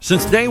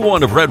Since day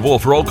one of Red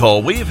Wolf Roll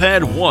Call, we've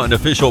had one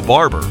official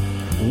barber.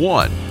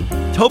 One.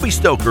 Toby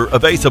Stoker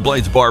of Ace of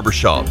Blades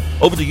Barbershop.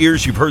 Over the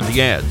years, you've heard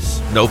the ads.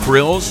 No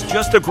frills,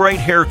 just a great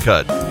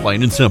haircut,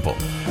 plain and simple.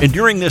 And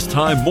during this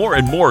time, more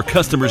and more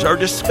customers are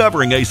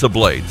discovering Ace of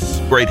Blades.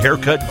 Great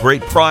haircut,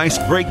 great price,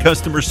 great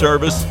customer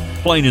service,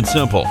 plain and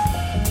simple.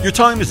 Your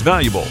time is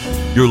valuable.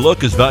 Your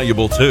look is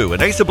valuable too,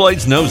 and Ace of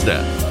Blades knows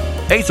that.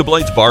 Ace of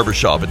Blades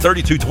Barbershop at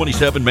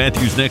 3227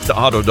 Matthews next to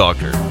Auto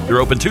Doctor.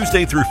 They're open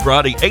Tuesday through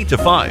Friday, 8 to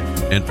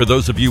 5. And for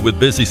those of you with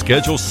busy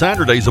schedules,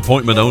 Saturday's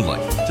appointment only.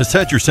 To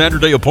set your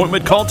Saturday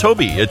appointment, call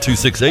Toby at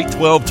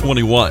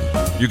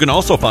 268-1221. You can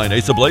also find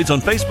Ace of Blades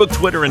on Facebook,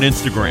 Twitter, and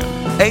Instagram.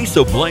 Ace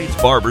of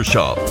Blades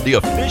Barbershop, the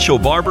official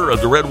barber of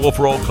the Red Wolf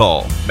Roll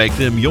Call. Make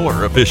them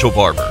your official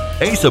barber.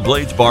 Ace of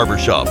Blades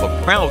Barbershop, a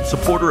proud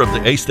supporter of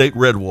the A-State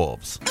Red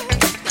Wolves.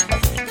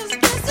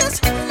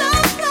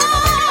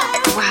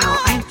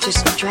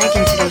 Just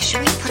dragging today.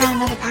 Should we put on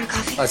another pot of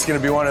coffee? Oh, it's going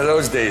to be one of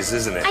those days,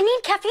 isn't it? I need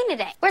caffeine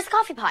today. Where's the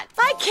coffee pot?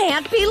 I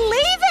can't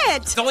believe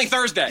it! It's only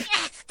Thursday.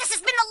 This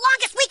has been the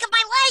longest week of my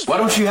life. Why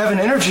don't you have an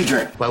energy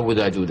drink? Why would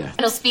I do that?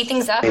 It'll speed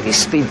things up. Maybe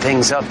speed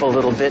things up a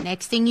little bit.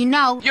 Next thing you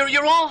know...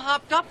 You're all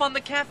hopped up on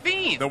the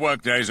caffeine. The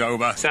workday's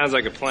over. Sounds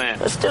like a plan.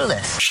 Let's do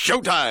this.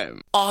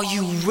 Showtime. Are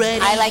you ready?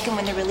 I like them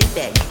when they're really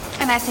big.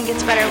 And I think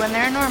it's better when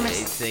they're enormous.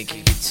 You think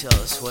you can tell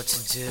us what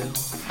to do?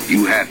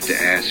 You have to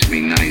ask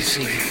me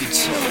nicely. You think you can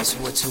tell us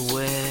what to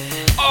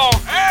wear? Oh,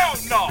 hell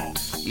no!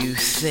 You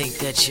think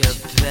that you're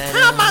better?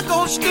 How am I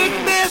gonna stick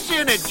this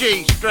in a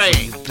G-string?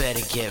 You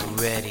better get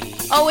ready.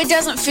 Oh, it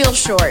doesn't feel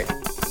short.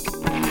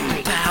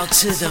 Bow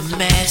to the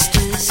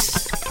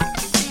masters.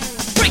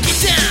 Break it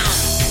down!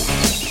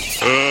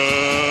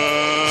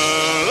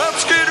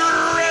 Let's get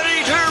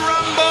ready to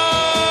rumble!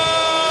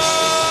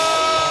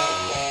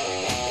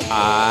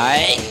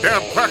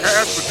 Damn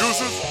cracker-ass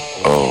producers.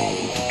 Oh,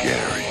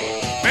 Gary.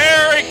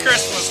 Merry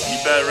Christmas. You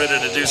about ready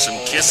to do some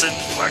kissing?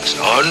 Wax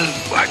on,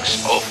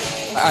 wax off.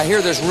 I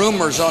hear there's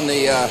rumors on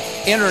the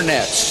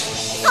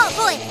internets. Oh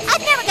boy,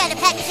 I've never gotten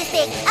a package this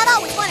big. I've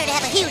always wanted to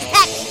have a huge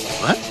package.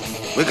 What?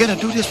 We're gonna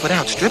do this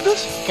without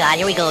strippers? God,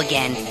 here we go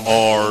again.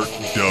 RWRC.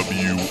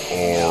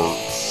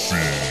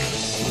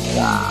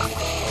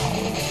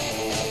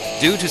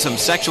 Due to some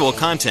sexual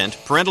content,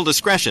 parental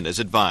discretion is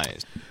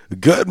advised.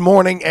 Good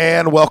morning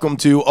and welcome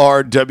to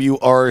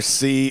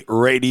RWRC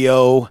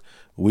Radio.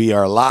 We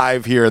are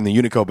live here in the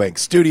Unico Bank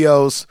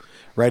Studios,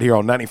 right here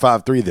on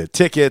 95.3 The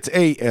Ticket,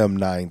 AM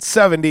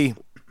 970.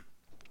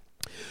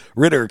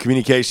 Ritter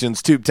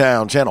Communications,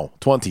 Tubetown, Channel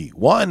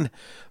 21.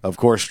 Of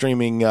course,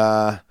 streaming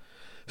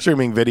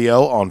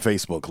video on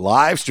Facebook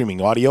Live, streaming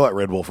audio at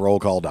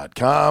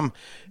redwolfrollcall.com.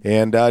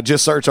 And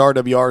just search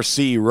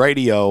RWRC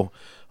Radio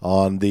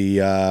on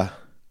the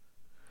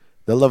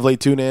lovely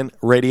TuneIn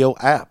Radio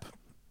app.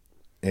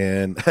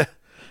 And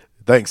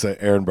thanks,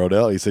 Aaron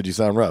Brodell. He said you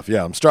sound rough.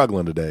 Yeah, I'm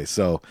struggling today.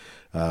 So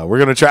we're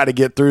going to try to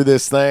get through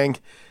this thing.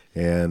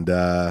 And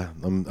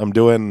I'm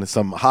doing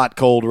some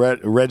hot-cold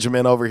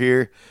regimen over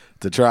here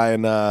to try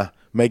and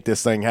make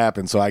this thing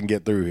happen so I can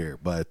get through here.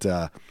 But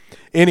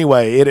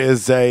anyway, it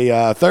is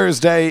a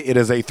Thursday. It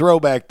is a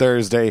Throwback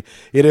Thursday.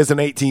 It is an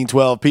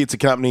 1812 Pizza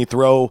Company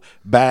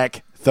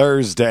Throwback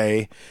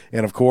Thursday.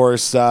 And, of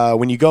course,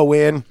 when you go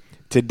in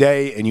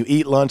today and you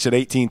eat lunch at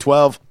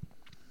 1812,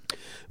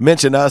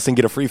 mention us and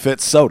get a free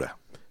fit soda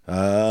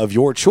of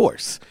your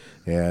choice.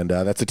 And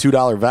that's a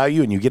 $2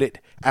 value, and you get it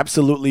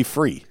absolutely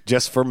free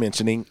just for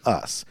mentioning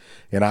us.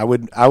 And I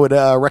would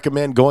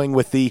recommend going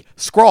with the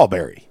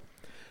Scrawberry.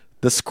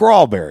 The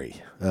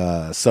Scrawberry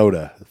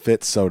soda,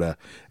 fit soda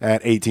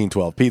at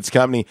 1812 Pizza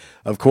Company.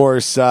 Of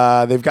course,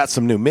 they've got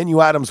some new menu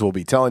items we'll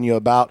be telling you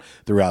about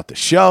throughout the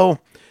show.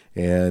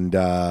 And,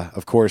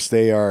 of course,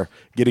 they are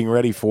getting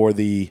ready for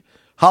the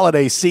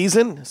holiday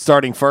season,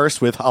 starting first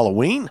with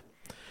Halloween.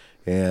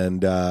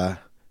 And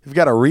we've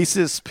got a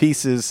Reese's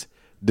Pieces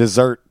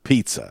dessert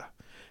pizza.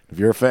 If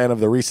you're a fan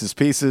of the Reese's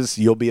Pieces,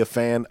 you'll be a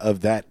fan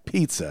of that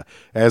pizza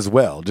as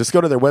well. Just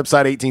go to their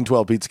website,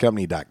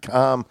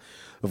 1812pizzacompany.com.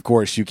 Of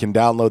course, you can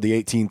download the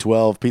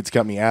 1812 Pizza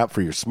Company app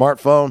for your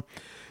smartphone.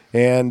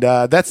 And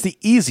that's the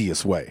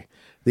easiest way,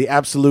 the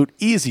absolute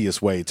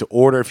easiest way to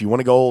order. If you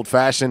want to go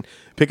old-fashioned,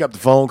 pick up the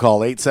phone,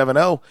 call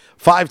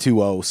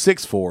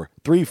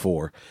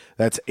 870-520-6434.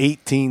 That's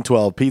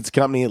 1812 Pizza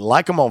Company.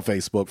 Like them on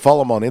Facebook,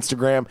 follow them on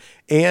Instagram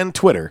and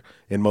Twitter.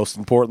 And most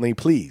importantly,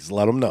 please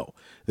let them know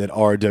that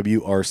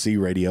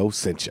RWRC Radio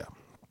sent you.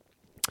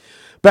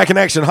 Back in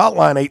action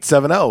hotline,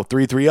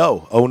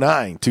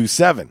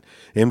 870-330-0927.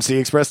 MC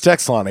Express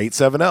text line,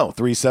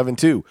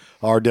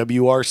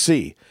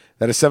 870-372-RWRC.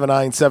 That is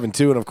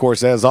 7972. And, of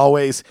course, as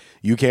always,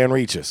 you can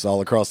reach us all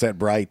across that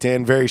bright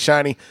and very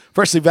shiny,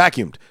 freshly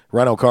vacuumed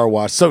Rhino Car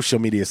Wash social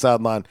media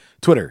sideline,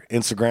 Twitter,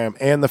 Instagram,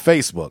 and the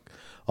Facebook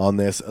on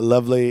this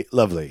lovely,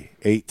 lovely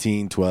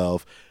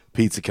 1812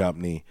 Pizza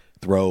Company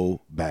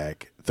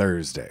Throwback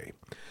Thursday.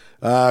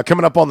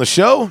 Coming up on the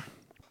show,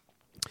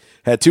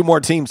 had two more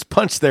teams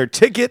punch their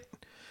ticket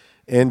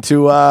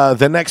into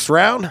the next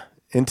round,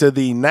 into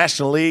the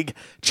National League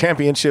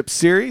Championship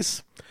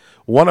Series.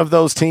 One of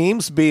those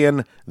teams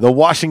being the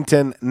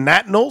Washington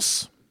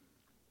Nationals.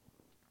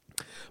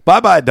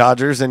 Bye-bye,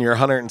 Dodgers, and your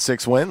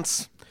 106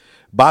 wins.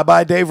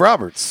 Bye-bye, Dave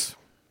Roberts.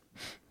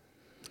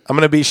 I'm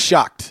going to be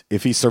shocked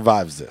if he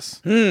survives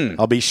this.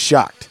 I'll be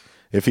shocked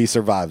if he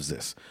survives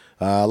this.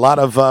 A lot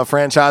of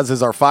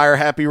franchises are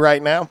fire-happy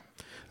right now.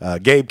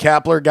 Gabe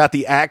Kapler got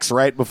the axe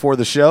right before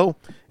the show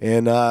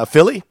in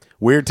Philly.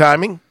 Weird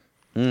timing.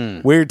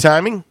 Weird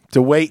timing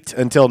to wait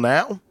until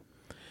now.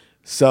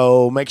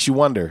 So makes you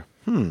wonder,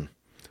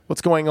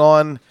 what's going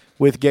on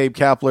with Gabe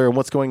Kapler and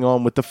what's going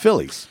on with the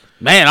Phillies?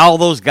 Man, all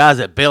those guys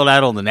that bailed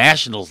out on the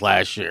Nationals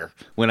last year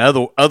went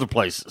other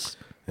places.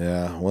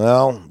 Yeah,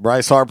 well,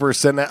 Bryce Harper's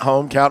sitting at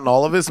home counting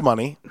all of his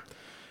money.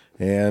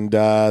 And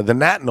the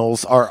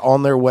Nationals are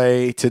on their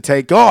way to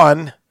take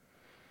on the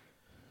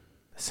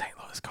St.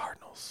 Louis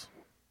Cardinals.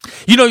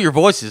 You know, your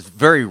voice is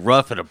very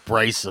rough and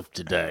abrasive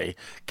today,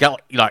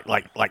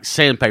 like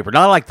sandpaper.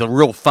 Not like the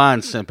real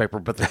fine sandpaper,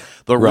 but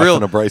the rough real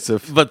and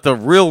abrasive. But the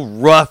real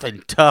rough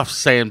and tough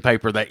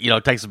sandpaper that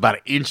takes about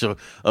an inch of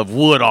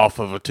wood off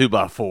of a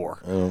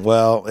 2x4.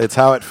 Well, it's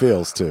how it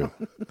feels too.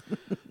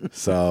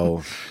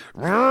 So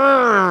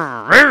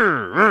I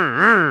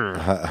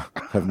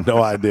have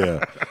no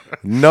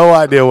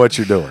idea what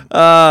you're doing.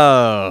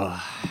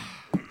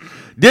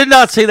 Did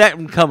not see that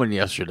one coming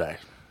yesterday.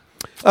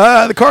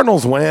 The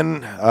Cardinals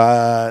win.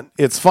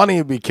 It's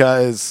funny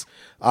because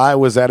I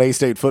was at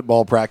A-State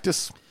football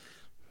practice,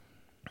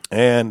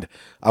 and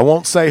I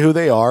won't say who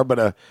they are,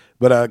 but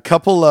a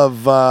couple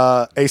of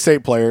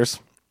A-State players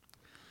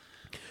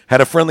had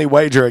a friendly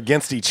wager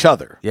against each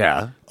other.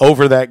 Yeah.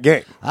 Over that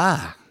game.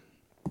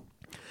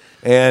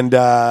 And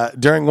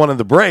during one of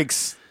the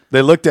breaks,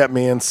 they looked at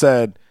me and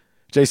said,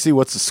 "JC,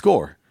 what's the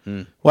score?"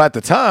 Well, at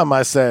the time,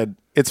 I said,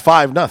 "It's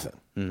 5-0."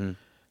 Mm-hmm.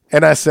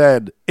 And I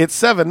said, "It's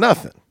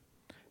 7-0.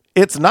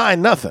 It's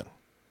 9-0.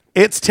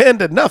 It's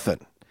 10-0.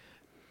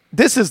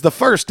 This is the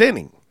first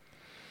inning."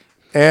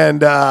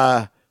 And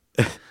the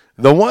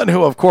one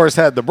who, of course,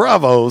 had the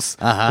bravos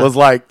was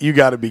like, "You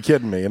got to be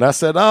kidding me." And I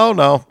said, "Oh,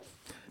 no.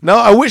 No,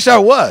 I wish I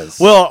was."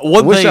 Well,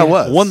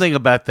 one thing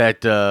about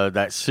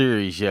that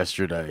series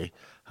yesterday,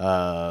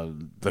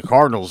 the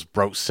Cardinals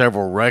broke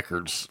several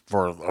records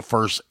for a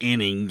first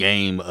inning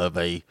game of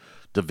a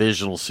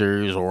divisional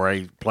series or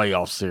a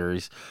playoff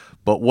series.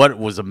 But what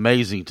was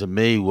amazing to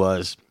me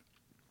was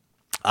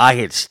I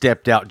had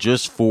stepped out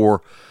just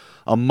for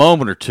a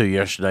moment or two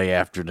yesterday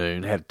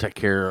afternoon, had to take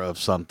care of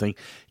something,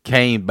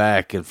 came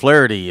back, and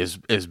Flaherty is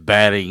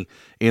batting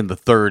in the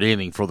third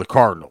inning for the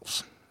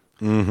Cardinals.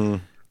 Mm-hmm.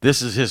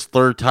 This is his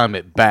third time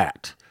at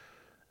bat.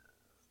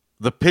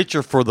 The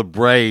pitcher for the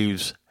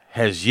Braves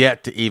has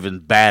yet to even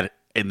bat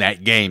in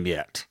that game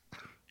yet.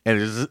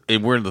 And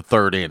we're in the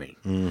third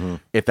inning,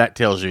 if that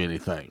tells you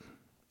anything.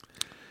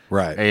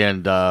 Right.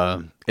 And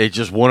it's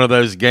just one of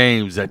those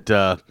games that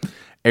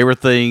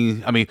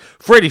everything – I mean,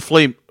 Freddie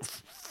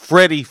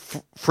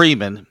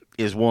Freeman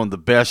is one of the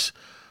best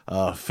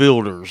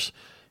fielders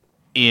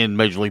in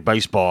Major League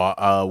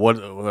Baseball. What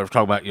they were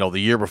talking about, the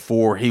year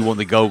before he won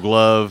the Gold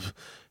Glove,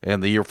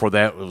 and the year before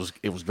that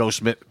it was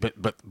Goldschmidt.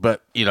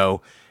 But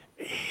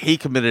he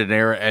committed an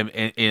error, and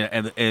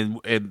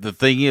the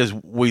thing is,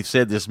 we've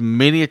said this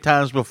many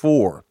times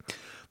before.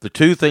 The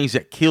two things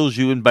that kills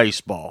you in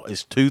baseball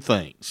is two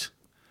things: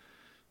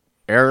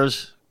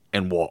 errors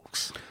and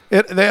walks.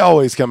 They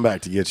always come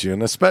back to get you,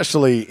 and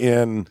especially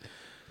in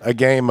a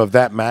game of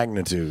that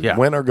magnitude,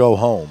 win or go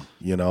home.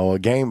 A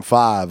game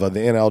 5 of the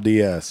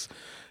NLDS,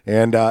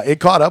 and it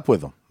caught up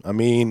with them. I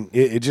mean,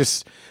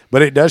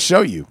 but it does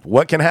show you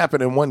what can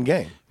happen in one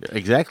game.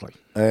 Exactly.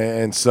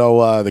 And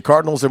so the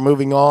Cardinals are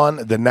moving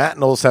on. The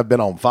Nationals have been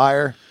on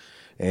fire,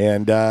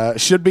 and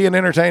should be an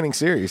entertaining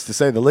series, to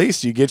say the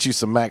least. You get you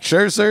some Max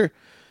Scherzer,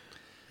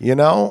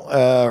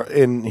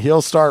 and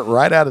he'll start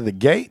right out of the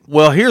gate.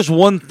 Well, here's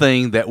one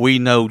thing that we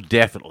know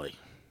definitely.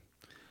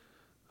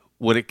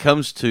 When it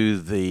comes to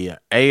the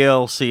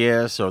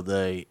ALCS or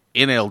the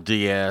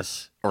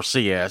NLDS or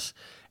CS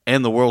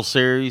and the World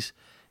Series,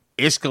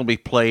 it's going to be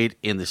played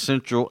in the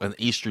Central and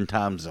Eastern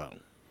time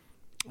zone.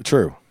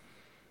 True.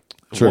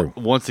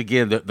 Once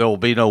again, there will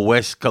be no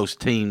West Coast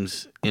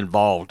teams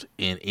involved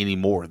in any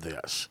more of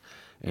this.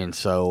 And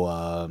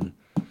so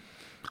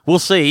we'll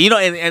see.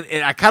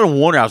 And I kind of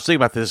wonder, I was thinking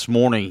about this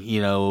morning,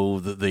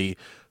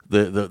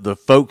 the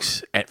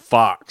folks at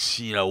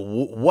Fox,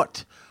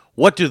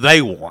 what do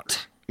they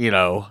want?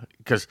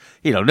 Because,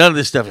 none of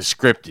this stuff is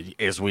scripted,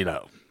 as we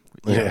know.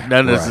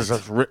 None of this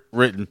is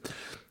written.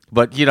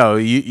 But,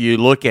 you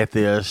look at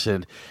this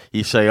and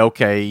you say,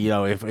 okay,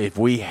 if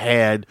we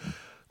had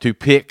to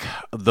pick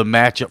the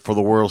matchup for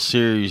the World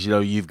Series,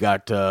 you've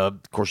got, of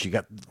course, you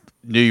got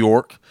New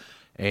York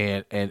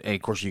and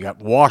of course, you got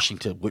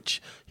Washington,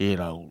 which,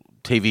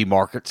 TV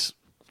markets,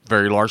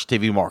 very large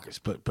TV markets.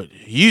 But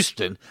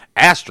Houston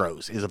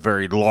Astros is a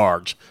very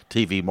large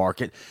TV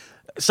market.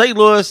 St.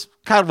 Louis,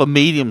 kind of a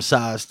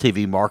medium-sized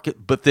TV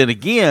market. But then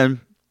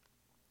again,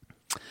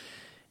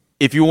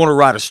 if you want to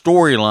write a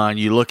storyline,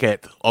 you look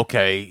at,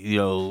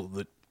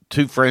 the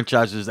two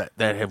franchises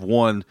that have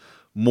won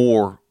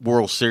more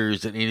World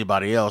Series than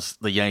anybody else,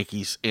 the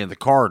Yankees and the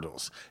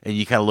Cardinals. And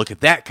you kind of look at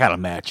that kind of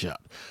matchup.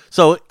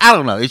 So, I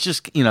don't know. It's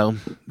just, you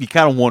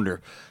kind of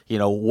wonder,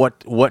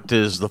 what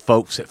does the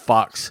folks at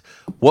Fox,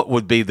 what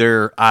would be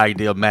their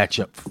ideal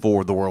matchup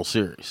for the World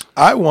Series?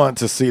 I want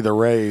to see the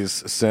Rays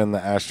send the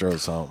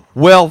Astros home.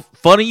 Well,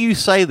 funny you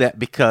say that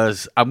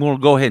because I'm going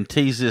to go ahead and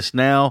tease this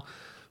now,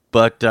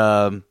 but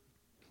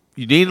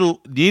you need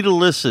to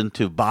listen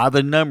to By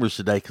the Numbers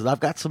today because I've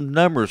got some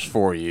numbers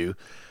for you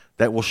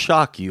that will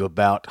shock you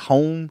about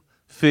home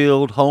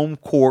field, home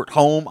court,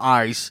 home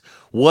ice,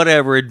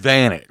 whatever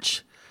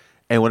advantage.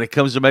 And when it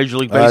comes to Major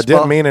League Baseball,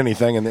 didn't mean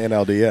anything in the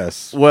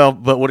NLDS. Well,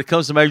 but when it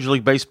comes to Major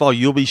League Baseball,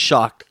 you'll be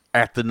shocked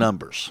at the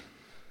numbers.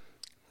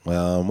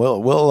 We'll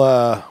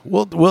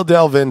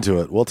delve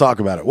into it. We'll talk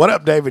about it. What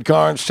up, David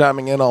Carnes,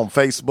 chiming in on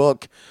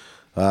Facebook,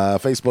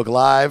 Facebook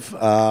Live.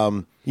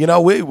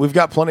 We've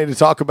got plenty to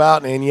talk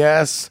about, and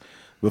yes,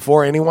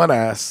 before anyone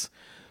asks,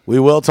 we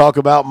will talk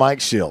about Mike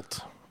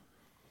Schilt.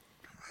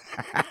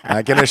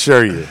 I can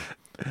assure you.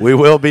 We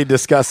will be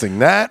discussing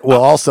that.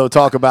 We'll also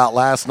talk about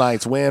last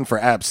night's win for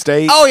App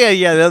State. Oh,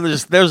 yeah.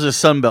 There's a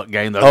Sunbelt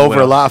game, though.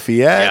 Over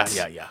Lafayette.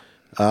 Yeah.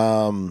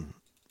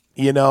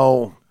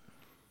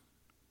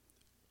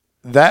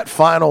 That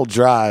final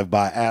drive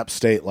by App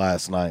State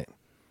last night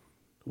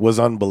was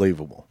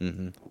unbelievable.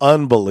 Mm-hmm.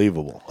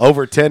 Unbelievable.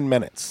 Over 10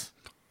 minutes.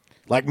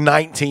 Like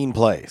 19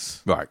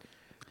 plays. Right.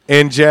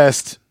 And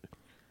just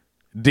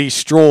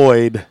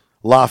destroyed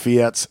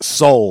Lafayette's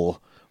soul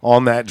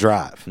on that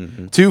drive.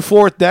 Mm-hmm. 2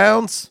 fourth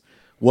downs.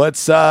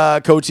 What's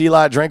Coach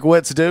Eli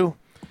Drinkwitz do?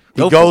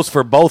 He goes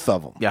for both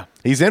of them. Yeah.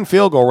 He's in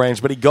field goal range,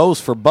 but he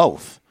goes for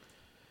both.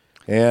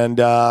 And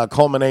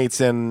culminates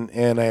in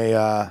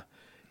a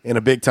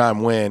big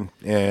time win.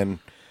 And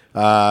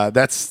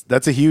that's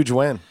a huge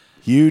win.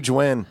 Huge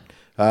win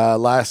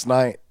last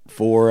night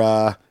for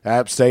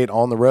App State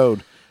on the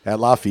road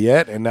at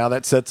Lafayette. And now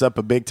that sets up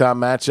a big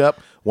time matchup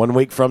 1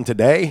 week from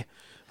today.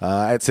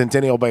 At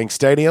Centennial Bank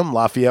Stadium,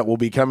 Lafayette will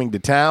be coming to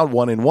town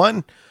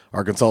 1-1.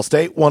 Arkansas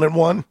State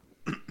 1-1.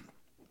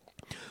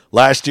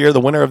 Last year, the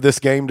winner of this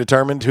game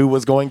determined who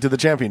was going to the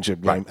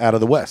championship game out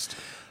of the West.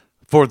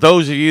 For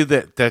those of you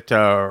that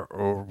are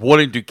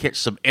wanting to catch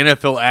some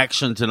NFL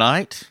action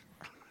tonight,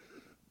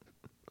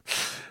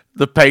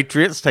 the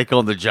Patriots take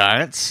on the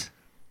Giants.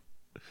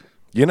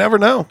 You never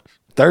know.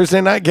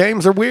 Thursday night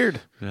games are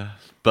weird. Yeah.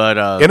 But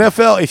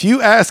NFL, if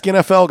you ask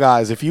NFL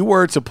guys, if you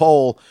were to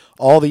poll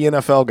all the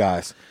NFL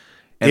guys,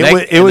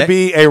 it would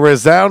be a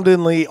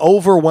resoundingly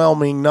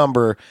overwhelming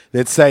number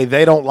that say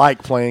they don't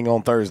like playing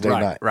on Thursday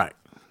night. Right.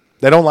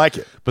 They don't like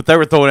it. But they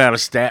were throwing out a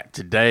stat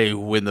today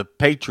when the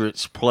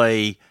Patriots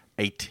play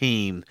a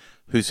team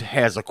who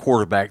has a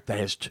quarterback that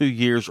has 2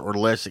 years or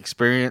less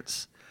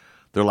experience,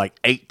 they're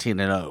like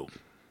 18-0.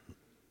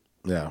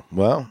 Yeah,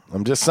 well,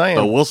 I'm just saying.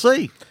 But we'll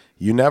see.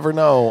 You never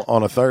know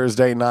on a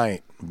Thursday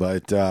night,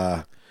 but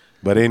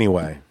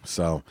anyway,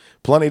 so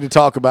plenty to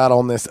talk about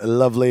on this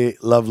lovely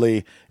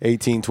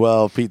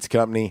 1812 Pizza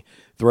Company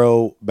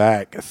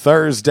Throwback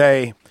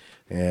Thursday.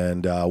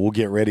 And we'll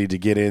get ready to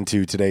get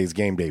into today's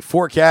game day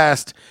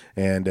forecast.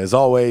 And as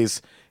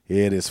always,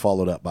 it is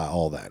followed up by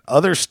all that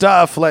other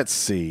stuff. Let's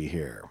see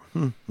here.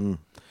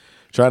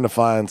 Trying to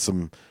find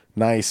some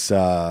nice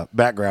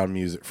background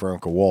music for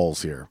Uncle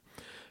Walls here.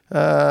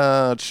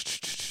 I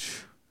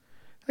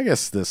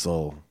guess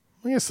this'll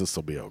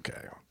be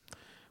okay.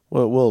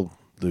 We'll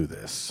do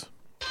this.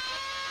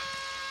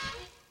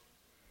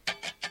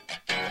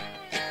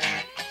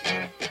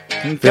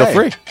 Okay. Feel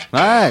free.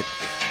 All right.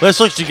 Let's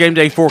look at your game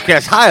day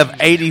forecast. High of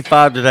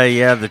 85 today.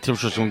 Yeah, the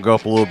temperature's going to go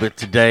up a little bit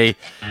today.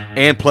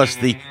 And plus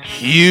the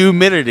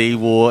humidity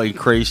will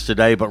increase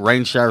today. But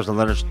rain showers and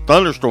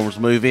thunderstorms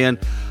move in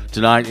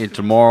tonight and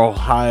tomorrow.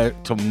 High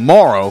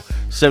tomorrow,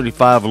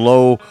 75,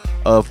 low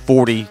of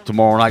 40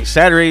 tomorrow night.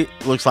 Saturday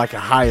looks like a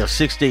high of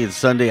 60 and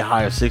Sunday a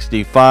high of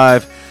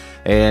 65.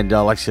 And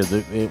like I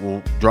said, it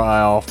will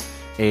dry off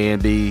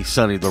and be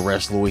sunny the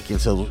rest of the weekend.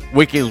 So the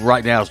weekend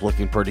right now is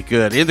looking pretty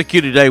good. In the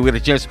queue today, we had a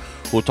chance.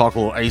 We'll talk a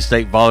little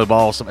A-State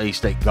volleyball, some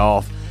A-State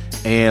golf.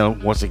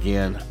 And once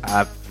again,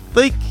 I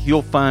think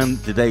you'll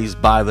find today's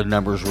By the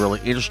Numbers really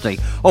interesting.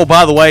 Oh,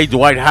 by the way,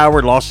 Dwight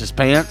Howard lost his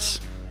pants.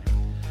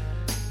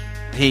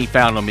 He ain't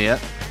found them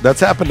yet. That's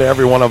happened to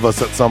every one of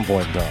us at some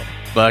point in time.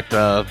 But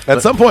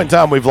at some point in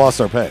time, we've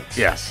lost our pants.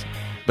 Yes.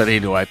 But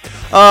anyway.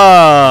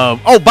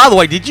 By the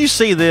way, did you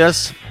see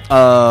this?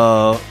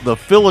 The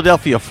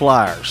Philadelphia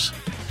Flyers.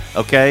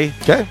 Okay?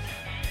 Okay.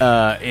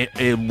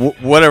 In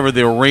whatever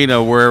the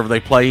arena, wherever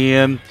they play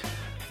in,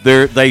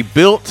 they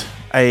built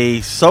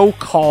a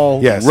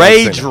so-called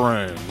rage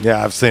room.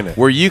 Yeah, I've seen it.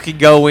 Where you can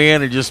go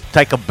in and just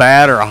take a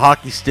bat or a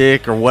hockey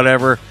stick or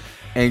whatever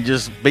and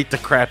just beat the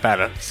crap out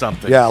of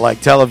something. Yeah, like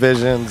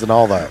televisions and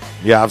all that.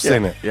 Yeah, I've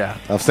seen it. Yeah.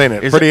 I've seen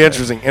it. Pretty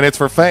interesting. And it's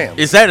for fans.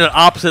 Is that an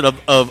opposite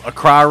of a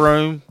cry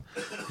room?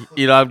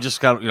 I'm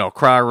just kind of,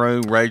 cry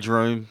room, rage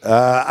room.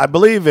 I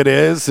believe it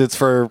is. It's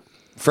for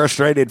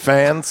frustrated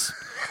fans.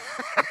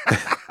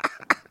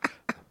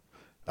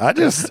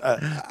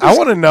 I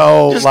want to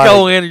know. Just like,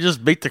 go in and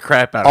just beat the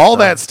crap out of all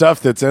that stuff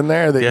that's in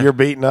there that Yeah. you're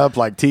beating up,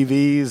 like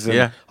TVs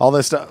and all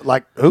this stuff.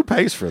 Like, who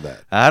pays for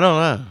that? I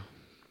don't know.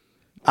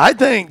 I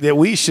think that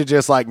we should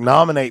just like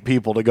nominate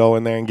people to go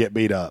in there and get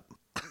beat up.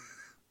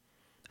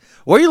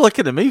 What are you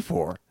looking at me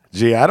for?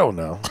 Gee, I don't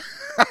know.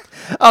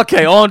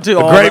 Okay, on to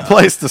a great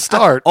place to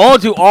start. On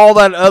to all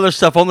that other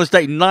stuff. On this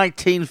date,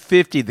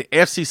 1950, the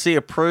FCC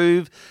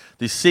approved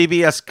the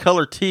CBS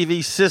Color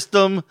TV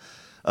system.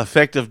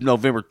 Effective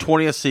November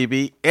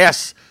 20th,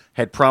 CBS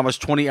had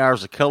promised 20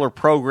 hours of color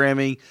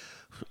programming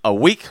a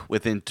week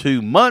within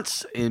 2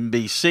 months.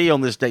 NBC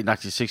on this date,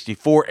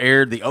 1964,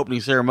 aired the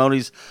opening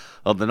ceremonies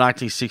of the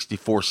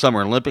 1964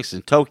 Summer Olympics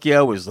in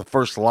Tokyo. It was the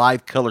first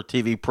live color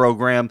TV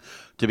program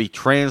to be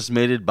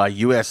transmitted by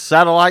U.S.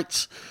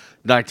 satellites.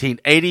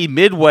 1980,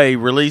 Midway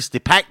released the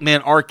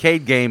Pac-Man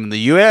arcade game in the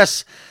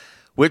U.S.,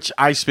 which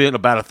I spent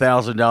about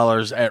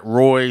 $1,000 at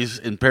Roy's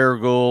in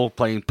Paragould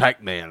playing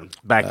Pac-Man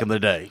back in the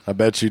day. I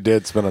bet you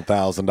did spend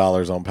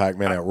 $1,000 on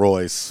Pac-Man at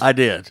Roy's. I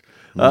did.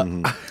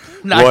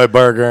 Roy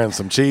Burger and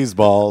some cheese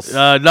balls.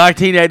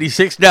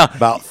 1986. Now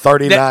about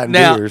 39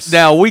 beers.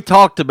 Now we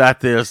talked about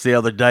this the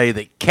other day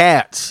that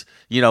Cats,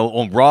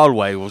 on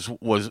Broadway was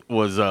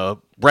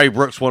Ray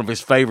Brooks, one of his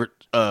favorite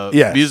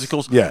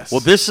musicals. Yes.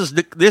 Well,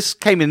 this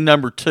came in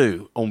number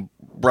 2 on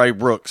Ray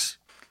Brooks'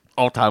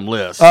 all-time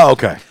list. Oh,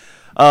 okay.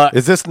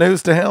 Is this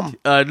news to him?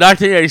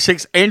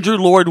 1986, Andrew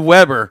Lloyd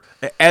Webber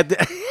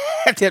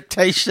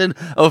adaptation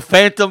of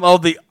Phantom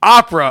of the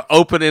Opera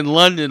opened in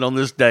London on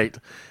this date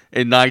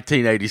in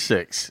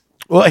 1986.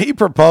 Well, he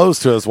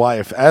proposed to his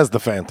wife as the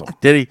Phantom.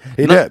 Did he?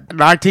 He did.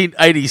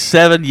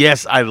 1987,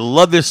 yes, I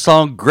love this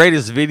song.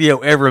 Greatest video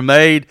ever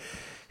made.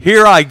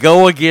 Here I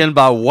Go Again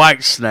by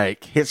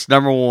Whitesnake. Hits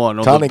number 1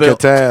 on Tawny the bill.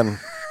 Katan.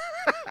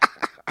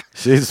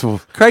 She's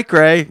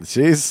cray-cray.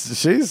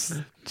 She's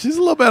a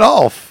little bit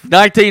off.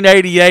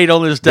 1988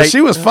 on this date. But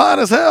she was fine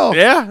as hell.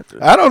 Yeah.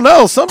 I don't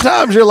know.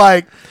 Sometimes you're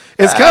like,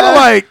 it's kind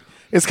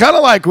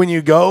of like when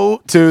you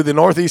go to the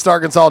Northeast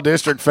Arkansas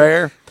District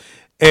Fair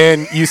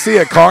and you see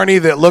a carny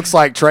that looks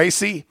like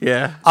Tracy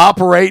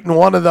operating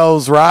one of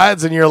those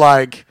rides, and you're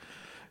like,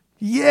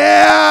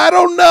 yeah, I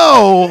don't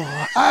know.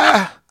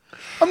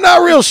 I'm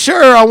not real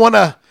sure I want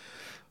to,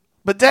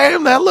 but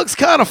damn, that looks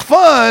kind of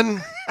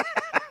fun.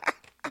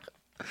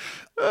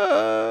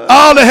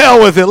 Oh, to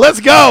hell with it. Let's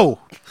go.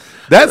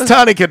 That's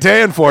Tawny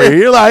Katan for you.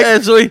 You're like,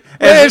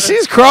 man,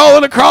 she's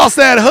crawling across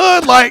that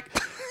hood like,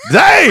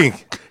 dang.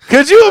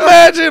 Could you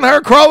imagine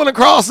her crawling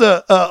across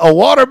a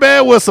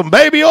waterbed with some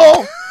baby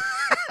oil?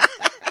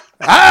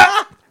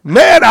 I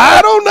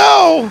don't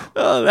know.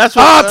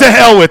 To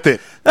hell with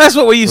it. That's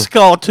what we used to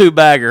call a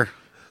two-bagger.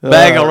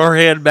 Bag on her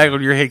head, bag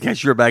on your head in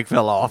case your bag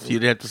fell off.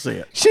 You'd have to see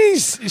it.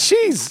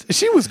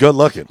 She was good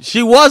looking.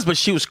 She was, but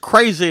she was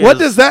crazy. What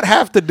does that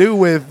have to do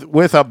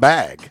with a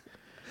bag?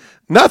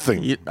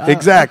 Nothing.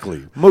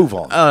 Exactly. Move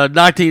on.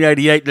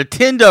 1988,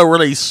 Nintendo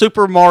released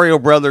Super Mario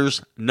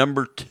Brothers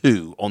number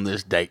 2 on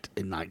this date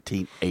in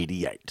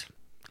 1988.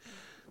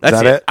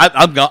 That's it.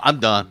 I'm gone. I'm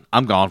done.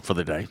 I'm gone for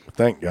the day.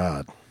 Thank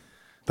God.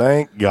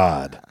 Thank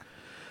God.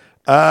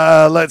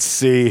 Let's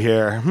see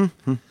here.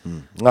 All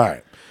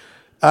right.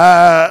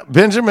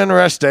 Benjamin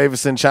Rush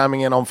Davison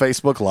chiming in on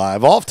Facebook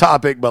Live. Off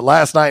topic, but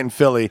last night in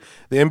Philly,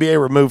 the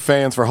NBA removed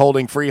fans for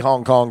holding free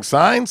Hong Kong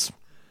signs.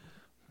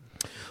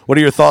 What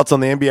are your thoughts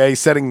on the NBA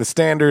setting the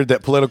standard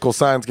that political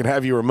signs can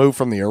have you removed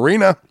from the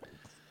arena?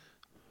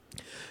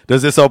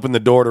 Does this open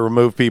the door to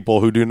remove people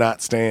who do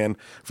not stand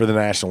for the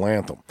national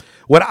anthem?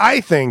 What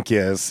I think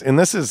is, and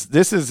this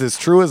is as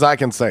true as I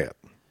can say it,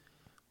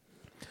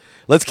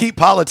 let's keep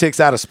politics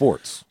out of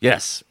sports.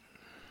 Yes.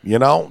 You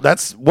know,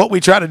 that's what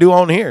we try to do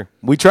on here.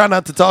 We try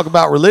not to talk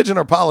about religion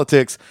or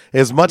politics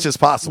as much as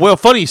possible. Well,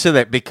 funny you said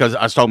that because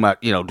I was talking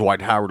about,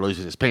 Dwight Howard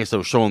losing his pants. They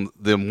were showing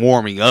them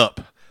warming up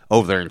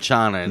over there in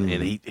China, and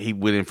he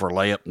went in for a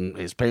layup and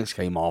his pants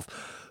came off.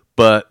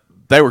 But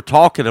they were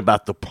talking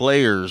about the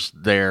players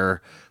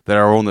there that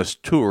are on this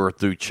tour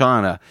through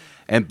China,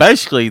 and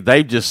basically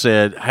they just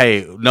said,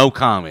 "Hey, no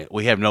comment.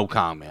 We have no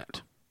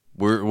comment.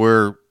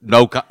 We're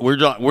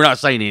not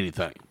saying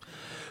anything."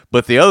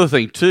 But the other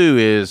thing too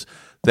is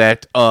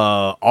that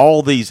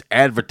all these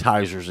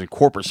advertisers and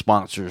corporate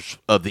sponsors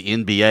of the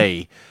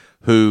NBA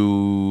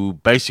who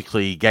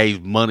basically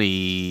gave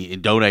money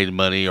and donated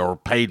money or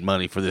paid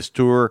money for this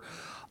tour,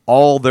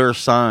 all their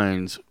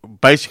signs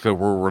basically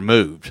were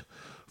removed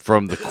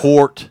from the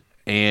court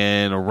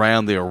and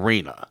around the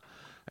arena.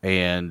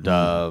 And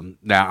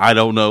now I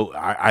don't know.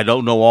 I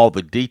don't know all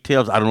the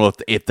details. I don't know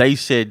if they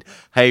said,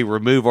 "Hey,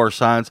 remove our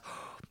signs,"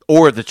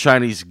 or if the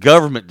Chinese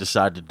government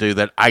decided to do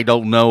that. I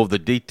don't know the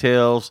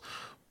details.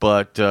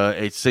 But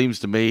it seems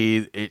to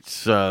me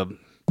it's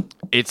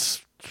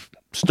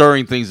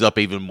stirring things up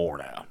even more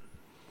now.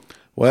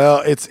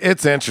 Well, it's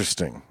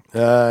interesting.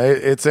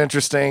 It's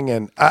interesting,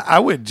 and I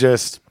would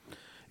just,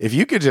 if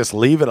you could just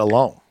leave it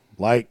alone,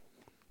 like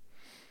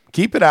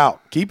keep it out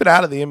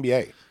of the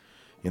NBA.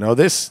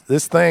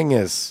 This thing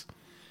it's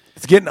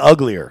getting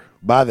uglier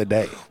by the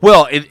day.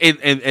 Well, and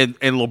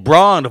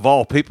LeBron, of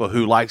all people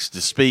who likes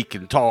to speak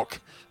and talk,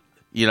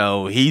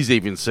 he's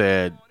even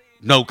said,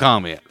 no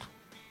comment.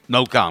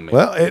 No comment.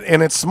 Well,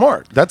 and it's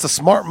smart. That's a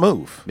smart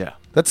move. Yeah.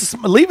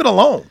 Leave it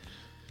alone.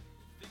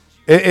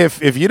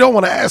 If you don't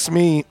want to ask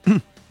me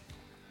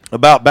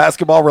about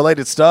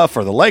basketball-related stuff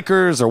or the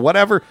Lakers or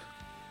whatever,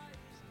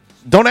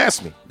 don't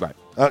ask me. Right.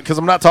 Because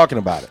I'm not talking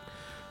about it.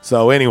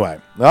 So anyway,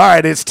 all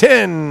right, it's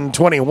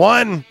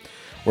 10:21.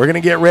 We're going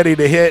to get ready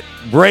to hit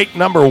break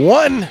number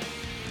 1.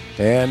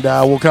 And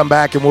we'll come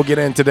back and we'll get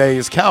in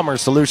today's Calmer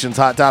Solutions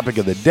Hot Topic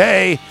of the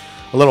Day.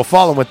 A little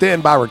Fallen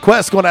Within by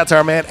request going out to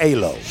our man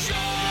Alo.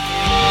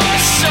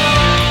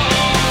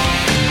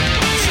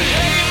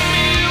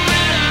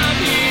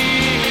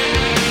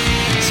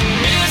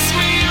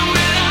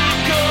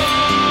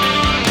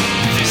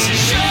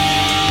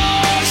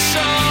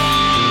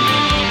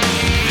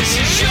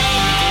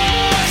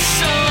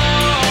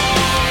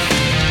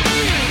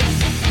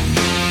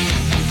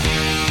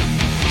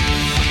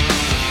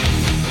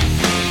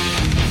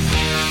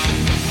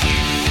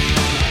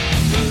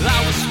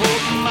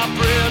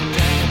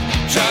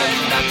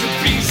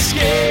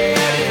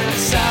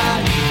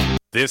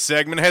 This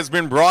segment has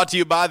been brought to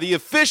you by the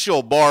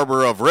official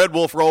barber of Red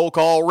Wolf Roll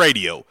Call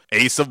Radio,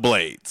 Ace of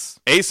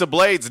Blades. Ace of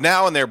Blades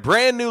now in their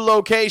brand new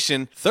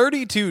location,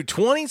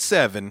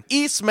 3227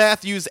 East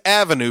Matthews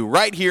Avenue,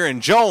 right here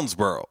in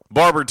Jonesboro.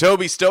 Barber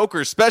Toby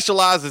Stoker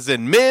specializes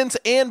in men's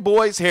and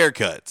boys'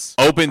 haircuts.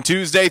 Open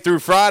Tuesday through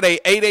Friday,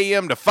 8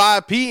 a.m. to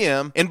 5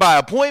 p.m., and by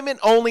appointment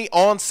only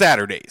on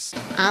Saturdays.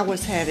 I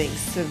was having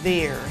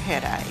severe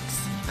headaches.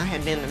 I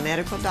had been to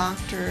medical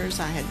doctors.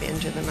 I had been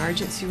to the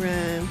emergency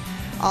room.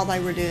 All they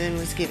were doing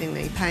was giving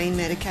me pain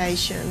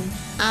medication.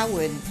 I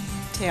would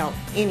tell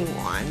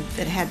anyone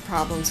that had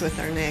problems with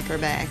their neck or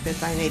back that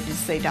they needed to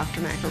see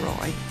Dr.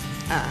 McElroy.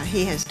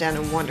 He has done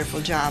a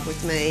wonderful job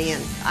with me,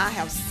 and I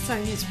have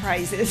sung his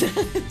praises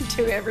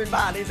to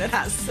everybody that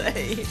I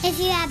see. If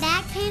you have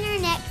back pain or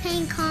neck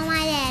pain, call my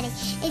daddy.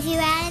 If you're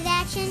out of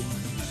action,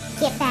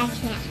 get back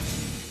now.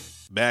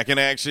 Back in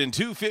action,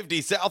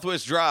 250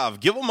 Southwest Drive.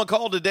 Give them a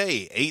call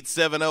today,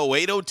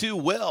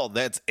 870-802-WELL.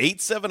 That's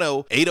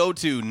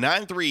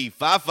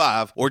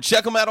 870-802-9355. Or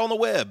check them out on the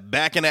web,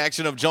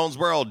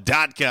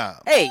 backinactionofjonesboro.com.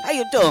 Hey, how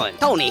you doing?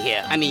 Tony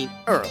here.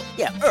 Earl.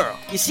 Yeah, Earl.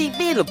 You see,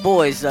 me and the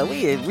boys,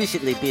 we have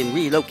recently been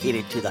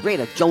relocated to the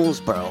greater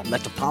Jonesboro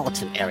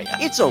metropolitan area.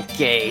 It's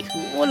okay.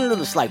 One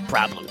little slight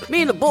problem. Me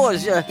and the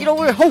boys,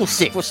 we're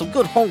homesick for some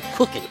good home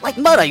cooking, like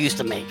Mother used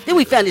to make. Then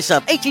we found this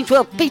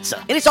 1812 pizza,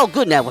 and it's all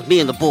good now with me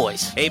and the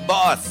boys. Hey,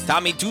 boss,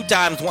 Tommy 2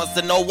 Times wants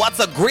to know what's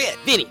a grit.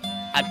 Vinny,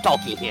 I'm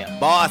talking here.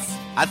 Boss,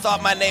 I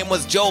thought my name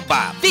was Joe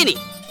Bob. Vinny,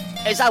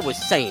 as I was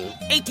saying,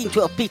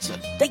 1812 Pizza,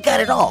 they got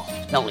it all.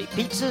 Not only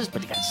pizzas,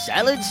 but they got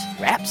salads,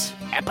 wraps,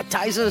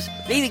 appetizers.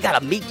 They even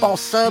got a meatball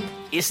sub.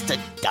 It's to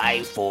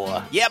die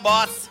for. Yeah,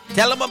 boss.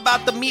 Tell them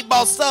about the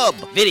meatball sub.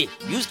 Vinny,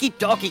 you just keep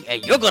talking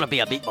and you're gonna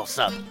be a meatball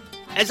sub.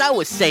 As I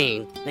was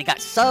saying, they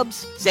got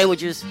subs,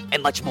 sandwiches,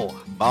 and much more.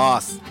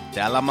 Boss,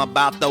 tell them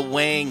about the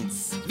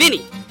wings.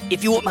 Vinny,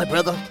 if you want my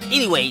brother,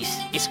 anyways,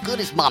 it's good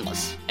as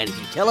Mama's. And if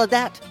you tell her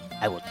that,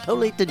 I will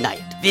totally deny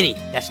it. Vinny,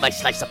 that's my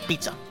slice of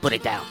pizza. Put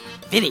it down.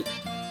 Vinny,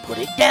 put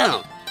it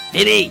down.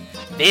 Vinny!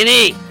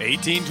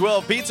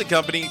 1812 Pizza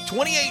Company,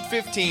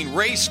 2815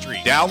 Ray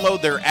Street.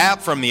 Download their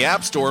app from the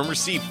App Store and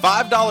receive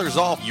 $5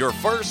 off your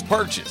first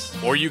purchase.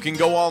 Or you can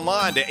go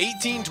online to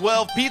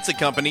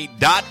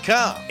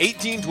 1812pizzacompany.com.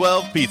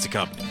 1812 Pizza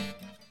Company.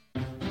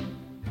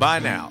 By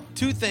now,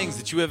 2 things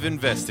that you have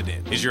invested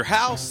in is your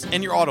house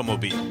and your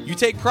automobile. You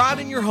take pride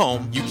in your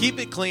home, you keep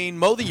it clean,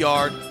 mow the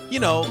yard,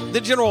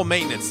 the general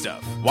maintenance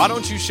stuff. Why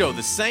don't you show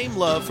the same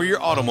love for your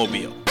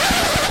automobile?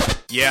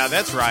 Yeah,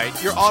 that's right,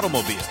 your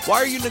automobile. Why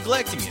are you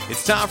neglecting it?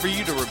 It's time for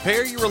you to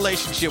repair your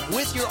relationship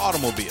with your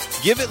automobile.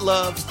 Give it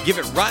love, give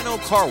it Rhino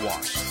Car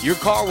Wash. Your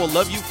car will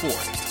love you for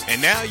it. And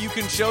now you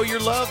can show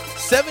your love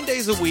 7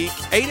 days a week,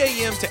 8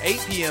 a.m. to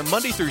 8 p.m.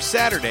 Monday through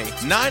Saturday,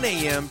 9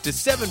 a.m. to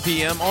 7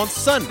 p.m. on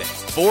Sunday.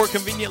 4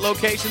 convenient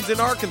locations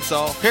in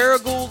Arkansas,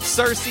 Paragould,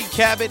 Searcy,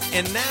 Cabot,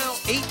 and now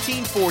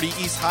 1840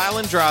 East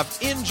Highland Drive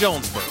in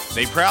Jonesboro.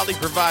 They proudly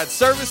provide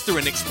service through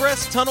an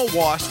express tunnel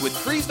wash with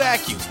free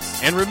vacuums.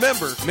 And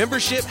remember,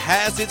 membership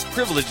has its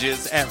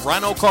privileges at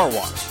Rhino Car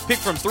Wash. Pick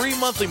from 3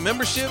 monthly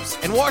memberships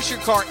and wash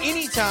your car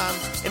anytime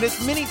and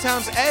as many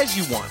times as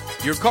you want.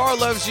 Your car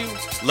loves you,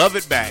 love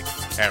it back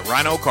at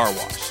Rhino Car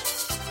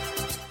Wash.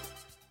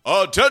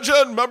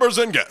 Attention, members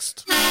and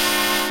guests.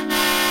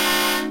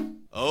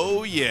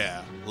 Oh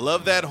yeah,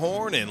 love that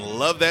horn and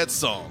love that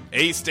song.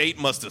 A-State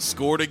must have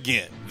scored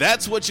again.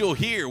 That's what you'll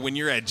hear when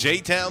you're at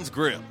J-Town's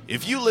Grill.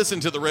 If you listen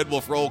to the Red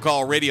Wolf Roll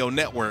Call Radio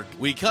Network,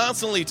 we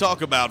constantly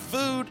talk about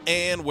food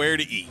and where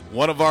to eat.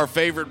 One of our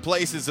favorite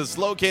places is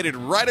located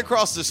right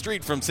across the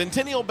street from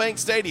Centennial Bank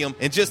Stadium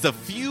and just a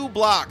few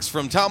blocks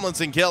from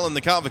Tomlinson Kell and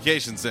the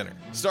Convocation Center.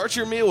 Start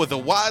your meal with a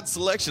wide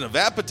selection of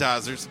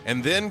appetizers,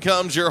 and then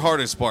comes your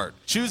hardest part,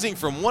 choosing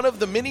from one of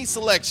the many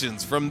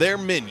selections from their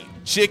menu.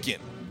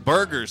 Chicken,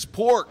 burgers,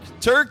 pork,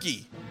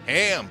 turkey,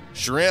 ham,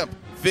 shrimp,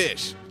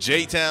 fish,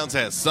 J-Town's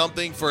has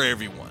something for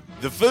everyone.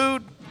 The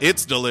food,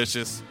 it's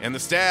delicious, and the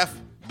staff,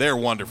 they're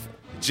wonderful.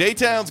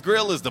 J-Town's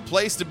Grill is the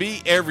place to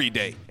be every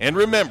day. And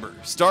remember,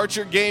 start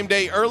your game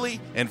day early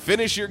and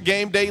finish your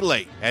game day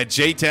late at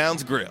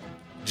J-Town's Grill.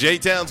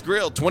 J-Town's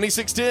Grill,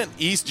 2610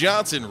 East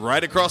Johnson,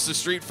 right across the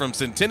street from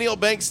Centennial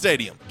Bank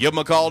Stadium. Give them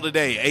a call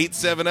today,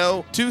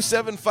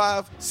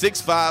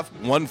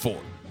 870-275-6514.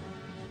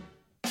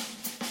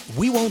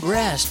 We won't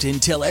rest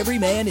until every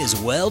man is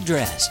well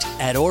dressed.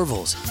 At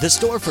Orville's, the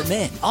store for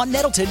men, on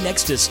Nettleton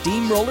next to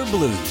Steamroller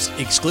Blues.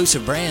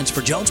 Exclusive brands for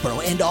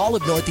Jonesboro and all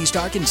of Northeast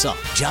Arkansas.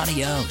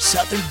 Johnny O,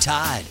 Southern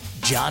Tide,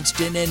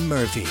 Johnston and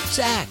Murphy,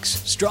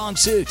 Saks, Strong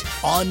Suit,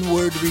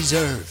 Onward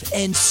Reserve,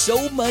 and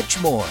so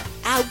much more.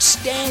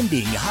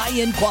 Outstanding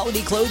high-end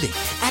quality clothing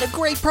at a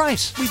great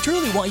price. We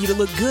truly want you to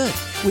look good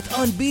with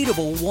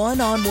unbeatable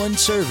one-on-one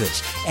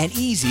service and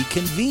easy,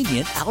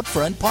 convenient out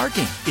front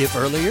parking. If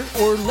earlier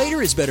or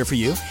later is better for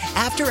you,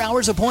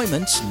 after-hours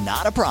appointments,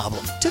 not a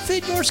problem. To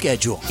fit your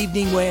schedule.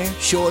 Evening wear,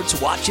 shorts,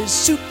 watches,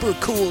 super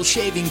cool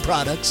shaving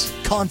products,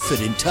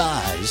 confident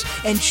ties,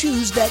 and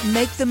shoes that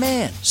make the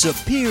man.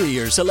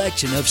 Superior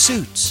selection of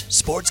suits,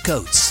 sports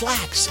coats,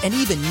 slacks, and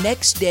even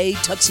next-day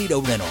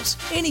tuxedo rentals.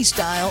 Any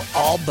style,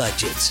 all budgets.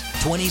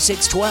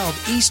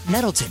 2612 East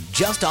Nettleton,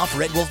 just off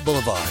Red Wolf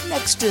Boulevard,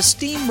 next to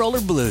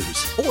Steamroller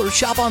Blues. Or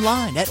shop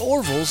online at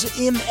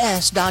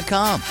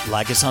orvillesms.com.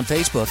 Like us on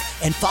Facebook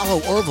and follow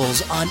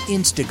Orville's on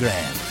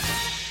Instagram.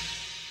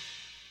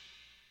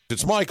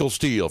 It's Michael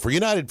Steele for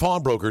United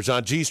Pawnbrokers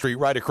on G Street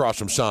right across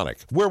from Sonic,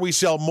 where we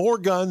sell more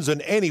guns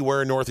than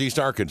anywhere in Northeast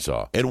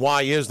Arkansas. And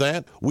why is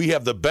that? We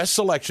have the best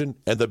selection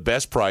and the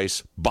best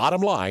price,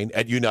 bottom line,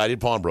 at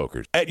United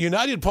Pawnbrokers. At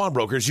United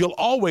Pawnbrokers, you'll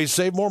always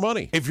save more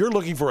money. If you're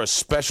looking for a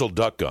special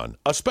duck gun,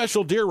 a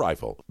special deer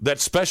rifle, that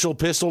special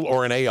pistol,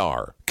 or an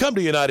AR, come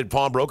to United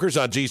Pawnbrokers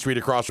on G Street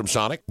across from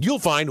Sonic. You'll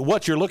find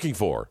what you're looking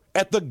for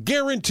at the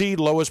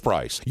guaranteed lowest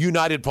price.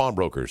 United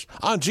Pawnbrokers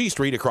on G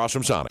Street across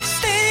from Sonic.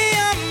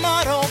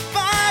 Auto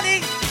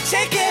Body,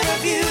 take care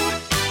of you.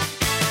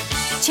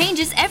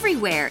 Changes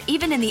everywhere,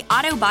 even in the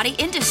auto body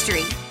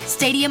industry.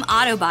 Stadium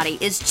Auto Body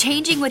is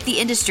changing with the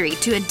industry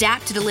to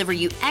adapt to deliver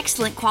you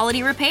excellent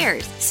quality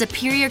repairs,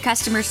 superior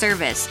customer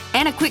service,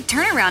 and a quick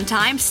turnaround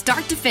time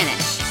start to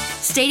finish.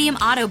 Stadium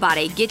Auto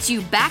Body gets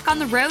you back on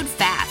the road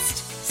fast.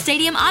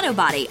 Stadium Auto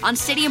Body on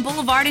Stadium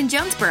Boulevard in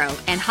Jonesboro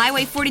and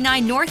Highway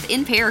 49 North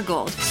in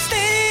Paragould.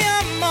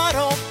 Stadium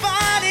Auto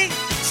Body,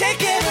 take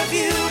care of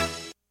you.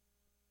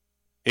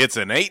 It's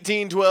an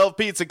 1812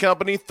 Pizza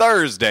Company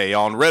Thursday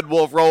on Red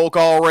Wolf Roll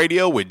Call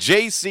Radio with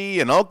JC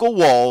and Uncle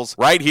Walls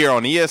right here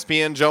on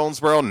ESPN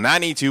Jonesboro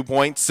 92.7.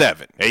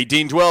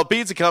 1812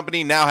 Pizza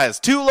Company now has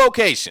two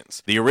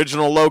locations. The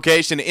original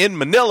location in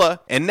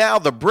Manila and now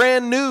the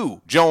brand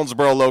new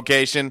Jonesboro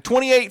location,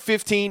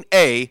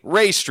 2815A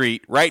Ray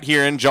Street right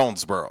here in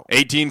Jonesboro.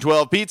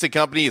 1812 Pizza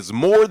Company is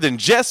more than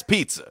just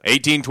pizza.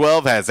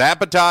 1812 has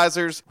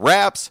appetizers,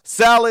 wraps,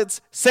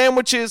 salads,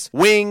 sandwiches,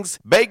 wings,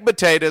 baked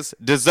potatoes,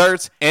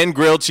 desserts, and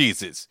grilled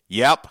cheeses.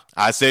 Yep,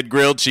 I said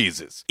grilled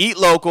cheeses. Eat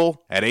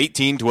local at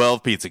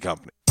 1812 Pizza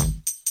Company.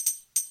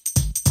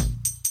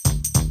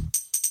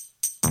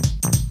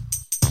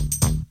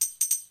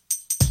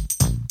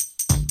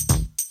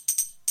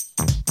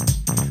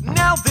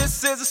 Now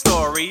this is a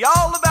story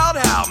all about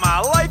how my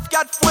life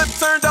got flipped,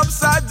 turned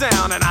upside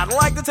down, and I'd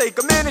like to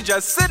take a minute,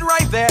 just sit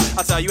right there.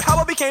 I'll tell you how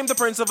I became the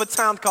prince of a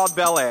town called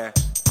Bel Air.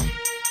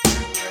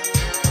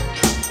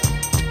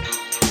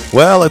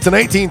 Well, it's an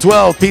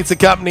 1812 Pizza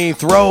Company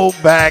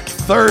Throwback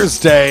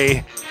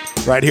Thursday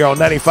right here on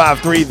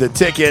 95.3 The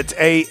Ticket,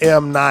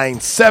 AM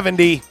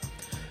 970.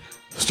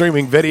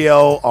 Streaming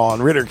video on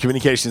Ritter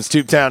Communications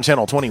Tubetown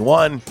Channel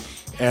 21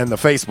 and the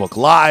Facebook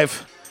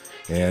Live.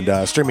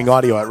 And streaming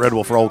audio at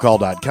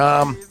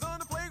redwolfrollcall.com.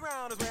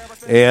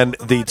 And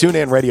the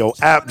TuneIn Radio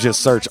app,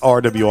 just search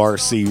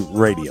RWRC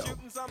Radio.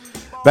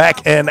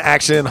 Back in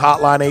action,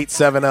 hotline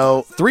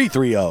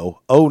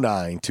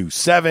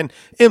 870-330-0927.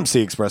 MC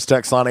Express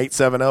text line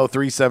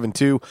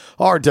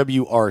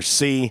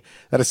 870-372-RWRC.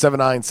 That is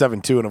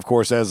 7972. And, of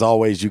course, as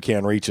always, you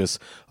can reach us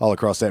all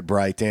across that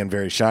bright and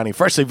very shiny,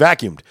 freshly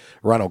vacuumed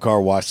Rhino Car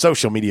Wash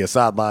social media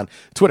sideline,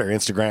 Twitter,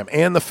 Instagram,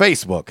 and the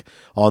Facebook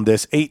on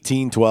this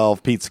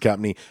 1812 Pizza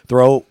Company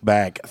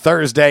Throwback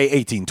Thursday.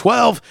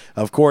 1812,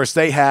 of course,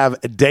 they have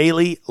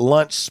daily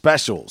lunch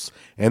specials,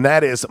 and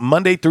that is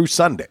Monday through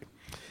Sunday.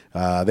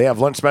 They have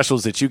lunch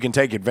specials that you can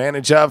take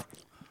advantage of.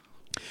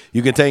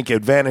 You can take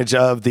advantage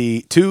of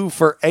the 2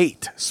 for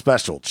 $8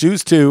 special.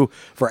 Choose 2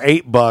 for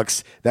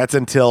 $8. That's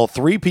until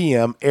 3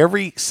 p.m.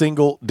 every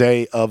single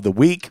day of the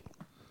week.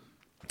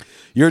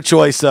 Your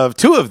choice of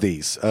 2 of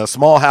these. A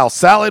small house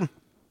salad,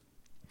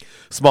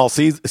 small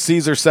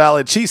Caesar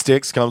salad, cheese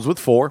sticks comes with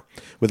 4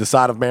 with a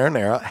side of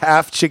marinara.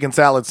 Half chicken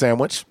salad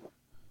sandwich.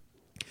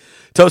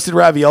 Toasted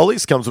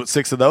raviolis comes with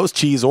 6 of those,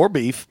 cheese or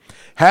beef.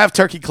 Half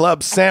turkey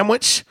club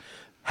sandwich.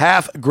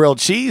 half grilled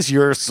cheese,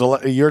 your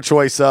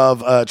choice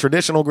of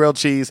traditional grilled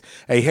cheese,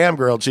 a ham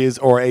grilled cheese,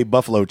 or a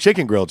buffalo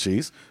chicken grilled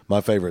cheese,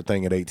 my favorite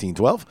thing at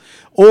 1812.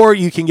 Or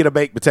you can get a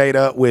baked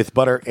potato with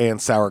butter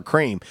and sour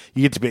cream.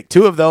 You get to pick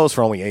 2 of those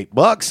for only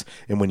 $8.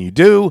 And when you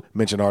do,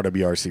 mention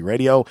RWRC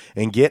Radio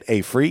and get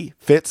a free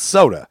Fitz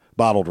soda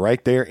bottled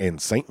right there in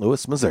St.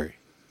 Louis, Missouri.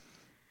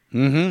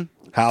 Mm-hmm.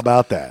 How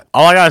about that?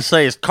 All I got to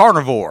say is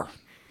carnivore.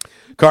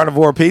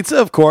 Carnivore pizza,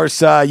 of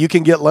course. You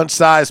can get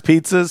lunch-size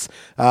pizzas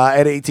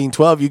at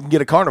 1812. You can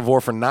get a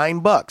carnivore for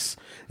 $9.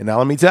 And now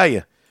let me tell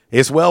you,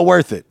 it's well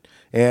worth it.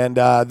 And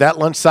that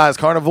lunch-size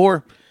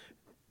carnivore,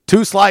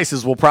 2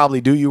 slices will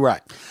probably do you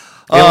right.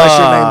 Unless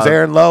your name's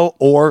Aaron Lowe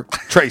or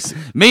Tracy.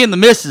 Me and the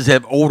missus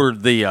have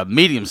ordered the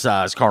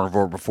medium-sized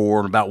carnivore before,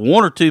 and about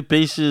 1 or 2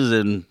 pieces,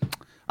 and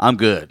I'm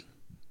good.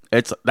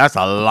 That's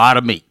a lot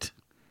of meat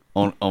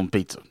on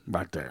pizza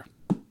right there.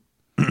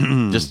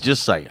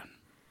 just saying.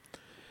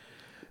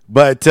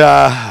 But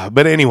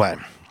anyway,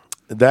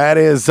 that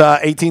is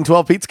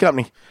 1812 Pizza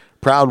Company.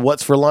 Proud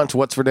What's for Lunch,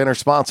 What's for Dinner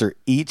sponsor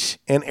each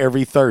and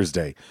every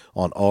Thursday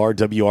on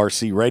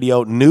RWRC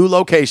Radio. New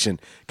location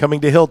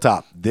coming to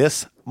Hilltop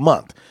this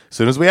month. As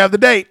soon as we have the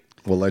date,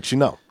 we'll let you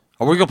know.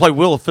 Are we going to play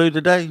Wheel of Food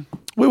today?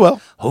 We will.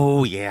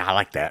 Oh, yeah, I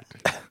like that.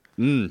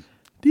 Do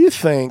you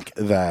think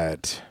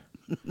that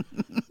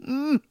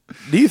when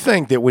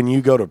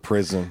you go to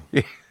prison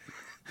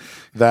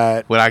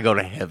that when I go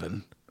to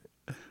heaven,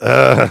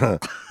 so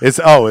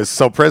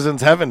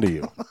prison's heaven to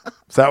you?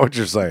 Is that what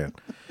you're saying?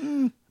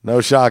 No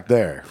shock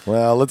there.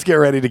 Well, let's get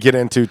ready to get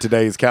into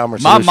today's Calmer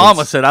Solutions. My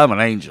mama said I'm an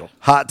angel.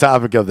 Hot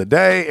topic of the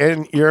day,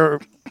 and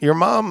your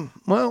mom.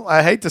 Well,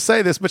 I hate to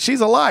say this, but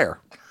she's a liar.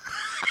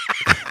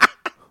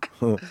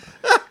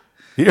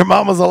 Your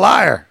mama's a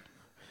liar.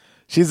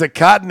 She's a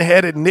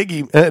cotton-headed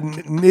nitty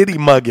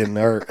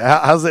muggin, or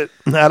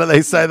how do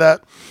they say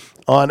that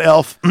on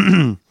Elf?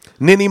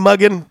 Ninny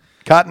muggin,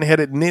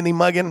 cotton-headed ninny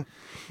muggin.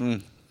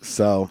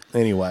 So,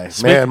 anyway,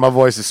 man, my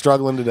voice is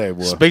struggling today,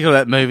 boy. Speaking of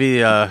that movie,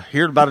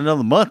 here in about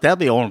another month, that'll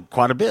be on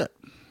quite a bit.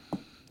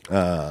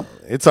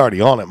 It's already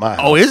on at my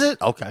house. Oh, is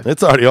it? Okay.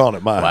 It's already on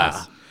at my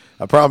house.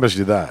 I promise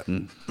you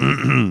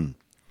that.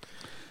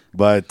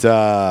 But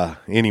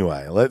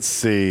anyway, let's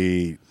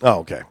see. Oh,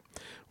 okay.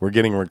 We're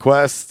getting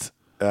requests.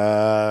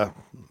 But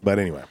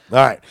anyway. All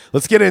right.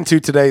 Let's get into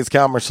today's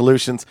Calmer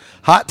Solutions.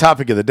 Hot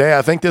topic of the day.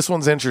 I think this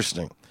one's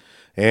interesting.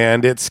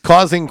 And it's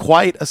causing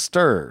quite a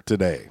stir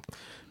today.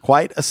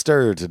 I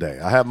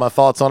have my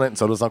thoughts on it, and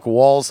so does Uncle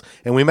Walls.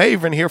 And we may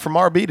even hear from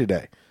RB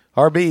today.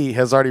 RB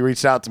has already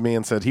reached out to me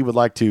and said he would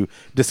like to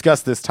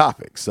discuss this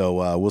topic.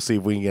 So we'll see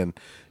if we can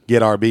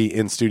get RB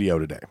in studio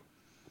today.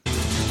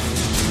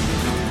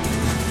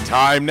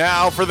 Time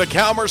now for the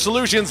Calmer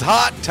Solutions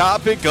Hot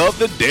Topic of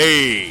the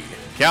Day.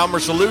 Calmer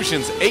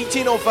Solutions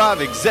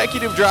 1805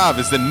 Executive Drive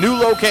is the new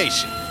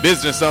location.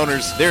 Business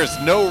owners, there's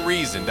no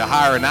reason to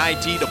hire an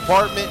IT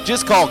department.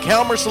 Just call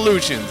Calmer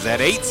Solutions at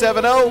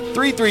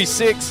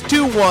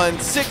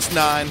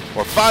 870-336-2169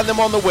 or find them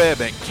on the web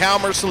at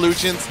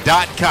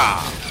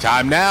calmersolutions.com.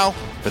 Time now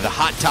for the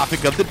Hot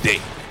Topic of the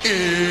Day.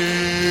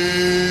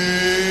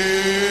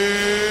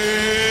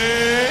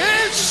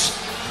 It's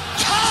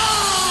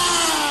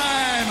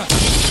time!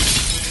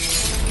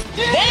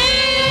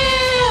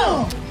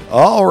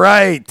 All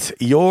right,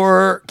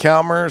 your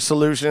Calmer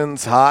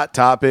Solutions hot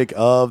topic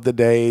of the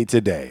day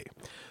today.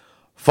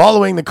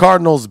 Following the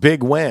Cardinals'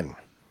 big win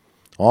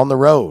on the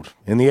road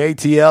in the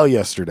ATL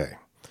yesterday,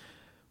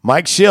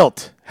 Mike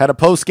Schilt had a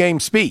post-game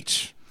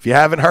speech. If you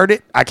haven't heard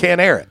it, I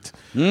can't air it.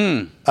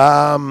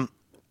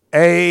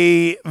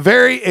 A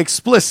very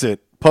explicit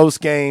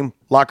post-game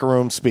locker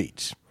room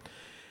speech.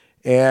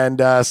 And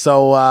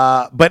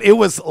but it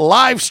was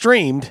live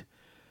streamed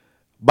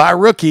by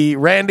rookie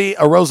Randy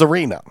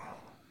Arozarena.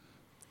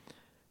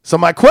 So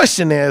my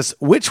question is,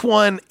 which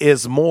one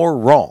is more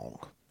wrong?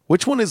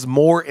 Which one is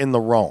more in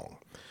the wrong?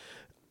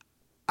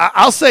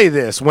 I'll say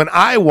this. When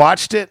I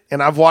watched it,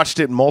 and I've watched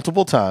it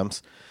multiple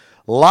times,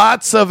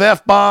 lots of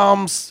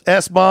F-bombs,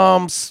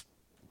 S-bombs,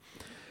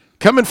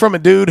 coming from a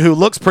dude who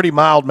looks pretty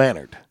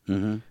mild-mannered.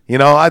 Mm-hmm. You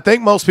know, I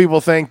think most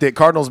people think that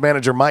Cardinals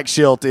manager Mike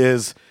Schilt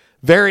is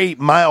very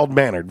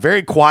mild-mannered,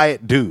 very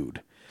quiet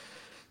dude.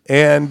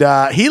 And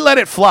he let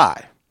it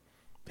fly.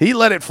 He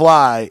let it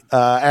fly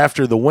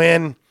after the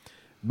win,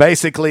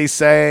 basically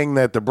saying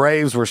that the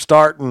Braves were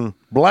starting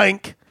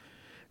blank,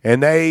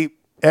 and they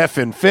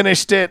effing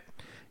finished it,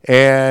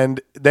 and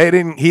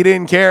he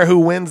didn't care who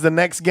wins the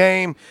next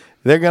game.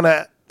 They're going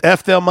to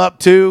F them up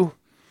too.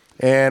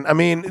 And, I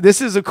mean, this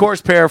is, of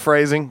course,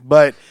 paraphrasing,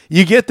 but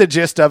you get the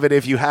gist of it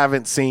if you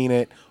haven't seen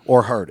it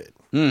or heard it.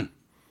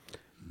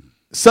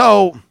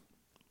 So,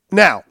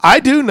 now,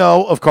 I do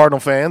know of Cardinal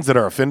fans that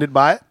are offended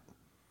by it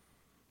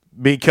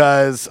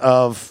because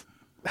of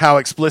how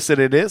explicit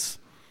it is.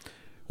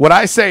 What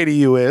I say to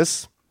you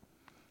is,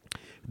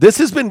 this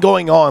has been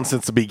going on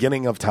since the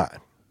beginning of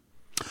time.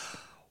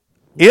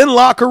 In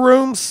locker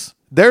rooms,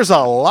 there's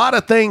a lot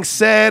of things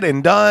said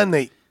and done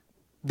that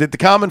the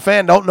common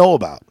fan don't know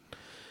about.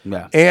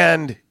 Yeah.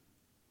 And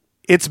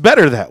it's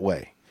better that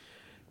way.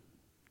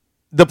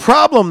 The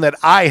problem that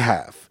I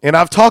have, and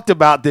I've talked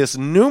about this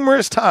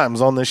numerous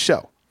times on this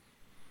show,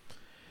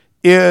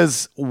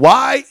 is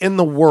why in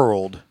the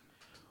world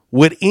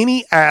would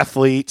any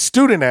athlete,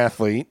 student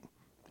athlete,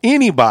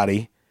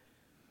 anybody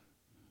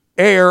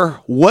air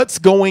what's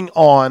going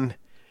on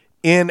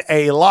in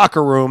a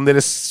locker room that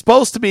is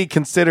supposed to be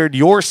considered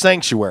your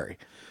sanctuary?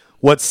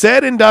 What's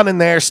said and done in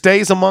there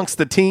stays amongst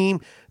the team,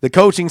 the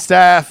coaching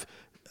staff,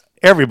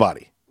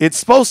 everybody. It's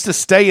supposed to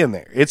stay in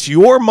there. It's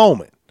your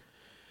moment.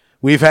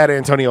 We've had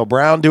Antonio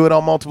Brown do it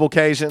on multiple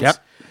occasions. Yep.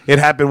 It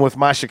happened with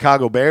my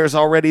Chicago Bears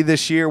already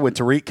this year with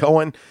Tariq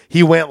Cohen.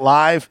 He went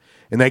live,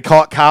 and they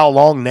caught Kyle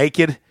Long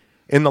naked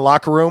in the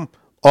locker room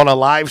on a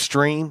live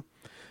stream.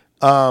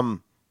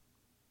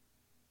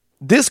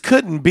 This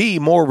couldn't be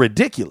more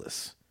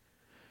ridiculous.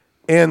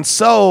 And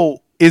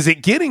so is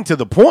it getting to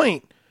the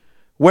point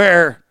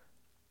where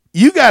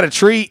you got to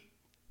treat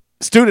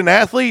student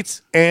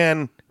athletes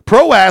and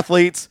pro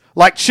athletes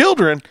like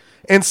children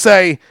and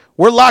say,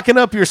 we're locking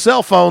up your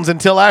cell phones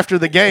until after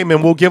the game,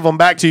 and we'll give them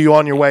back to you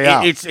on your way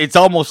out? It's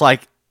almost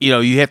like,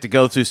 you have to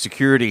go through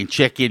security and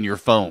check in your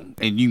phone,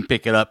 and you can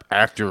pick it up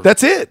after.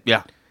 That's it.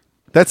 Yeah.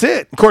 That's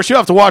it. Of course, you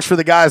have to watch for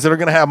the guys that are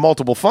going to have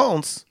multiple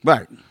phones.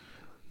 Right.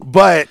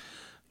 But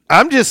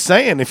I'm just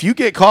saying, if you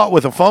get caught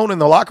with a phone in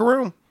the locker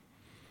room,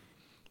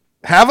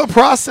 have a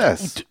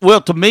process.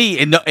 Well, to me,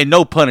 and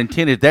no pun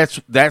intended,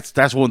 that's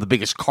one of the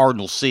biggest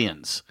cardinal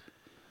sins.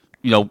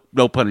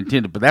 No pun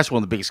intended, but that's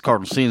one of the biggest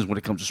cardinal sins when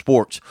it comes to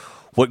sports.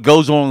 What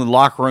goes on in the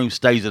locker room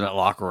stays in that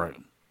locker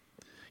room.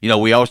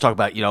 We always talk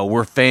about,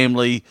 we're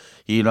family.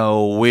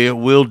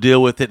 We'll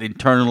deal with it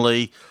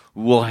internally.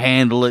 We'll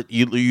handle it.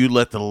 You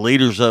let the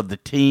leaders of the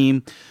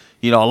team.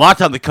 A lot of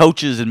times the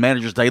coaches and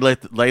managers, they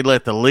let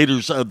the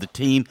leaders of the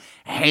team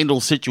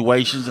handle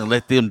situations and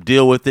let them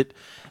deal with it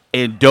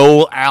and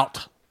dole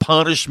out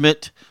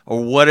punishment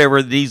or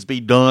whatever needs to be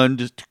done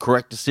to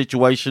correct the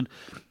situation.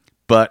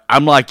 But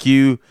I'm like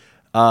you.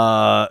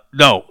 No,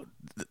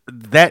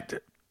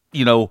 that,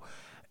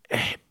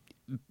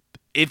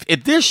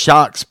 if this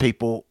shocks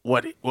people,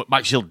 what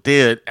Mike Shield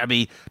did, I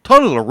mean,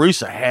 Tony La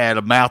Russa had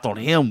a mouth on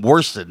him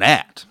worse than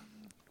that.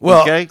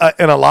 Well, okay?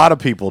 And a lot of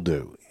people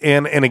do.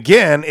 And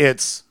again,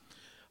 it's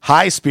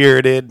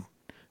high-spirited,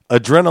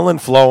 adrenaline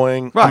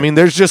flowing. Right. I mean,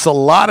 there's just a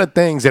lot of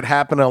things that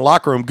happen in a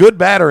locker room, good,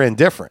 bad, or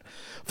indifferent.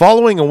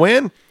 Following a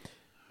win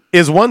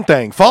is one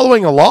thing.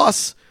 Following a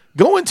loss,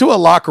 go into a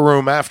locker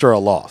room after a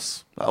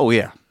loss. Oh,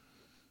 yeah.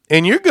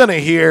 And you're going to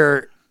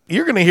hear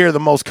the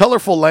most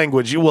colorful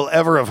language you will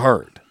ever have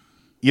heard.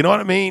 You know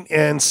what I mean?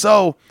 And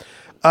so,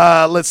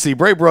 let's see.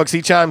 Bray Brooks,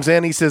 he chimes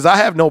in. He says, I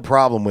have no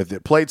problem with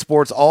it. Played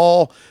sports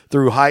all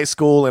through high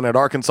school and at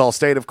Arkansas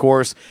State, of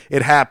course.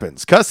 It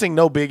happens. Cussing,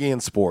 no biggie in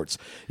sports.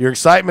 Your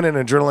excitement and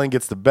adrenaline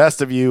gets the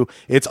best of you.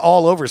 It's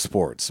all over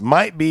sports.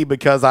 Might be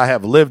because I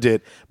have lived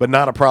it, but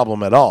not a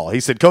problem at all.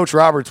 He said, Coach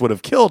Roberts would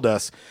have killed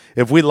us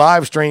if we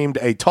live streamed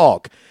a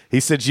talk.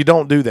 He said, you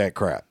don't do that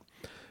crap.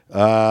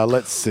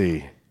 Let's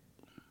see.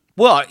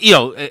 Well,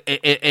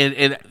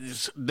 and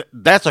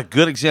that's a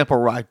good example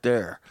right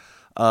there.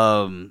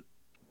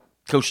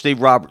 Coach Steve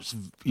Roberts,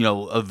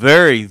 a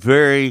very,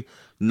 very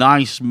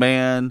nice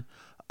man.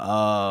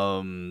 Very,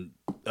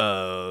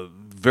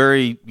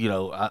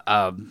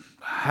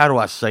 how do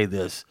I say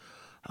this?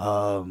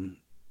 I'm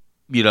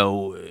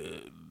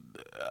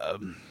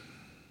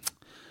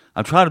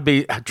trying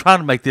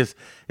to make this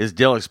as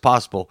delicate as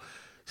possible.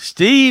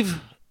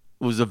 Steve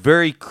was a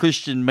very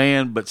Christian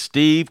man, but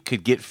Steve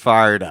could get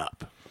fired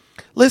up.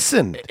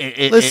 Listen.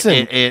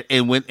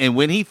 And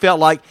when he felt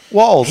like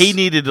Walls, he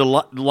needed to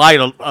light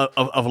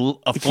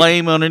a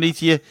flame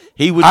underneath you,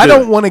 he would. I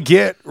don't want to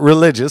get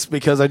religious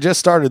because I just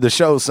started the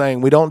show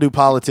saying we don't do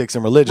politics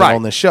and religion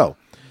on this show.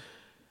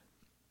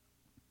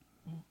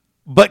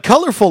 But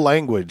colorful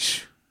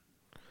language,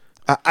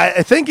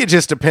 I think it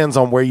just depends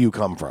on where you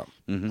come from.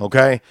 Mm-hmm.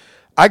 Okay,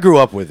 I grew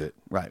up with it,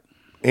 right,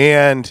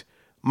 and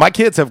my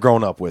kids have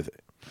grown up with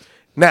it.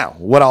 Now,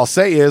 what I'll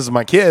say is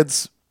my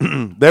kids,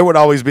 they would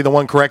always be the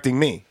one correcting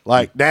me.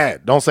 Like,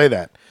 Dad, don't say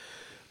that.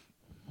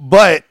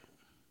 But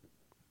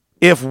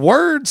if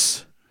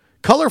words,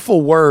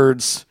 colorful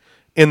words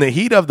in the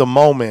heat of the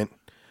moment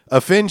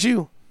offend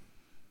you,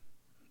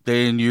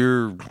 then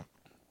you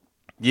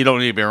don't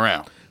need to be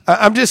around.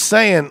 I'm just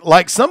saying,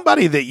 like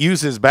somebody that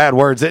uses bad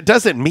words, it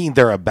doesn't mean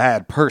they're a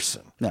bad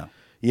person. No.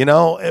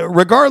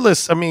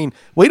 Regardless, I mean,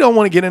 we don't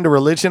want to get into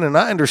religion, and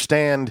I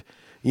understand,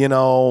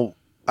 I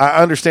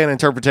understand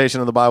interpretation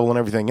of the Bible and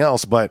everything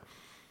else, but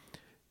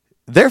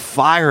they're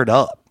fired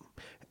up.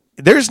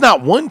 There's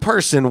not one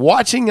person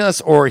watching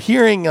us or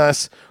hearing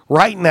us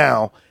right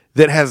now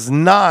that has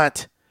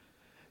not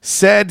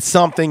said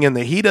something in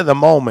the heat of the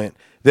moment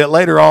that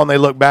later on they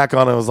look back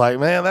on and was like,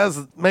 man,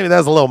 maybe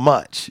that's a little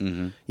much.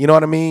 Mm-hmm. You know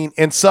what I mean?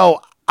 And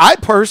so I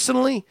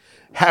personally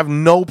have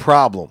no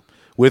problem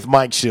with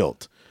Mike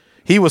Schilt.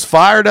 He was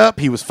fired up.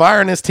 He was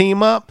firing his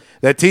team up.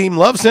 That team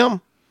loves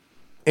him.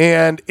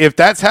 And if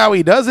that's how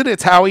he does it,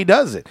 it's how he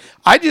does it.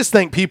 I just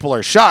think people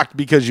are shocked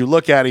because you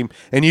look at him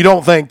and you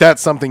don't think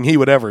that's something he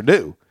would ever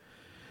do.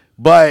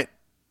 But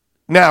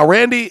now,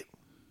 Randy,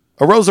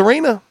 A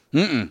Rosarina?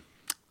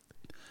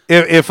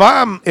 If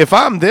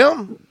I'm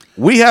them,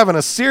 we having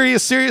a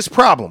serious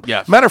problem.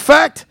 Yes. Matter of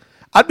fact,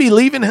 I'd be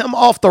leaving him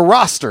off the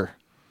roster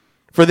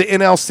for the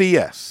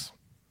NLCS.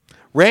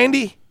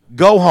 Randy,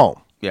 go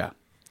home. Yeah.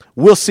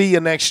 We'll see you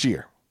next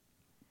year.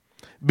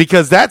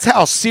 Because that's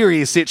how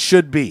serious it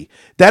should be.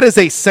 That is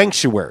a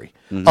sanctuary.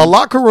 A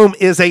locker room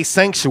is a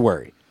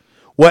sanctuary.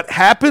 What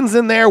happens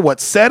in there,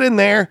 what's said in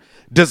there,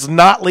 does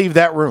not leave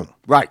that room.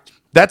 Right.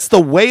 That's the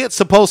way it's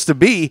supposed to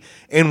be.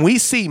 And we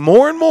see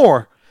more and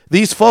more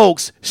these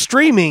folks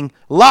streaming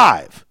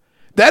live.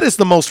 That is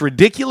the most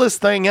ridiculous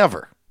thing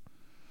ever.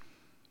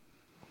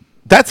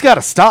 That's got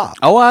to stop.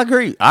 Oh, I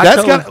agree.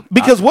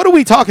 Because what are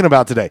we talking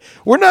about today?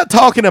 We're not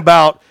talking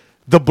about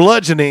the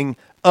bludgeoning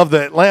of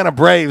the Atlanta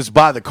Braves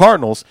by the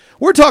Cardinals.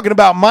 We're talking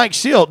about Mike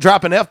Schilt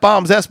dropping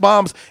F-bombs,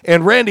 S-bombs,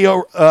 and Randy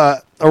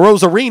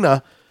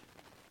Rosarina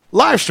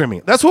live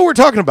streaming. That's what we're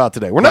talking about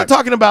today. We're not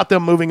talking about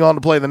them moving on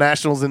to play the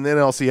Nationals in the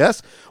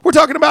NLCS. We're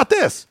talking about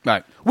this.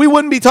 Right. We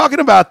wouldn't be talking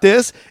about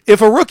this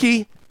if a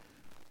rookie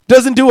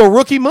doesn't do a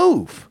rookie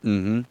move.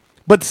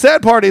 But the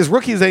sad part is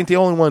rookies ain't the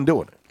only one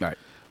doing it. Right.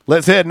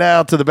 Let's head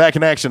now to the Back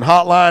in Action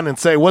hotline and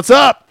say, what's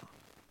up?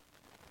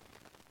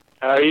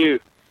 How are you?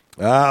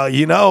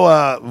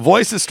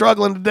 Voice is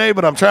struggling today,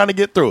 but I'm trying to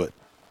get through it.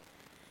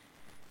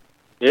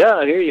 Yeah,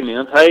 I hear you,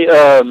 man. Hey,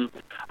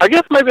 I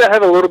guess maybe I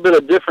have a little bit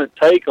of different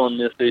take on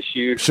this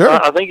issue. Sure.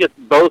 I think it's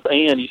both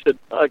and. You said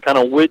kind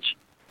of which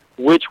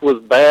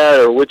was bad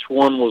or which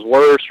one was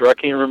worse, or I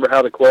can't remember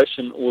how the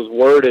question was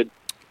worded.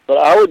 But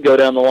I would go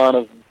down the line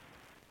of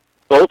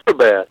both are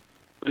bad.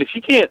 But if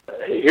you can't,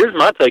 here's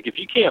my take. If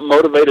you can't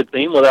motivate a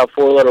team without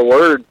four-letter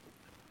word,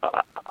 you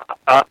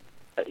got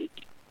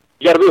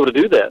to be able to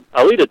do that.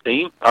 I lead a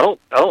team. I don't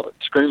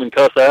scream and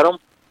cuss at them.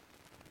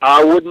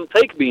 I wouldn't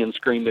take being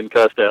screamed and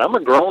cussed at. I'm a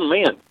grown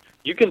man.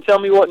 You can tell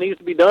me what needs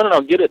to be done, and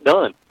I'll get it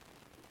done.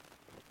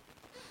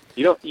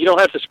 You don't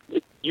have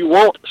to. You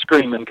won't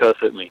scream and cuss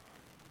at me.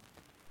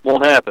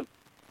 Won't happen.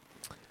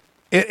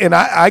 And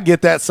I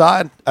get that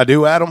side. I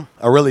do, Adam.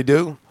 I really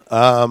do.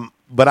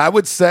 But I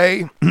would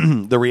say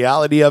the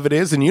reality of it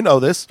is, and you know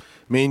this,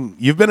 I mean,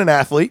 you've been an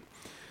athlete,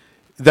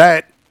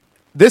 that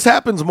this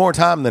happens more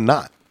time than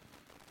not.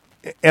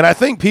 And I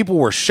think people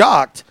were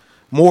shocked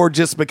more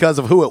just because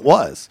of who it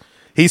was.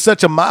 He's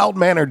such a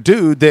mild-mannered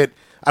dude that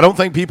I don't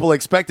think people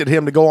expected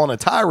him to go on a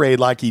tirade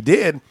like he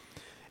did.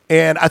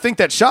 And I think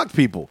that shocked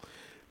people.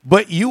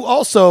 But you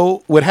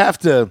also would have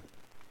to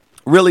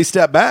really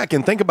step back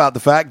and think about the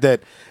fact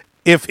that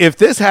if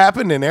this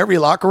happened in every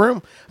locker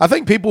room, I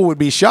think people would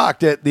be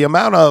shocked at the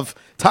amount of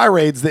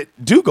tirades that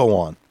do go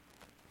on.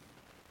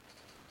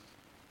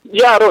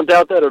 Yeah, I don't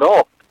doubt that at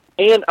all.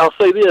 And I'll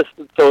say this,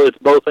 so it's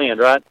both and,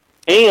 right?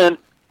 And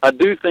I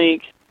do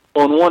think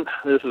on one,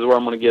 this is where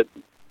I'm going to get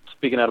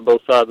speaking out of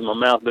both sides of my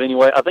mouth, but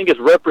anyway, I think it's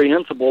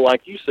reprehensible,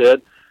 like you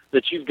said,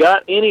 that you've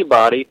got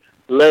anybody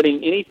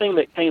letting anything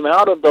that came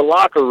out of the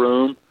locker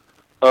room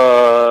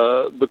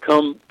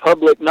become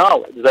public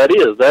knowledge. That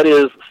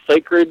is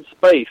sacred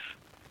space.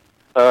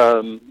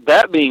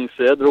 That being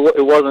said,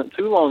 it wasn't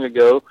too long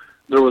ago,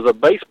 there was a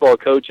baseball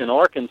coach in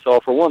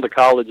Arkansas for one of the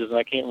colleges, and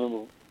I can't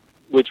remember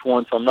which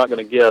one, so I'm not going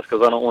to guess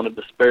because I don't want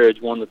to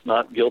disparage one that's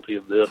not guilty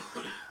of this.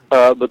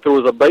 But there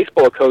was a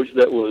baseball coach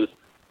that was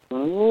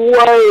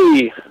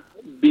way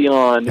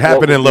beyond it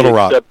happened in Little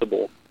Rock.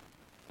 Acceptable.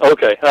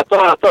 Okay, I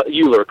thought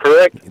Euler,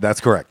 correct? That's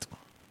correct.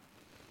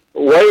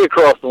 Way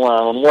across the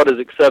line on what is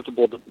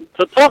acceptable to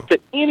talk to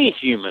any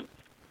human.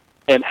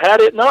 And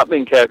had it not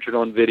been captured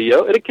on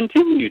video, it had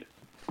continued.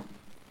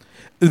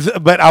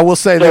 But I will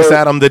say this,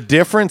 Adam, the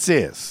difference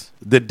is,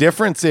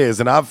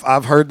 and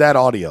I've heard that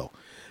audio,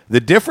 the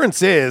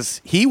difference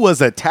is he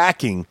was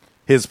attacking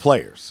his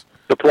players.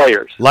 The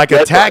players. Like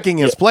attacking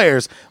his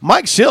players.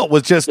 Mike Schilt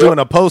was just doing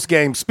a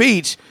post-game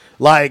speech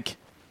like,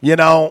 they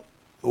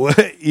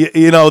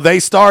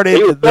started.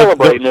 He was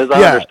celebrating, as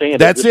I understand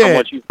that's it. From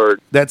what you've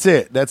heard. That's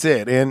it.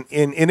 And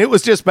it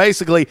was just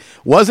basically,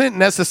 wasn't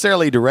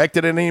necessarily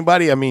directed at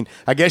anybody. I mean,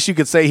 I guess you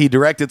could say he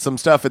directed some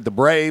stuff at the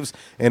Braves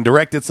and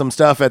directed some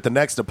stuff at the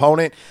next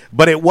opponent,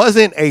 but it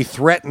wasn't a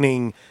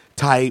threatening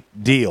type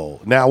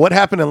deal. Now, what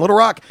happened in Little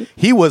Rock,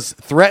 he was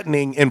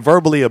threatening and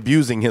verbally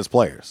abusing his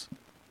players.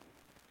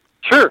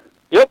 Sure.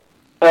 Yep.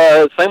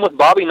 Same with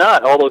Bobby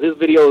Knight, although his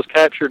video was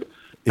captured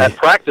at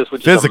practice,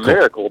 which is a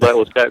miracle that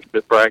was captured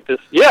at practice.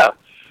 Yeah.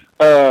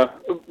 But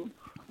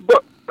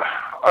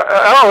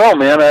I don't know,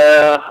 man.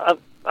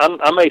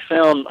 I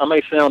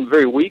may sound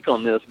very weak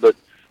on this, but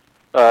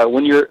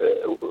when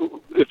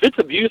if it's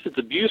abuse, it's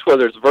abuse,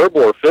 whether it's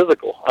verbal or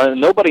physical.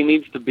 Nobody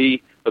needs to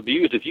be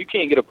abused. If you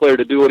can't get a player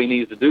to do what he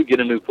needs to do,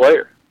 get a new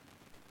player.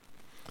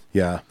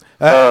 Yeah.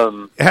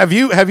 Have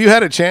you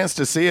had a chance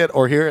to see it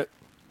or hear it?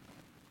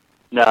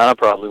 No, I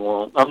probably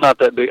won't. I'm not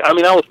that big. I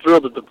mean, I was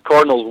thrilled that the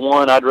Cardinals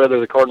won. I'd rather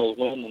the Cardinals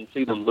win than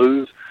see them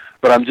lose,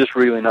 but I'm just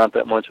really not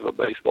that much of a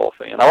baseball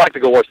fan. I like to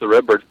go watch the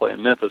Redbirds play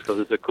in Memphis because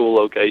it's a cool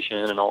location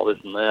and all this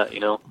and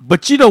that,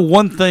 But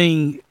one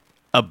thing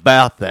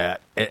about that,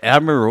 I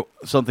remember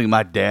something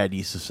my dad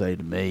used to say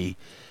to me,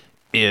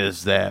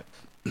 is that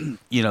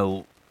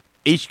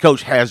each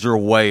coach has their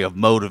way of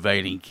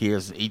motivating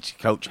kids. Each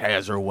coach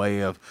has their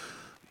way of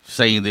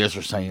saying this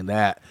or saying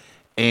that.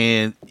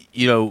 And,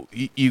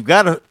 you've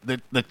got to,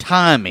 the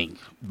timing,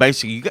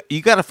 basically,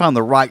 you got to find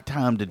the right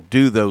time to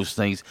do those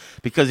things.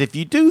 Because if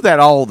you do that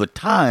all the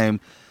time,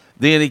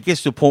 then it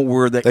gets to a point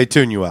where they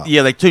tune you out.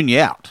 Yeah, they tune you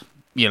out,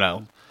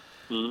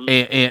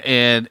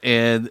 Mm-hmm.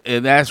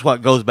 And that's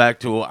what goes back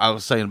to what I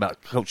was saying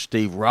about Coach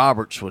Steve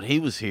Roberts when he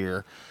was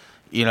here.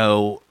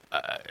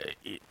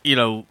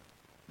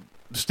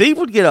 Steve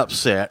would get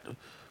upset,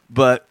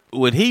 but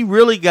when he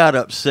really got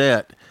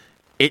upset,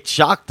 it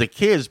shocked the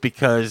kids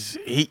because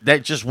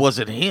that just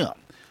wasn't him.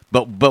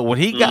 But when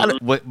he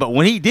but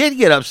when he did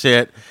get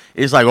upset,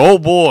 it's like, oh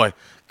boy,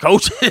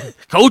 coach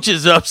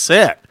is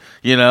upset,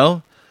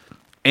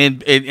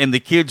 And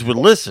the kids would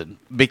listen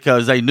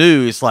because they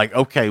knew it's like,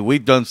 okay,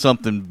 we've done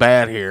something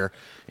bad here,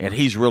 and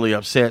he's really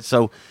upset.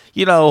 So,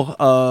 I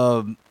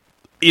don't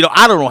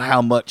know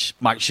how much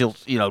Mike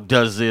Schultz,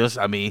 does this.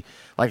 I mean,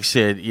 like I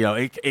said,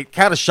 it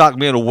kind of shocked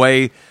me in a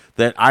way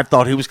that I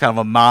thought he was kind of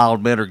a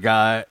mild-mannered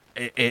guy.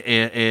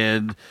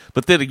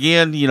 But then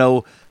again,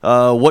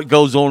 what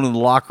goes on in the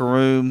locker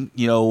room,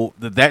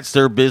 that's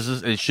their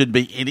business, and it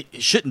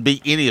shouldn't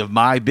be any of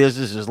my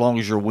business as long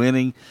as you're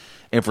winning.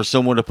 And for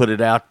someone to put it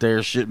out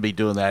there shouldn't be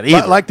doing that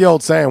either. Like the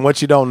old saying, what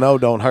you don't know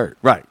don't hurt.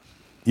 Right.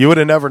 You would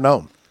have never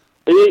known.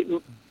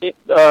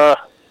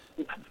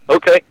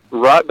 Okay,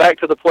 right back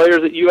to the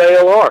players at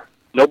UALR.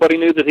 Nobody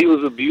knew that he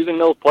was abusing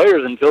those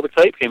players until the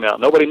tape came out.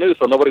 Nobody knew,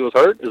 so nobody was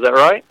hurt. Is that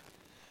right?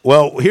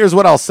 Well, here's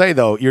what I'll say,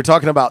 though. You're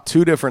talking about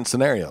two different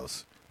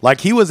scenarios.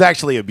 Like, he was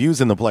actually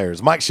abusing the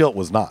players. Mike Schultz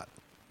was not.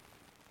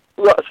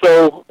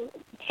 So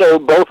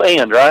both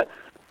and, right?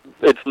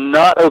 It's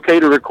not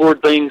okay to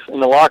record things in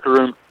the locker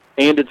room,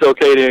 and it's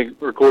okay to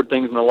record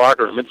things in the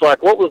locker room. It's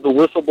like, what was the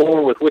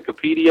whistleblower with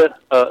Wikipedia?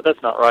 That's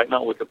not right,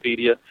 not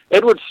Wikipedia.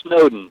 Edward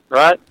Snowden,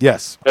 right?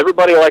 Yes.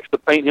 Everybody likes to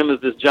paint him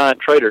as this giant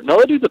traitor. No,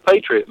 that dude's a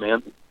patriot,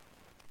 man.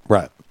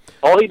 Right.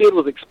 All he did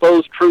was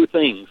expose true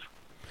things.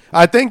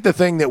 I think the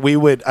thing that we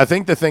would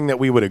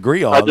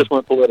agree on. I just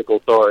went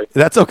political, sorry.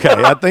 That's okay.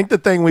 I think the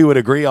thing we would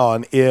agree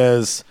on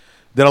is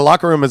that a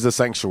locker room is a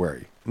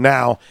sanctuary.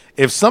 Now,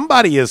 if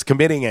somebody is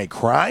committing a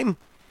crime,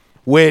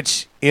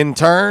 which in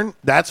turn,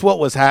 that's what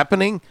was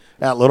happening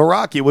at Little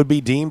Rock, it would be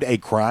deemed a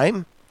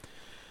crime.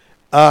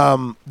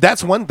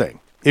 That's one thing.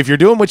 If you're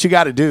doing what you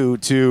got to do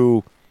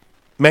to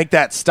make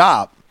that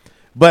stop,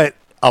 but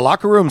a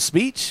locker room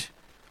speech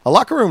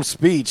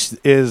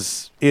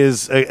is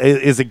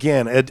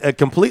again a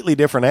completely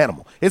different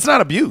animal. It's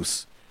not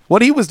abuse.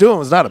 What he was doing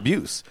was not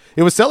abuse.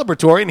 It was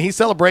celebratory, and he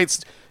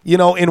celebrates,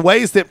 in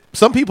ways that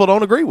some people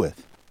don't agree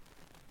with.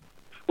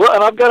 Well,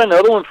 and I've got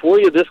another one for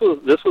you. This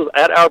was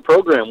at our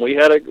program. We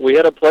had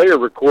a player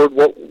record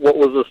what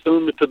was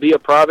assumed to be a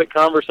private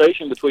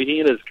conversation between he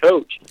and his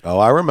coach. Oh,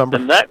 I remember.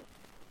 And that,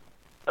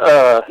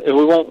 and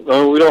we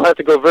don't have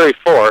to go very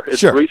far. It's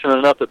sure. recent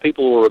enough that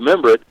people will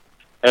remember it.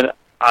 And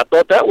I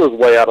thought that was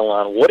way out of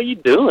line. What are you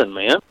doing,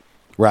 man?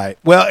 Right.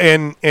 Well,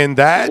 and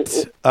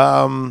that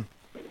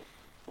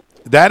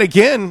that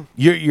again,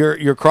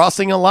 you're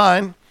crossing a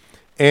line,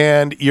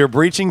 and you're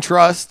breaching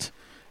trust.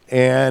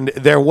 And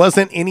there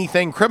wasn't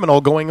anything criminal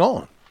going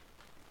on.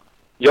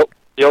 Yep.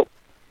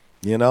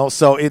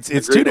 So it's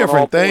two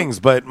different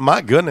things. But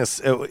my goodness,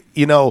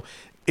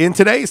 in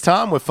today's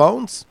time with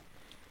phones,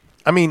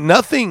 I mean,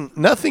 nothing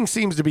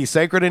seems to be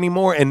sacred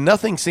anymore, and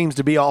nothing seems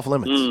to be off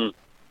limits.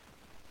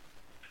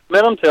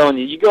 Man, I'm telling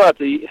you, you go out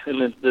to eat,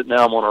 and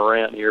now I'm on a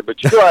rant here,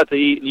 but you go out to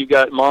eat, and you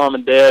got mom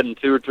and dad and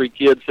 2 or 3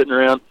 kids sitting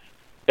around.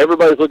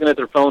 Everybody's looking at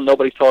their phone.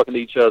 Nobody's talking to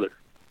each other.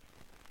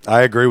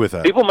 I agree with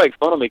that. People make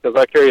fun of me because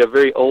I carry a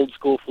very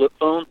old-school flip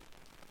phone.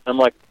 I'm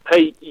like,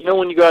 hey,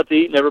 when you go out to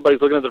eat and everybody's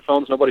looking at their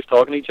phones, nobody's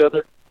talking to each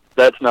other?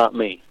 That's not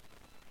me.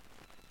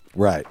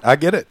 Right. I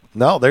get it.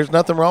 No, there's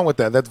nothing wrong with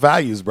that. That's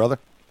values, brother.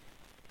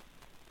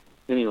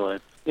 Anyway,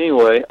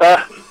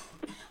 I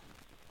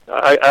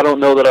don't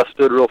know that I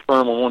stood real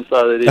firm on one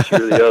side of the issue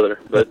or the other,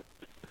 but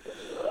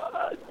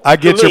I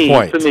get your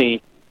point. To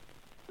me,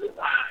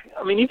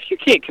 I mean, if you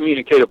can't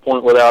communicate a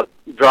point without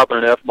dropping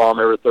an F-bomb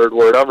every third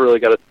word, I've really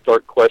got to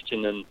start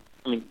questioning.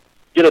 I mean,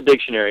 get a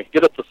dictionary,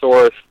 get a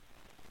thesaurus,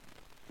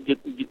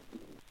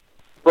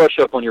 brush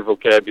up on your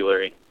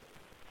vocabulary.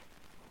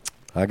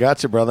 I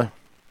got you, brother.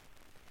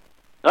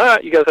 All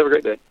right, you guys have a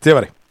great day. See you,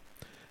 buddy.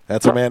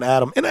 That's our man,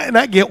 Adam. And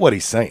I get what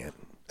he's saying.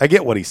 In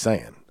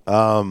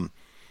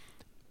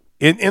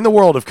the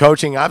world of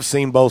coaching, I've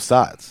seen both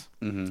sides.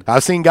 Mm-hmm.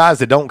 I've seen guys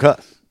that don't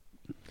cuss.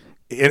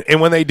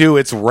 And when they do,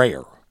 it's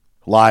rare.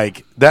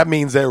 Like, that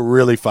means they're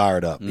really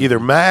fired up, either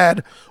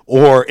mad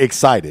or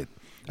excited.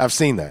 I've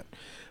seen that.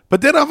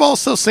 But then I've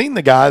also seen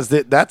the guys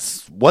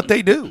that's what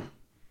they do.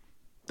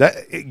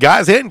 That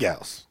guys and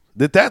gals,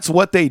 that's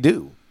what they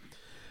do.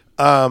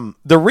 The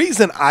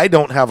reason I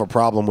don't have a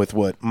problem with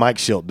what Mike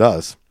Schultz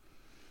does,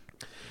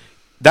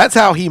 that's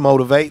how he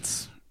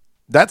motivates.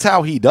 That's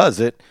how he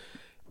does it.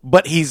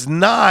 But he's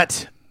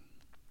not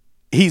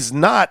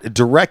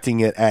directing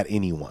it at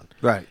anyone.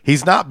 Right.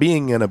 He's not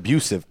being an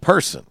abusive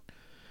person.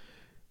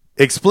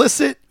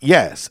 Explicit,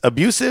 yes.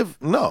 Abusive,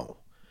 no.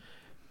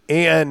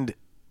 And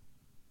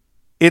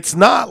it's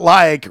not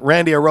like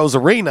Randy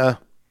Arozarena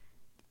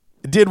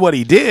did what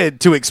he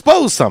did to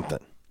expose something.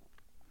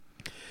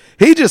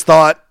 He just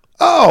thought,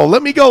 oh,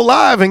 let me go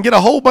live and get a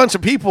whole bunch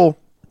of people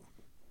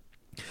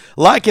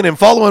liking and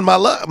following my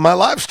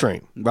live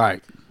stream.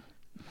 Right.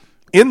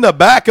 In the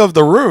back of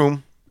the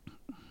room,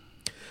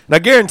 and I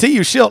guarantee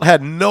you Schilt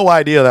had no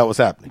idea that was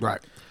happening.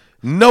 Right.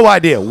 No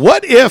idea.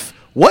 What if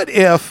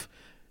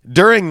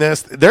during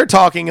this they're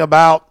talking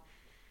about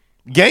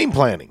game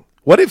planning?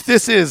 What if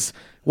this is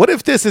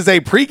a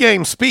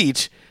pregame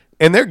speech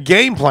and they're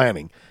game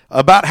planning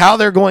about how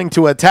they're going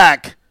to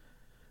attack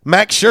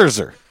Max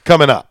Scherzer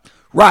coming up?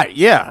 Right,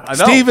 yeah, I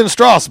know. Steven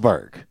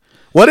Strasburg.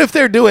 What if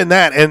they're doing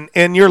that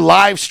and you're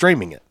live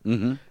streaming it?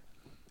 Mm-hmm.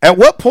 At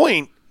what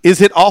point is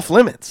it off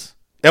limits?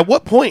 At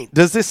what point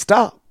does this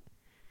stop?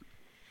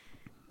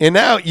 And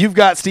now you've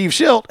got Steve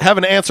Schilt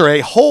having to answer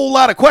a whole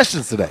lot of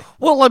questions today.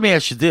 Well, let me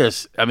ask you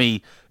this. I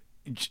mean,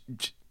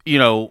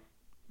 Joe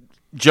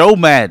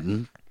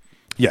Madden,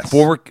 yes,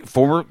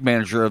 former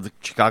manager of the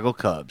Chicago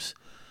Cubs.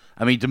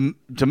 I mean,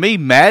 to me,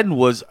 Madden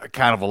was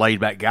kind of a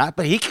laid-back guy,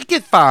 but he could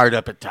get fired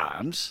up at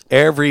times.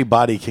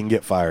 Everybody can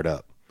get fired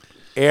up.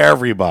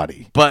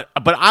 Everybody. But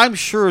I'm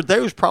sure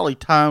there was probably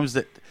times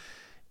that,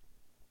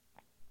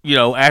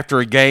 after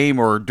a game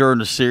or during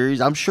the series,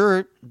 I'm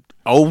sure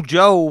old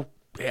Joe,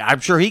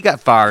 he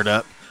got fired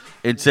up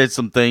and said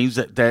some things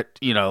that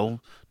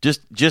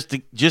just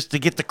to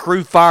get the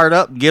crew fired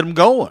up and get them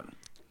going.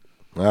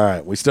 All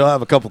right, we still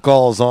have a couple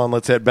calls on.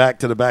 Let's head back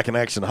to the Back in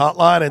Action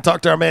hotline and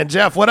talk to our man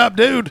Jeff. What up,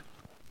 dude?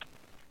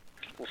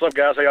 What's up,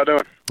 guys? How y'all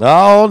doing?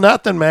 Oh,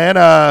 nothing, man.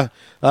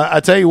 I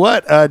tell you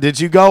what. Did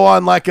you go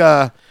on like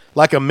a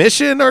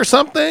mission or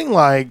something?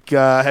 Like,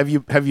 have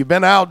you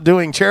been out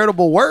doing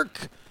charitable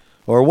work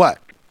or what?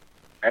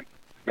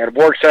 Man,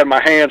 work's had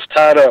my hands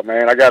tied up,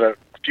 man. I got a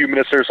few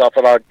minutes here, so I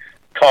thought I'd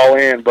call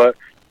in. But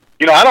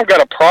I don't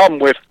got a problem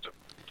with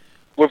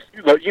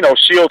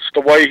Shields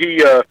the way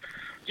he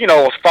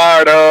was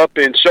fired up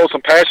and showed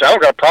some passion. I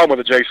don't got a problem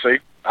with the JC.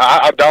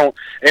 I don't,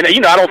 and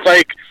I don't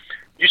think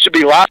you should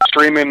be live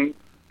streaming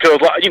because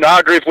I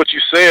agree with what you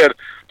said.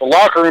 The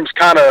locker room's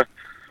kind of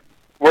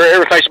where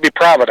everything should be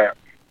private at.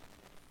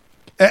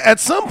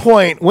 At some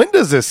point, when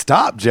does this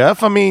stop,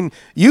 Jeff? I mean,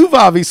 you've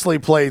obviously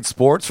played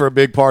sports for a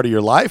big part of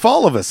your life.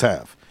 All of us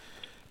have.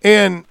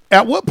 And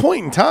at what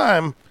point in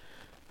time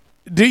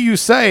do you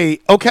say,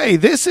 okay,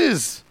 this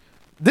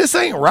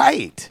ain't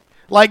right?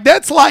 Like,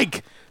 that's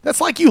like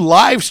you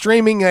live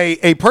streaming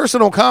a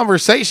personal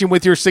conversation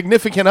with your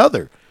significant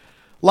other.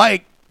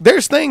 Like,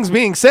 there's things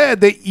being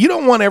said that you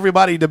don't want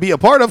everybody to be a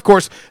part of. Of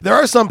course, there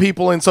are some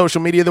people in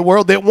social media, the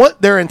world, that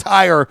want their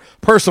entire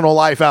personal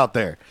life out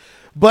there.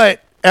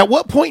 But at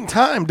what point in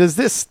time does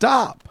this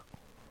stop?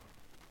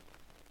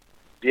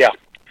 Yeah,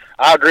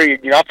 I agree.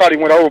 I thought he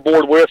went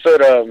overboard with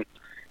it. I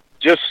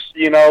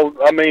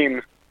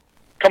mean,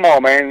 come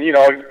on, man.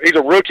 He's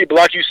a rookie, but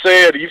like you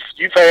said,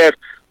 you've had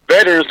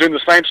veterans doing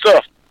the same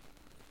stuff.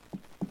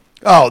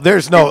 Oh,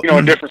 there's no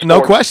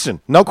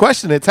question. No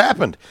question. It's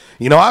happened.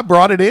 I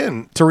brought it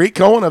in. Tariq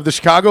Cohen of the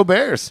Chicago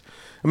Bears.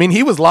 I mean,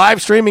 he was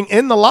live streaming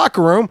in the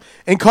locker room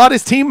and caught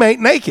his teammate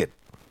naked.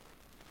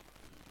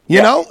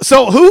 You know?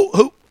 So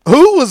who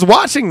was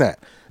watching that?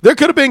 There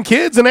could have been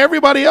kids and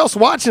everybody else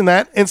watching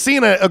that and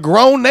seeing a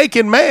grown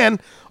naked man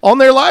on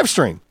their live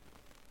stream.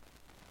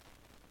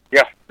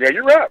 Yeah,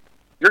 you're right.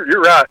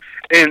 You're right.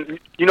 And,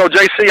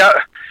 JC, I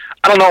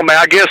don't know, man.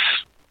 I guess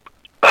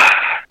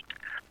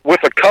with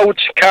a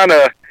coach kind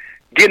of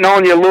getting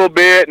on you a little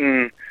bit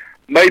and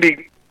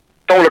maybe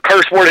throwing a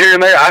curse word here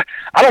and there,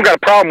 I don't got a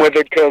problem with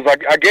it because I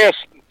guess,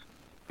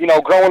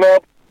 growing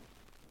up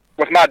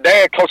with my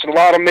dad coaching a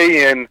lot of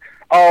me and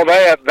all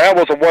that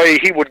was a way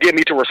he would get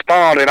me to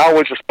respond, and I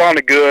always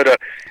responded good.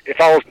 If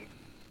I was,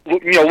 a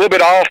little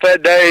bit off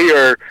that day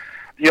or,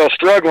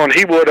 struggling,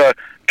 he would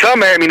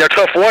come at me in a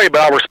tough way,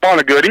 but I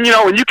responded good. And,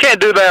 and you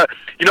can't do that.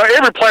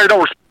 Every player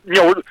don't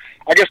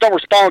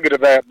respond good to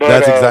that. But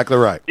that's exactly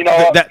right.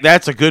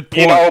 That's a good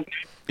point.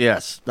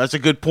 Yes, that's a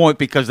good point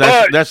because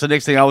that's the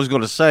next thing I was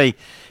going to say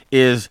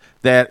is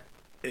that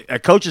a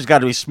coach has got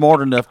to be smart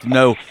enough to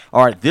know,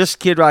 all right, this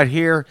kid right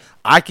here,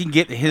 I can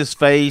get in his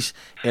face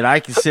and I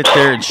can sit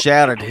there and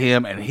shout at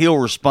him and he'll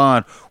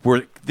respond.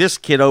 Where this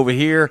kid over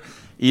here,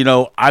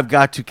 I've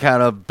got to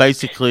kind of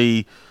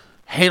basically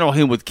handle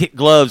him with kid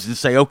gloves and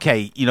say,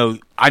 okay,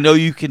 I know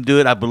you can do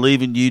it. I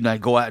believe in you. Now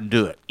go out and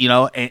do it.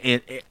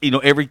 And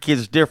every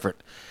kid's different.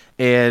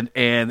 And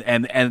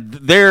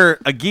there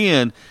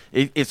again,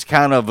 it's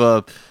kind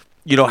of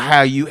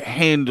how you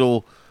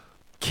handle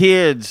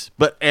kids,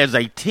 but as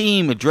a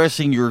team,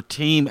 addressing your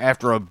team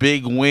after a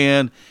big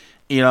win,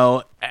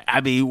 I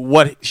mean,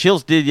 what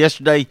Shields did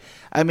yesterday,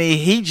 I mean,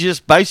 he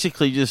just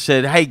basically just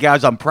said, hey,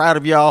 guys, I'm proud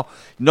of y'all.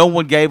 No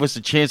one gave us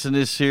a chance in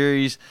this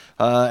series.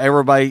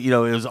 Everybody, it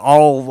was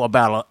all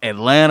about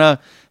Atlanta,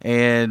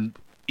 and,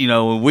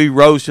 we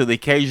rose to the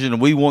occasion,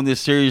 and we won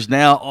this series.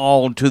 Now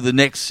on to the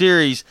next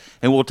series,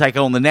 and we'll take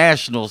on the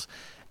Nationals.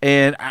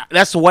 And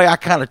that's the way I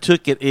kind of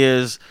took it.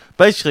 Is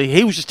basically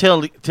he was just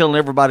telling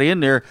everybody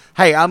in there,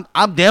 "Hey, I'm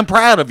damn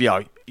proud of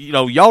y'all. You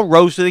know, y'all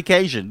rose to the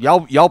occasion.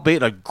 Y'all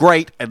beat a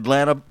great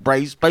Atlanta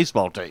Braves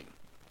baseball team."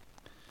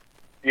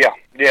 Yeah.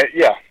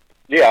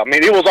 I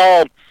mean, it was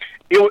all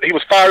he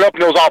was fired up,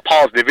 and it was all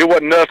positive. It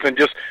wasn't nothing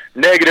just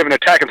negative and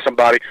attacking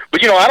somebody.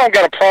 But I don't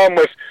got a problem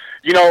with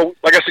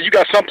like I said, you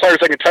got some players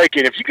that can take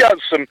it. If you got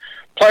some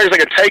players that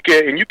can take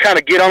it, and you kind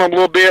of get on them a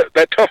little bit,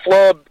 that tough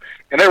love,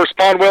 and they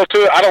respond well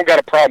to it, I don't got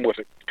a problem with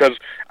it because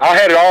I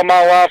had it all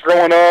my life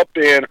growing up,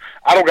 and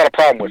I don't got a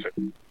problem with it.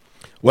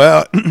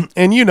 Well,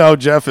 and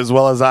Jeff, as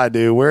well as I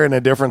do, we're in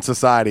a different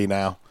society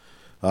now.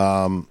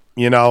 I've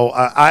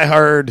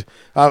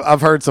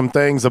heard some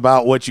things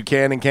about what you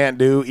can and can't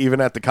do, even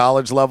at the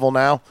college level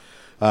now.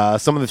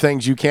 Some of the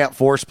things you can't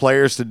force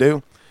players to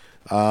do.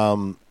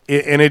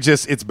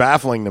 It's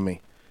baffling to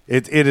me.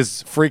 It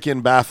is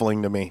freaking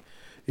baffling to me.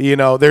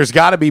 There's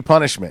got to be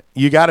punishment.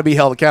 You got to be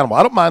held accountable.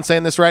 I don't mind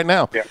saying this right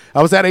now. Yeah.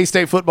 I was at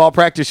A-State football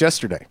practice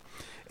yesterday,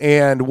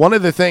 and one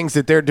of the things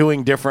that they're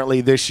doing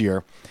differently this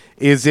year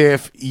is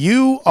if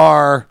you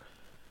are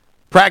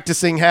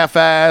practicing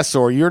half-ass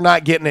or you're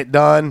not getting it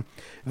done,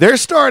 they're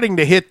starting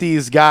to hit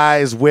these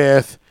guys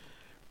with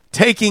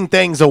taking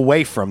things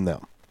away from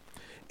them.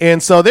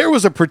 And so there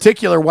was a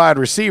particular wide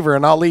receiver,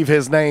 and I'll leave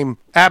his name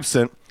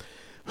absent,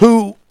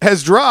 who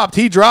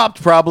he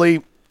dropped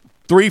probably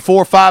 3,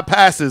 4, 5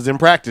 passes in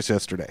practice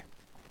yesterday.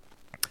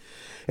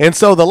 And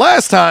so the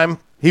last time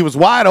he was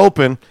wide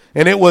open,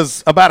 and it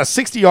was about a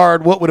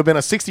 60-yard, what would have been a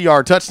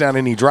 60-yard touchdown,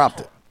 and he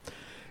dropped it.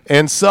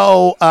 And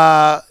so,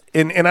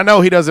 and I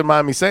know he doesn't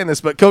mind me saying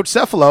this, but Coach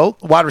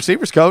Cefalo, wide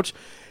receivers coach,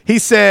 he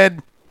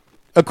said,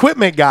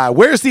 equipment guy,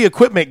 where's the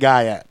equipment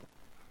guy at?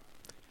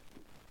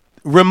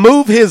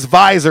 Remove his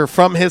visor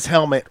from his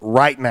helmet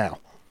right now.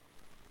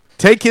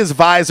 Take his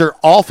visor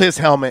off his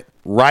helmet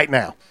right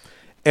now.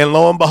 And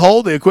lo and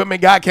behold, the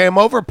equipment guy came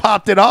over,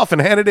 popped it off,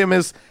 and handed him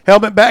his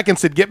helmet back and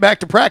said, get back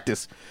to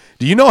practice.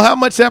 Do you know how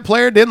much that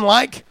player didn't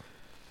like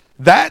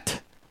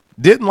that?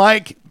 Didn't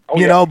like,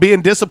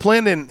 being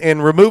disciplined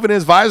and removing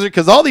his visor?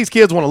 Because all these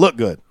kids want to look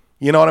good.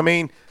 You know what I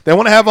mean? They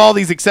want to have all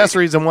these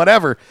accessories and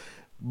whatever.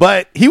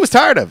 But he was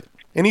tired of it.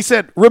 And he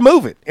said,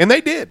 remove it. And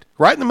they did,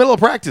 right in the middle of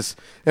practice,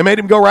 and made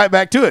him go right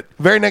back to it.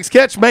 Very next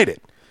catch, made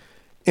it.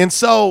 And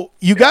so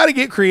you got to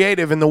get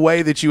creative in the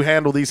way that you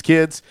handle these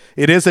kids.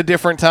 It is a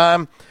different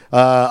time.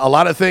 A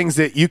lot of things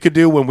that you could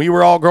do when we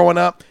were all growing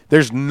up,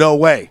 there's no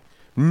way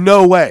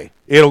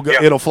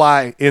it'll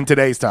fly in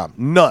today's time.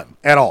 None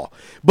at all.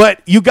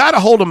 But you got to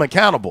hold them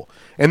accountable.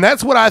 And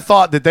that's what I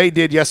thought that they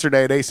did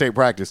yesterday at A-State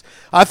practice.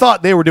 I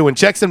thought they were doing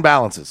checks and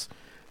balances.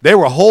 They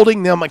were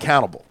holding them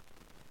accountable.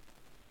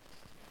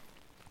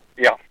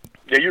 Yeah,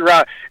 you're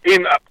right.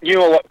 And,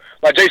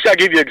 like JC, I'll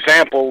give you an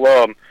example.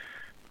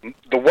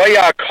 The way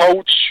I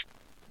coach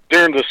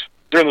during the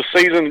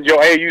season,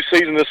 AAU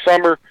season this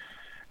summer,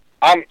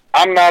 I'm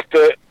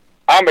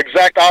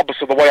exact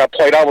opposite of the way I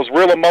played. I was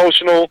real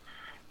emotional,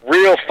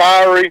 real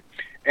fiery,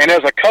 and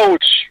as a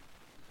coach,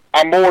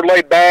 I'm more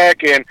laid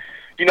back. And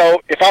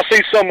if I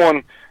see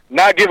someone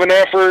not giving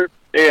effort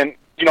and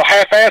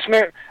half-assing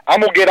it, I'm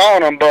gonna get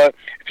on them. But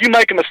if you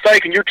make a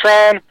mistake and you're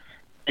trying,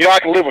 I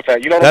can live with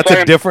that. You know what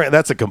I'm saying?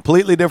 That's a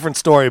completely different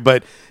story.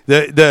 But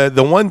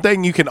the one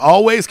thing you can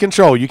always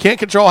control, you can't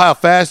control how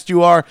fast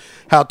you are,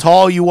 how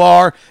tall you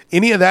are,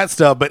 any of that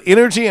stuff. But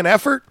energy and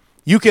effort,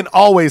 you can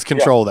always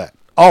control that.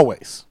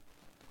 Always.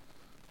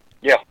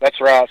 Yeah,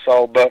 that's right.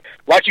 So, but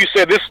like you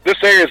said, this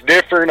area is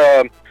different.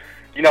 I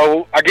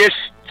guess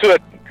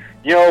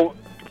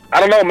I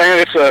don't know,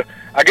 man.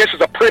 I guess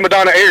it's a prima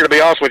donna area, to be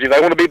honest with you.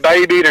 They want to be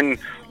babied and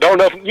don't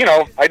know.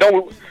 I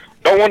don't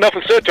want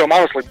nothing said to them,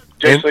 honestly.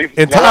 JC.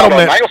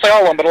 Entitlement. I ain't gonna say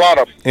all of them, but a lot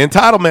of them.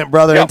 Entitlement,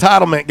 brother. Yep.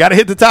 Entitlement. Got to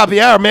hit the top of the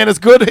hour, man. It's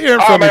good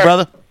hearing from you,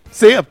 brother.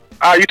 See ya.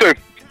 You too.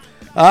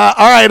 All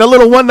right, a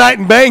little One Night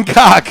in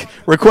Bangkok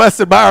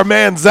requested by our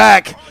man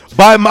Zach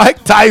by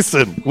Mike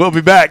Tyson. We'll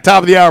be back.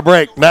 Top of the hour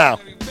break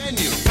now. In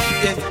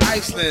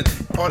Iceland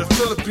or the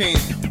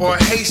Philippines or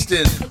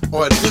Hastings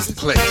or this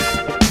place.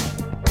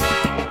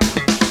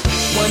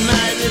 One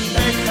night in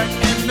Bangkok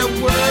and the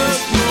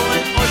world's more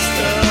an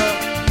oyster.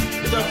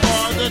 The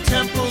bar, the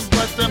temples,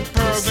 but the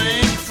pearls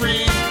ain't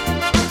free.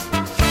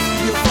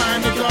 You'll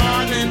find a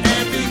garden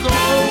every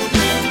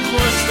golden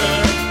cloister.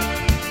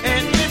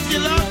 And if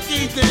you're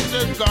lucky, then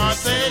the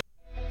garden.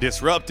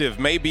 Disruptive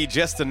may be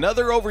just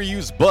another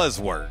overused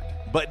buzzword,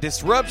 but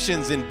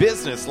disruptions in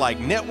business like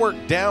network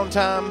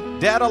downtime,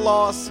 data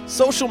loss,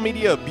 social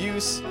media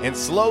abuse, and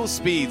slow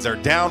speeds are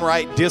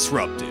downright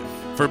disruptive.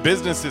 For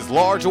businesses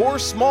large or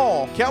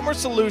small, Calmer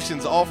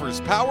Solutions offers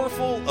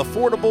powerful,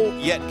 affordable,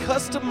 yet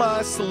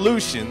customized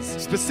solutions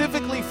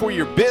specifically for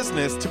your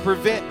business to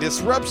prevent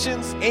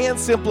disruptions and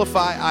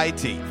simplify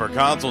IT. For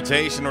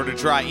consultation or to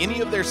try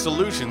any of their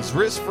solutions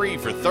risk-free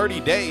for 30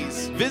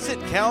 days, visit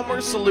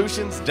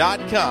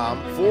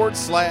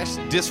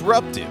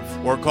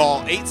calmersolutions.com/disruptive or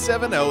call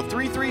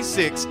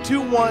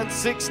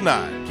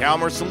 870-336-2169.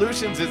 Calmer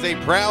Solutions is a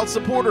proud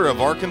supporter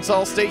of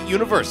Arkansas State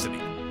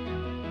University.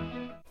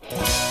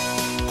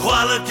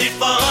 Quality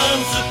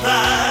Farm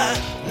Supply,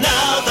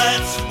 now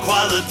that's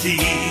quality.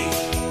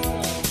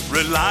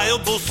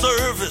 Reliable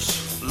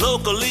service,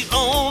 locally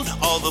owned,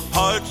 all the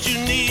parts you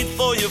need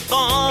for your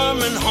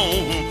farm and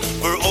home.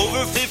 For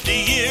over 50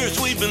 years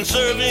we've been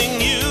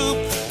serving you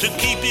to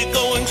keep you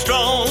going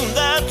strong,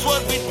 that's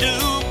what we do.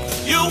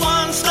 Your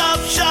one-stop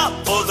shop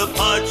for the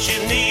parts you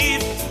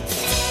need.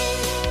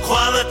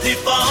 Quality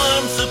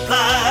Farm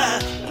Supply,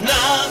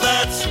 now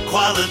that's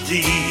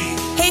quality.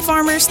 Hey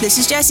farmers, this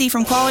is Jessie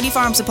from Quality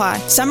Farm Supply.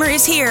 Summer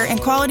is here and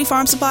Quality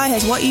Farm Supply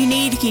has what you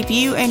need to keep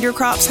you and your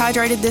crops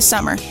hydrated this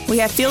summer. We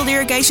have field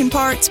irrigation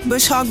parts,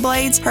 bush hog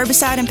blades,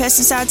 herbicide and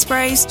pesticide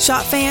sprays,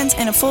 shot fans,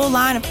 and a full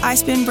line of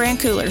Ice Bin brand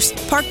coolers.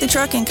 Park the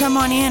truck and come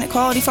on in at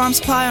Quality Farm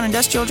Supply on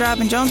Industrial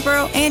Drive in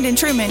Jonesboro and in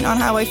Truman on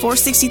Highway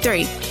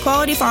 463.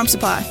 Quality Farm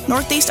Supply,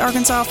 Northeast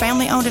Arkansas,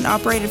 family owned and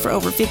operated for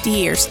over 50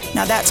 years.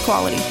 Now that's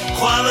quality.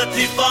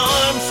 Quality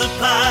Farm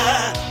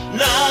Supply,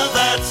 now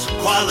that's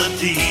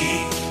quality.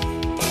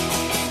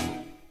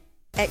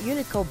 At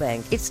Unico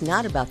Bank, it's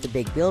not about the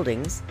big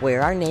buildings,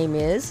 where our name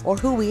is, or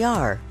who we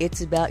are.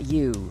 It's about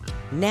you,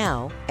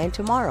 now and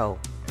tomorrow.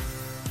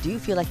 Do you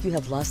feel like you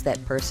have lost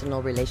that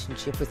personal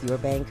relationship with your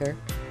banker?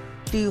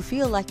 Do you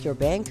feel like your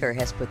banker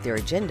has put their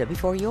agenda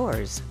before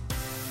yours?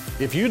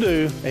 If you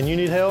do and you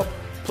need help,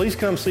 please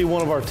come see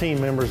one of our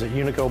team members at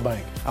Unico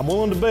Bank. I'm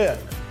willing to bet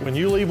when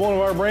you leave one of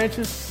our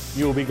branches,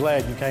 you will be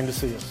glad you came to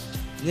see us.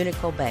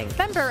 Unico Bank.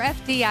 Member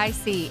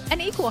FDIC,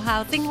 an equal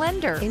housing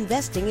lender.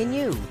 Investing in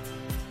you.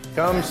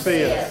 Come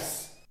see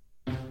us.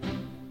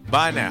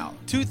 By now,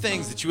 two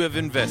things that you have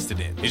invested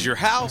in is your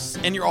house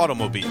and your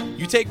automobile.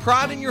 You take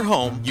pride in your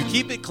home, you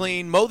keep it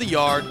clean, mow the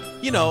yard,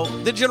 you know,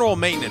 the general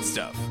maintenance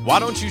stuff. Why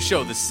don't you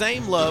show the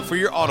same love for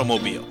your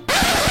automobile?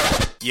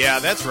 Yeah,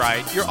 that's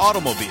right, your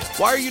automobile.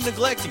 Why are you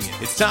neglecting it?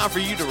 It's time for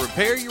you to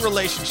repair your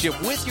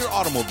relationship with your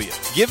automobile.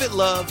 Give it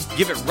love,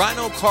 give it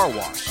Rhino Car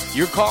Wash.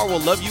 Your car will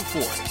love you for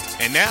it.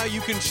 And now you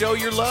can show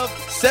your love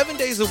 7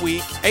 days a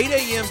week, 8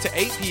 a.m. to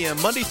 8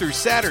 p.m. Monday through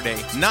Saturday,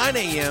 9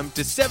 a.m.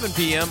 to 7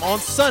 p.m. on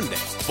Sunday.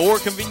 4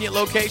 convenient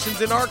locations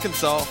in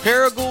Arkansas: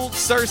 Paragould,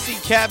 Searcy,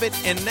 Cabot,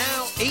 and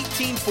now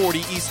 1840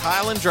 East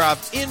Highland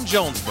Drive in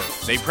Jonesboro.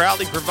 They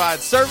proudly provide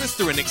service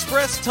through an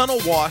express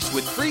tunnel wash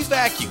with free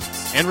vacuums.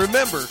 And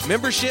remember,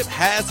 membership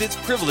has its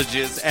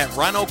privileges at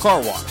Rhino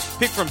Car Wash.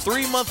 Pick from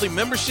 3 monthly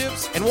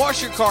memberships and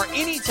wash your car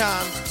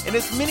anytime and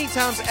as many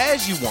times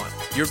as you want.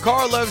 Your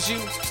car loves you,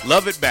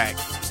 love it back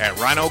at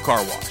Rhino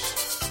Car Wash.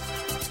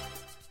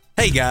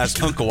 Hey guys,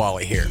 Uncle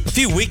Wally here. A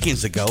few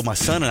weekends ago, my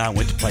son and I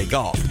went to play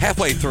golf.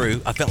 Halfway through,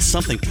 I felt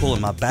something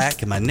pulling my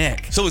back and my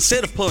neck. So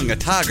instead of pulling a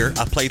tiger,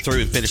 I played through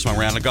and finished my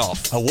round of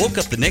golf. I woke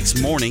up the next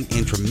morning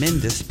in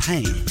tremendous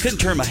pain. Couldn't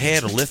turn my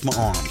head or lift my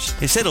arms.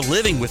 Instead of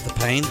living with the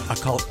pain, I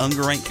called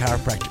Ungerank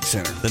Chiropractic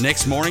Center. The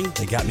next morning,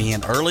 they got me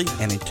in early,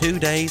 and in 2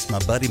 days, my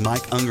buddy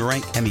Mike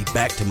Ungerank had me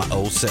back to my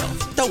old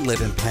self. Don't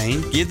live in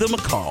pain. Give them a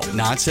call,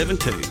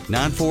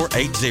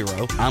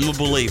 972-9480. I'm a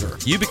believer.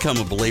 You become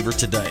a believer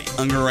today.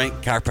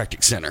 Ungerank Chiropractic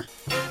Center.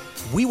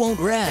 We won't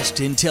rest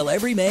until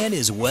every man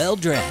is well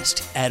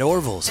dressed at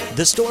Orville's,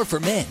 the store for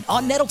men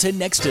on Nettleton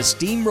next to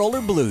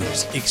Steamroller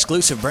Blues.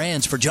 Exclusive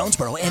brands for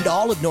Jonesboro and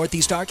all of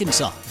Northeast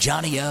Arkansas.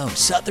 Johnny O,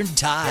 Southern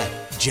Tide,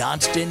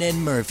 Johnston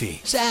and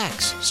Murphy,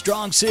 Saks,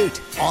 Strong Suit,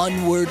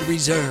 Onward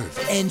Reserve,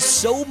 and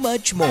so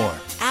much more.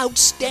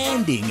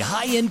 Outstanding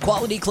high-end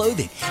quality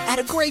clothing at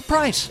a great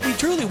price. We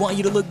truly want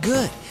you to look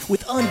good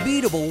with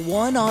unbeatable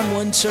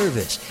one-on-one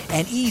service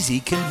and easy,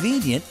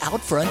 convenient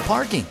out-front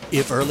parking.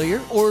 If earlier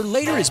or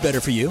later is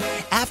better for you,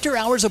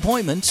 after-hours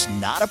appointments,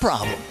 not a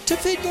problem. To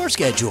fit your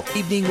schedule,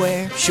 evening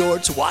wear,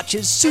 shorts,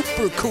 watches,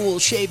 super cool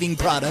shaving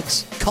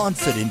products,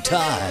 confident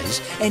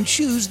ties, and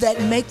shoes that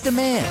make the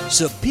man.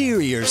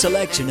 Superior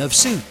selection of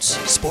suits,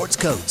 sports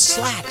coats,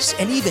 slacks,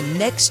 and even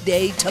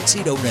next-day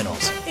tuxedo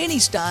rentals. Any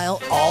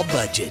style, all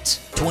budgets.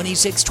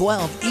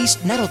 2612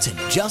 East Nettleton,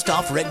 just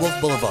off Red Wolf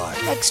Boulevard,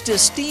 next to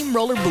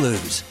Steamroller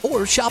Blues.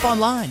 Or shop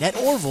online at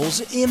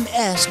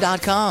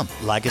orvillesms.com.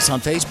 Like us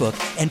on Facebook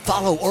and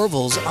follow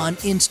Orville's on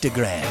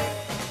Instagram.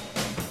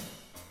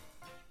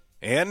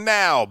 And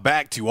now,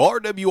 back to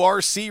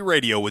RWRC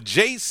Radio with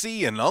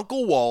JC and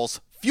Uncle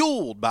Walls,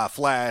 fueled by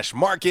Flash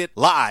Market,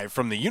 live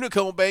from the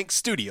Unico Bank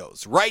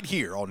Studios, right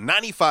here on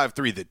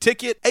 95.3 The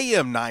Ticket,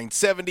 AM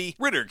 970,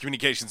 Ritter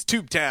Communications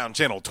Tubetown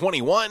Channel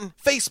 21,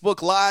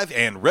 Facebook Live,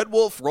 and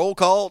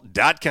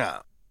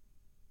RedWolfRollCall.com.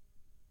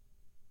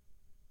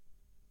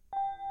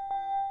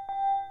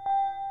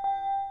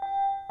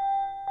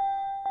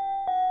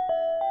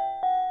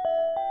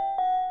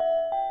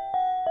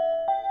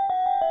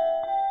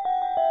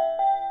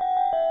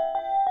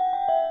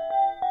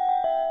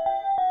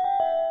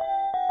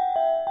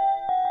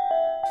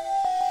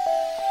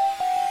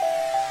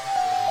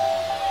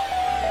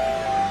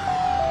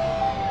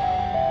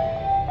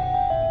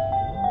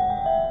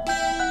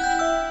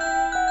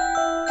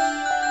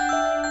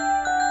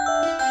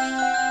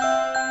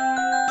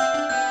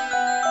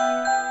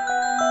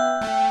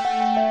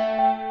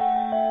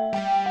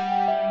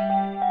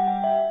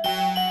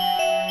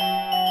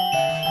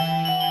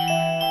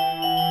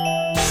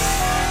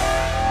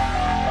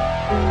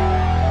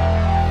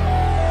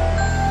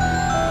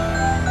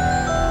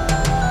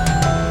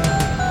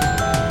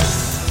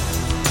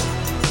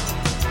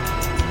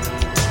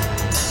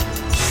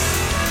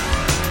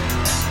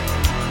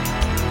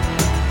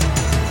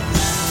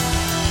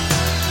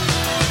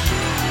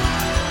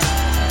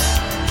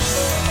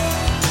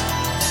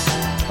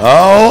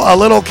 Oh, a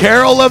little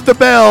Carol of the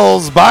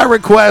Bells by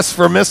request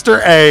for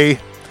Mr. A.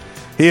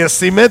 He is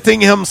cementing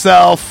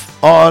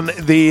himself on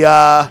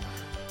the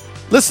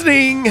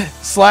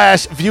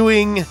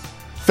listening/viewing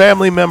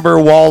family member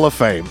wall of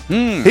fame.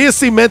 He is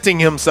cementing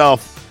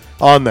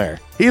himself on there.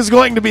 He is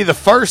going to be the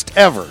first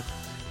ever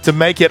to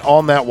make it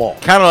on that wall.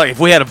 Kind of like if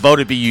we had a vote,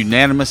 it'd be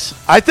unanimous.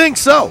 I think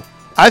so.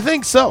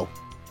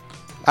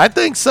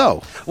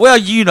 Well,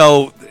 you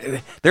know,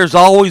 there's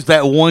always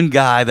that one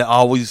guy that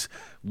always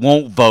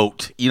won't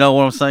vote. You know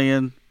what I'm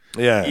saying?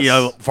 Yeah. You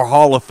know, for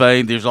Hall of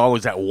Fame, there's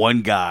always that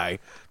one guy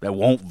that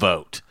won't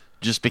vote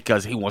just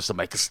because he wants to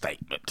make a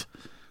statement.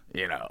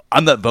 You know,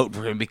 I'm not voting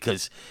for him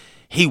because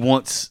he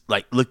once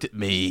looked at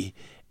me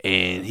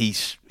and he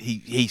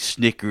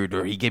snickered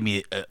or he gave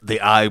me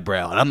the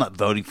eyebrow, and I'm not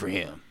voting for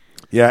him.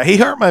 Yeah, he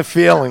hurt my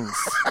feelings.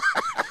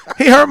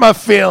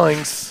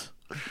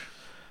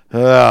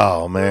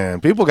 Oh,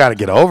 man. People got to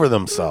get over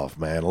themselves,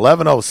 man.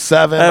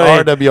 1107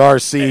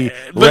 RWRC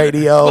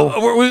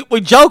radio. We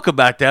joke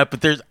about that,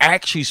 but there's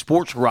actually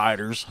sports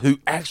writers who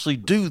actually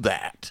do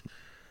that.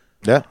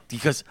 Yeah.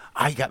 Because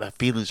I got my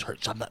feelings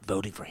hurt, so I'm not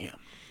voting for him.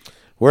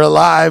 We're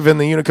live in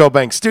the Unico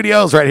Bank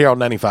Studios right here on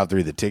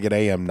 95.3 The Ticket,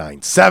 AM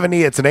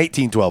 970. It's an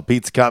 1812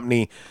 Pizza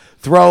Company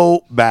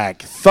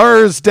Throwback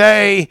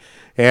Thursday.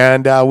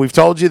 And we've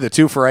told you the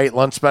 2 for $8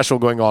 lunch special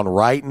going on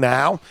right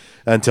now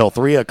until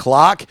 3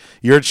 o'clock.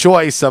 Your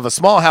choice of a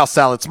small house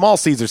salad, small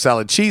Caesar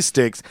salad, cheese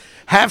sticks,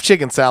 half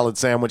chicken salad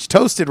sandwich,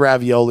 toasted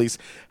raviolis,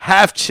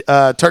 half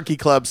turkey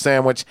club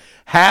sandwich,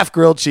 half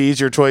grilled cheese,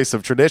 your choice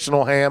of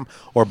traditional ham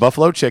or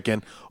buffalo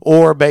chicken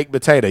or baked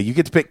potato. You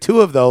get to pick 2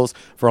 of those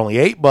for only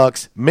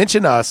 $8.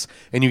 Mention us,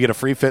 and you get a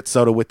free fit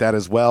soda with that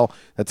as well.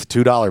 That's a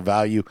 $2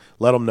 value.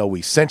 Let them know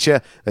we sent you.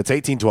 That's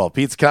 1812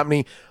 Pizza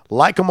Company.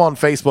 Like them on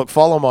Facebook.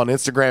 Follow them on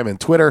Instagram and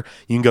Twitter.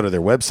 You can go to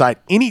their website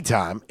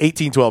anytime,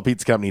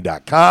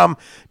 1812pizzacompany.com.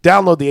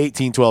 Download the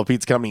 1812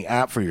 Pizza Company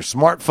app for your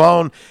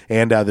smartphone.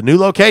 And the new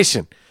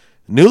location,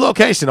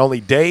 only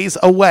days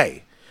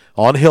away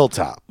on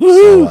Hilltop.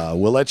 So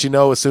we'll let you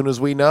know as soon as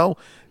we know.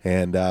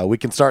 And we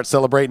can start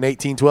celebrating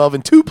 1812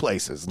 in 2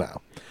 places now.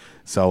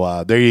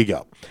 So there you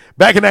go.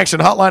 Back in action,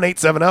 hotline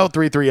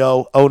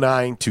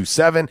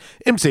 870-330-0927.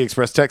 MC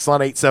Express text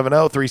line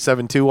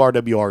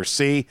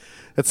 870-372-RWRC.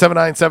 That's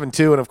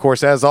 7972. And, of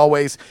course, as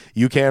always,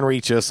 you can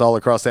reach us all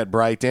across that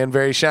bright and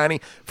very shiny,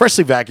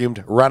 freshly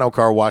vacuumed Rhino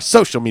Car Wash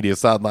social media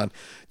sideline,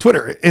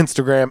 Twitter,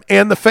 Instagram,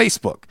 and the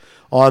Facebook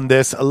on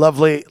this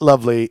lovely,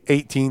 lovely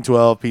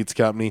 1812 Pizza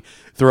Company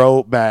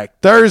Throwback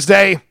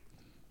Thursday.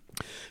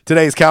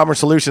 Today's Calmer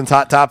Solutions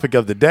hot topic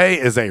of the day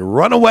is a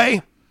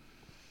runaway.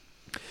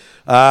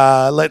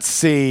 Let's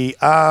see.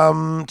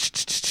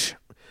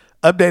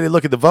 Updated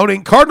look at the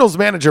voting. Cardinals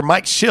manager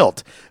Mike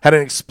Schilt had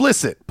an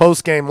explicit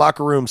post-game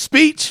locker room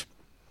speech,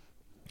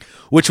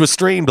 which was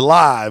streamed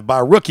live by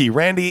rookie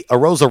Randy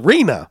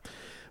Arozarena.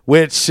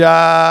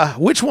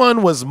 Which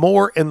one was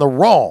more in the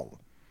wrong?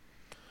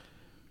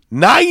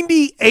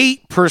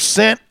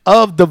 98%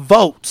 of the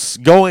votes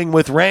going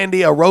with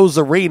Randy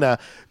Arozarena,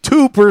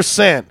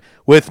 2%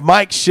 with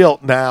Mike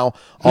Schilt now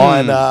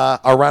on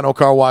our Rhino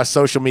Car Wash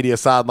social media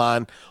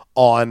sideline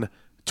on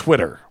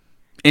Twitter.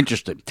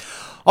 Interesting.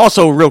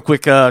 Also, real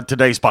quick,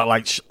 today's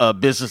spotlight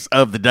business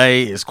of the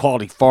day is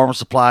Quality Farm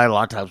Supply. A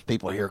lot of times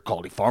people hear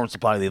Quality Farm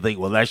Supply, they think,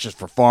 well, that's just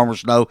for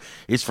farmers. No,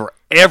 it's for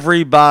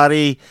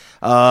everybody.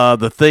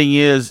 The thing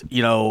is,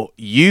 you know,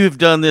 you've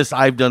done this,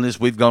 I've done this.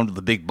 We've gone to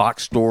the big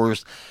box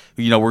stores.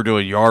 You know, we're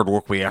doing yard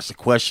work. We ask a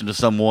question to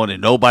someone and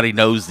nobody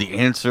knows the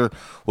answer.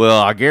 Well,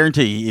 I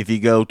guarantee you, if you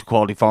go to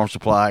Quality Farm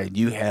Supply and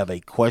you have a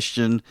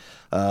question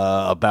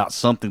about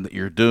something that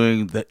you're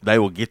doing, that they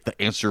will get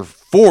the answer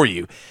for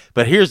you.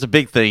 But here's the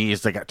big thing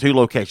is they got 2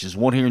 locations,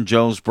 one here in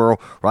Jonesboro,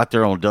 right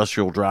there on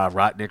Industrial Drive,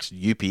 right next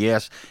to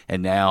UPS,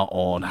 and now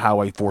on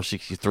Highway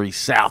 463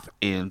 South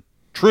in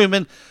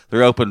Truman.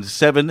 They're open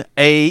 7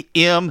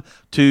 a.m.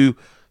 to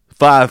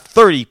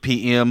 5:30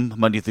 p.m.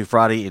 Monday through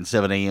Friday and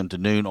 7 a.m. to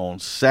noon on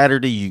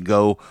Saturday. You can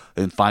go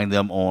and find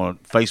them on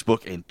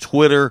Facebook and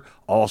Twitter.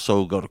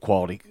 Also go to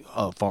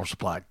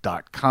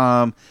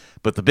qualityfarmsupply.com.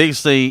 But the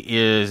biggest thing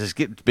is it's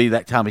getting to be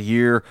that time of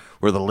year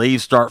where the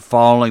leaves start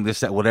falling,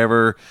 this, that,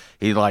 whatever.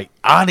 You're like,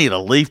 I need a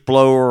leaf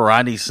blower or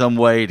I need some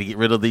way to get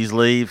rid of these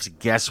leaves.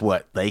 Guess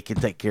what? They can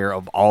take care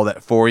of all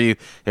that for you.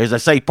 As I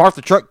say, park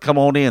the truck, come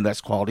on in.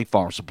 That's Quality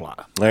Farm Supply.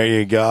 There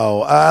you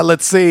go.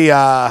 Let's see.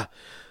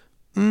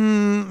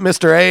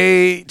 Mr.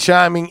 A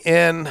chiming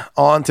in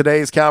on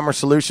today's Calmer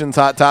Solutions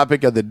hot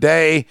topic of the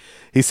day.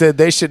 He said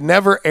they should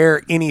never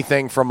air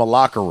anything from a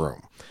locker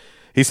room.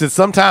 He said,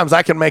 sometimes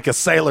I can make a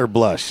sailor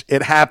blush.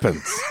 It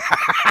happens.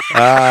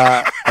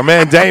 Our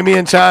man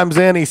Damien chimes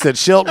in. He said,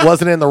 Schilt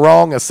wasn't in the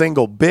wrong a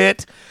single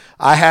bit.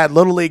 I had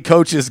Little League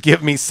coaches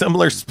give me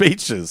similar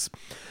speeches.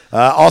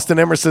 Austin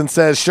Emerson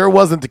says, sure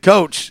wasn't the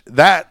coach.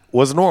 That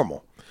was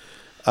normal.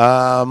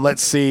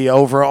 Let's see,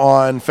 over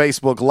on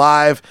Facebook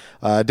Live,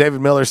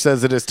 David Miller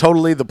says it is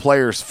totally the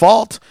player's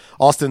fault.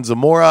 Austin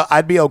Zamora,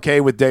 I'd be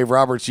okay with Dave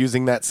Roberts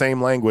using that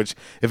same language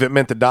if it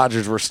meant the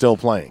Dodgers were still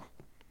playing.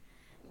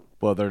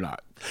 Well, they're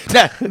not.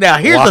 Now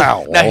here's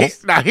Wow,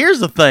 now here's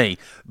the thing,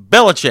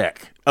 Belichick.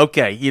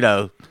 Okay,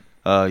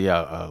 we're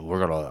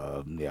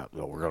gonna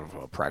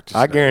practice.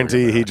 I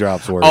guarantee he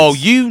drops words. Oh,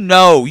 you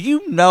know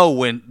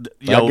when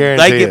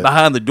they get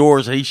behind the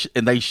doors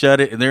and they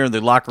shut it and they're in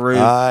the locker room.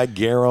 I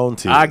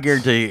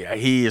guarantee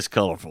he is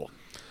colorful.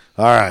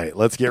 All right,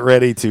 let's get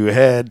ready to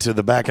head to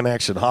the Back in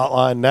Action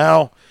hotline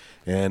now,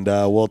 and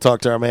we'll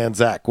talk to our man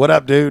Zach. What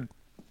up, dude?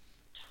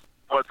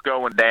 What's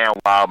going down,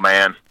 wild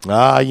man?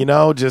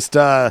 Just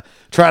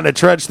trying to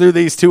trudge through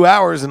these 2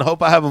 hours and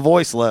hope I have a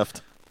voice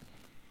left.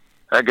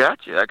 I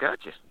got you.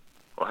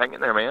 Well, hang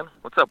in there, man.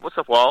 What's up,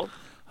 Walls?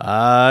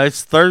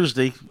 It's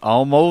Thursday,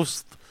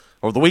 almost,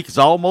 or the week is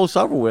almost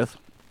over with.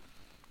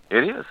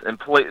 It is, and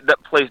please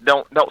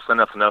don't say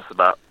nothing else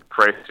about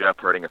Tracy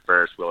operating a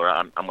Ferris wheel.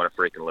 I'm going to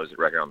freaking lose it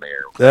right here on the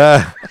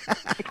air.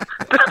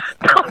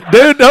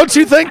 Dude, don't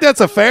you think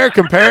that's a fair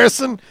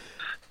comparison?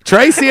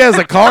 Tracy has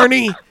a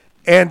carny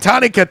and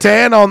Tawny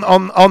Katan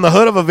on the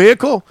hood of a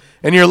vehicle,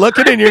 and you're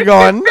looking and you're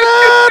going, nah,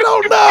 I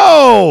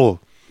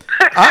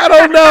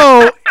don't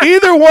know.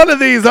 Either one of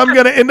these, I'm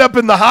going to end up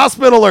in the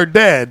hospital or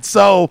dead.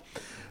 So,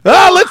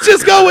 let's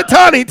just go with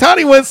Tawny.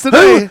 Tawny wins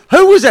today.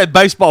 Who was that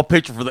baseball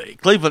pitcher for the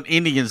Cleveland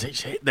Indians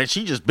that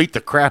she just beat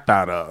the crap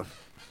out of?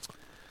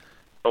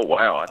 Oh,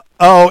 wow.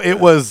 Oh, it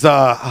was,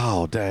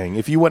 dang.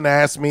 If you wouldn't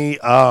ask me,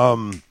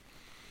 now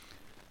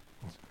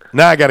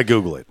I got to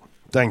Google it.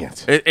 Dang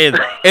it.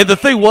 And the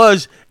thing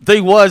was,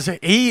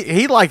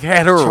 he like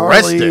had her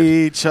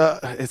arrested.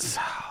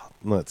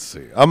 Let's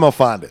see. I'm going to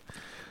find it.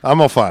 I'm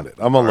going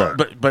to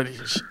look.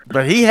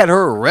 But he had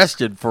her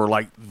arrested for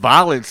like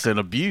violence and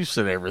abuse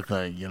and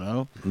everything,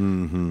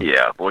 Mm-hmm.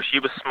 Yeah, well, she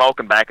was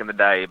smoking back in the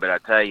day, but I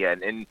tell you,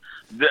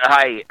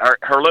 hey,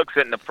 her looks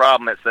isn't the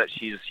problem. It's that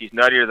she's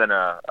nuttier than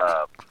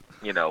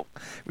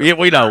Yeah,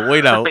 we know.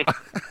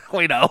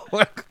 We know.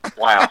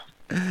 Wow.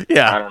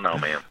 Yeah. I don't know,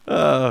 man.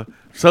 The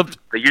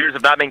years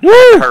have not been kind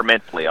to her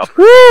mentally.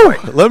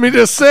 Let me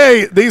just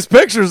say, these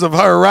pictures of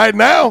her right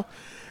now,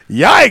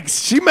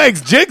 yikes, she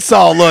makes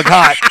Jigsaw look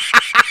hot.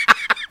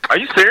 Are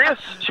you serious?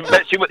 She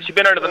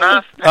been under the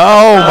knife?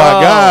 Oh,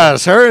 my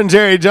gosh. Her and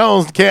Jerry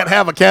Jones can't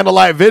have a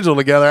candlelight vigil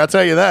together, I'll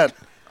tell you that.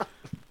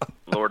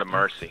 Lord of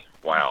mercy.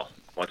 Wow.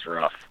 What's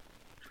rough?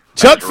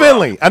 Chuck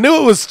Finley. I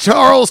knew it was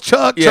Charlie.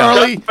 Chuck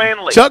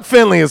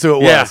Finley is who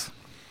it was.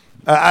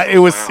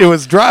 It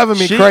was driving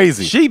me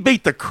crazy. She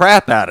beat the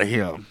crap out of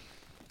him.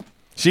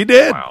 She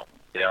did. Wow.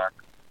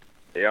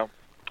 Yeah.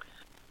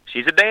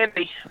 She's a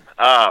dandy.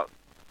 I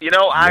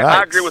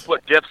agree with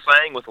what Jeff's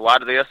saying with a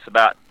lot of this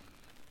about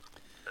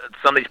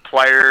some of these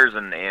players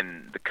and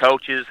the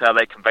coaches, how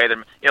they convey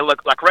them.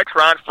 Look, like Rex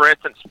Ryan, for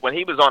instance, when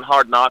he was on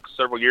Hard Knocks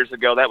several years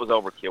ago, that was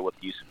overkill with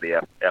the use of the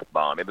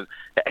F-bomb.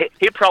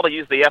 He'd probably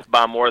use the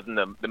F-bomb more than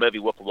the movie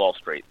Wolf of Wall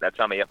Street. That's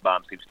how many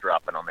F-bombs he was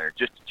dropping on there,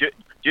 just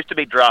to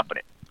be dropping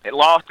it. It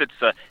lost its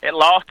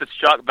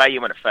shock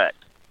value and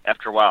effect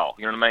after a while.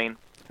 You know what I mean?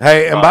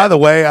 Hey, and by the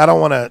way, I don't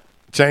want to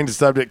change the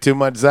subject too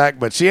much, Zach,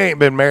 but she ain't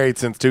been married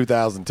since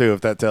 2002,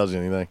 if that tells you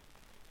anything.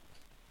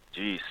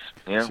 Jeez.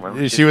 Yeah,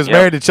 well, she was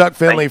married to Chuck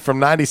Finley from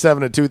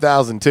 97 to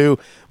 2002.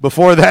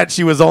 Before that,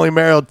 she was only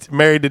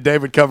married to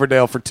David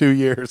Coverdale for 2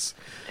 years.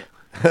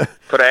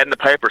 Put an ad in the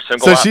paper.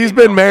 So she's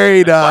been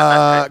married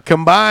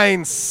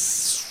combined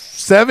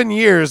 7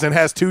 years and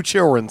has 2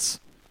 children.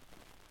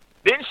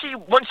 Didn't she?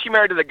 Wasn't she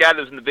married to the guy that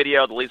was in the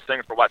video, the lead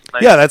singer for What's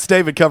Name? Yeah, that's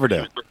David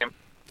Coverdale.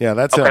 Yeah,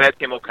 that's him. Okay, that's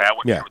him. Okay, I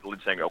wasn't sure with the lead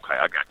singer. Okay,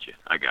 I got you.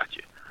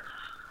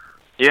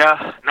 Yeah,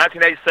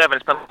 1987.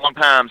 It's been a long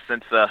time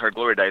since her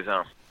glory days,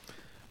 huh?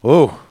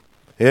 Ooh,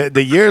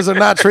 the years are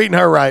not treating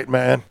her right,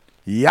 man.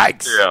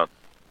 Yikes. Yeah.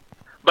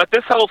 But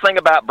this whole thing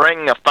about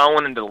bringing a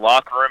phone into the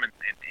locker room and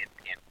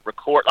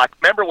record, like,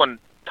 remember when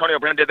Tony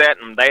O'Brien did that,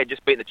 and they had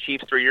just beaten the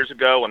Chiefs 3 years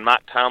ago, and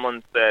Mike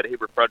Tomlin said he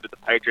referred to the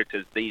Patriots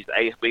as we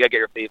got to get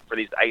ready for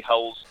these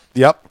a-holes.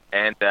 Yep.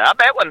 And I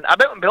bet when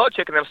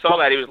Belichick and them saw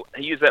that,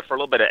 he used that for a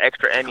little bit of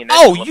extra ammunition.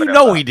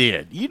 Oh, he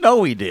did. He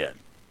did.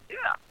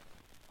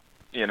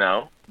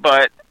 Yeah.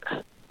 But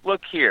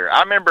look here,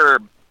 I remember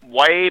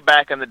way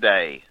back in the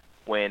day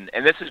when,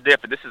 and this is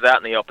different. This is out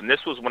in the open.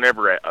 This was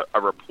whenever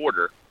a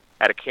reporter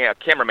had a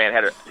cameraman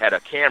had a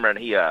camera, and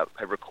he had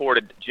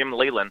recorded Jim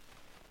Leland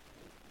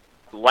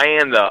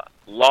laying the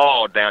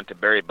law down to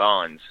Barry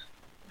Bonds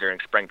during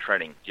spring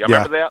training. Do you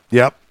remember that?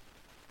 Yep.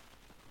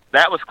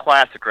 That was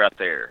classic right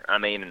there. I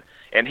mean,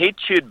 and he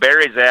chewed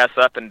Barry's ass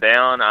up and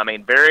down. I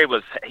mean, Barry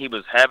was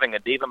having a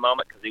diva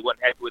moment because he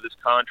wasn't happy with his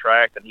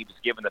contract, and he was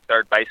giving the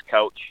third base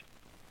coach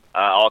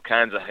all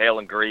kinds of hell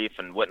and grief,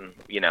 and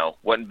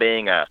wasn't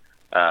being a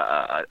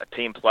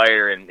team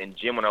player. And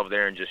Jim went over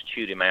there and just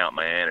chewed him out,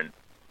 man.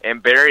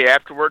 And Barry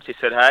afterwards, he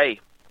said, "Hey,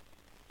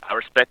 I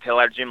respect the hell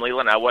out of Jim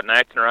Leland. I wasn't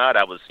acting right.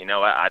 I was,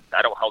 I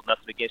don't hold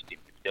nothing against him.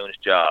 He's doing his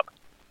job."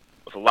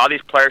 With a lot of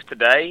these players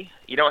today,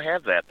 you don't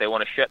have that. They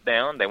want to shut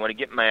down. They want to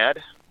get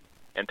mad.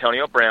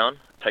 Antonio Brown,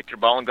 take your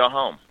ball and go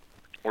home,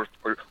 or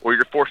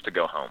you're forced to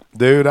go home.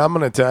 Dude, I'm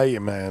going to tell you,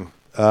 man.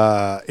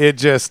 It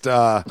just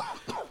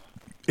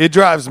it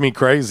drives me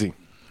crazy.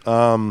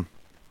 I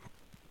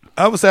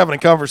I was having a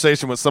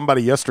conversation with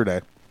somebody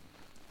yesterday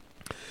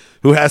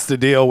who has to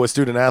deal with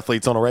student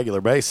athletes on a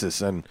regular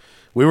basis, and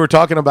we were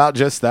talking about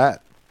just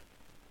that.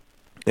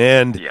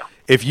 And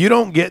if you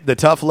don't get the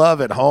tough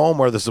love at home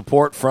or the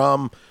support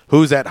from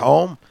who's at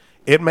home,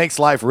 it makes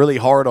life really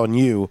hard on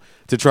you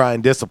to try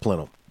and discipline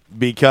them,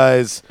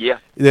 because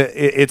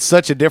it's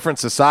such a different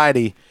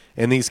society,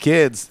 and these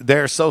kids,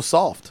 they're so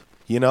soft.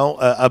 You know,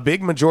 a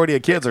big majority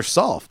of kids are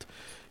soft,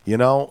 you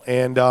know,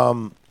 and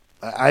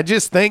I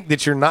just think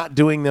that you're not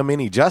doing them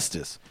any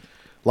justice.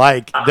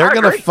 Like, they're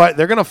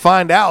gonna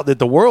find out that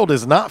the world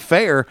is not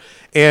fair,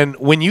 and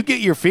when you get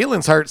your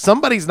feelings hurt,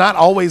 somebody's not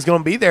always going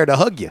to be there to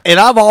hug you. And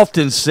I've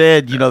often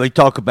said, you know, they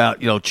talk about,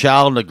 you know,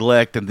 child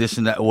neglect and this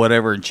and that,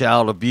 whatever, and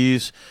child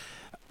abuse.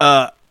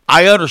 I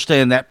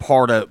understand that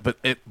part of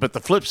it, but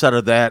the flip side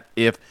of that,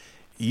 if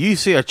you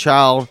see a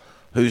child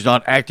who's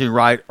not acting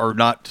right or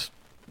not,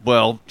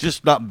 well,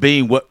 just not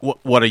being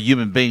what a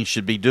human being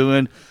should be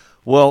doing,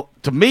 well,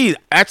 to me,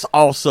 that's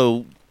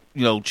also,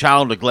 you know,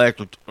 child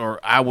neglect, or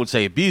I would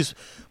say abuse.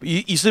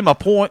 You see my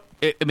point?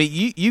 I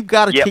mean, you've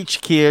got to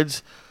teach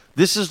kids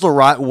this is the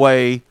right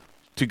way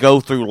to go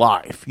through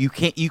life. You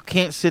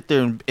can't sit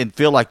there and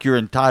feel like you're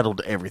entitled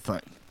to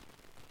everything.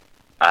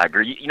 I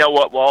agree. You know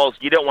what, Walls?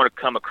 You don't want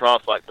to come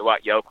across like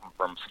Dwight Yoakam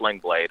from Sling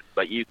Blade,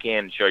 but you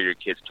can show your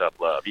kids tough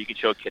love. You can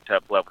show a kid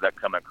tough love without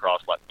coming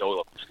across like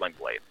Doyle from Sling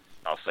Blade.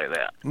 I'll say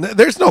that.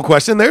 There's no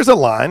question. There's a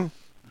line.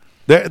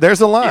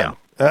 There's a line.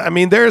 I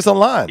mean, there's a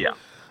line. Yeah.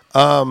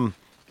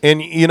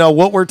 And, you know,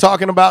 what we're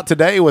talking about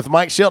today with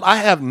Mike Schilt, I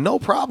have no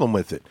problem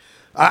with it.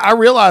 I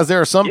realize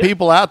there are some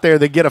people out there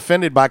that get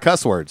offended by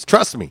cuss words.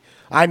 Trust me.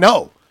 I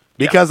know,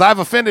 because I've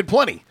offended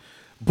plenty.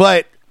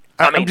 But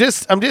I'm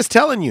just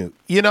telling you,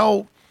 you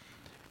know,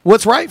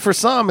 what's right for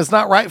some is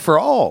not right for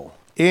all.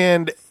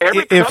 And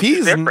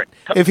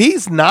if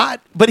he's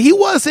not, but he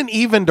wasn't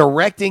even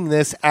directing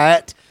this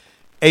at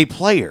a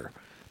player.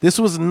 This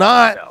was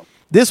not,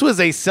 this was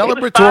a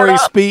celebratory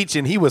speech,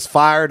 and he was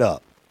fired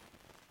up.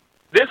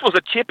 This was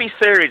a chippy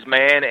series,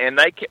 man, and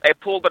they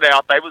pulled it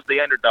out. They was the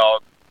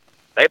underdog.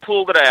 They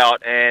pulled it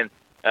out, and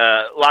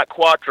like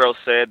Quattro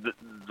said,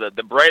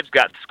 the Braves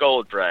got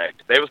skull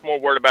dragged. They was more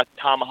worried about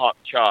the tomahawk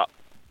chop,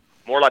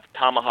 more like the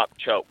tomahawk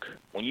choke.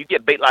 When you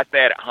get beat like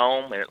that at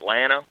home in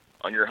Atlanta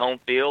on your home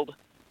field,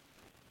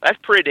 that's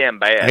pretty damn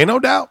bad. Ain't no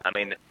doubt. I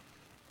mean,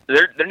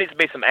 there needs to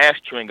be some ass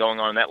chewing going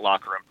on in that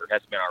locker room. There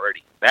hasn't been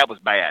already. That was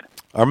bad.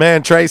 Our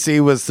man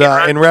Tracy was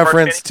in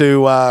reference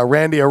to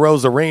Randy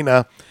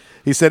Arozarena.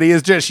 He said he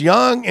is just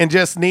young and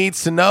just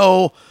needs to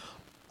know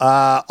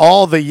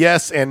all the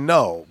yes and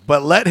no.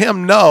 But let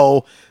him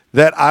know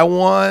that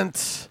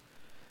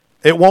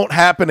it won't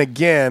happen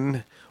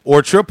again,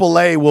 or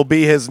AAA will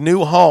be his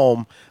new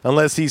home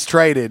unless he's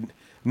traded.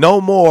 No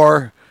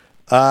more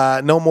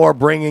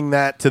bringing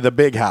that to the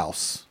big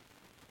house.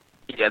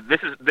 Yeah, this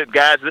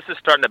is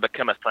starting to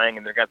become a thing,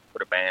 and they're going to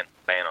put a ban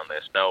on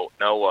this.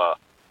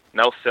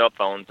 No cell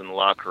phones in the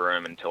locker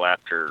room until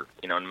after,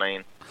 you know what I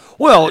mean?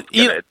 Well,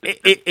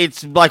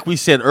 it's like we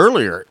said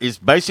earlier. It's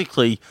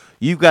basically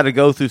you've got to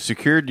go through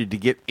security to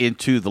get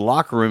into the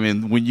locker room,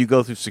 and when you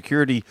go through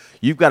security,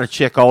 you've got to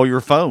check all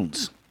your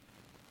phones.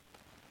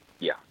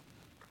 Yeah,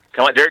 kind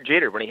of like Derek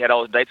Jeter when he had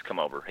all his dates come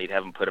over, he'd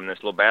have them put them in this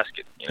little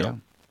basket. You know?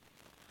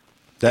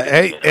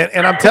 Hey,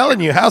 and I'm telling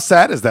you, how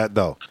sad is that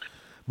though?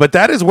 But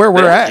that is where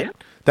we're at. Yeah.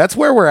 That's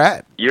where we're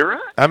at. You're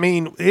right. I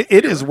mean,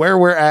 it is where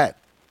we're at.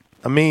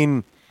 I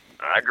mean,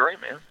 I agree,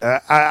 man.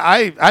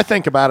 I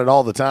think about it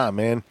all the time,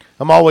 man.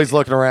 I'm always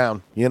looking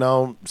around, you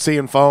know,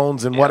 seeing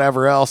phones and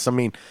whatever else. I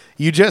mean,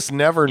 you just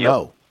never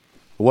know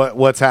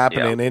what's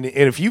happening. And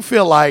if you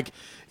feel like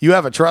you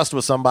have a trust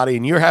with somebody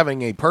and you're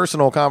having a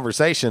personal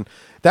conversation,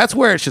 that's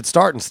where it should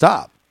start and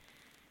stop.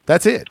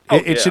 That's it.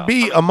 It should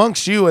be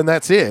amongst you, and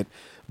that's it.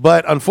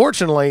 But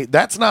unfortunately,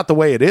 that's not the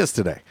way it is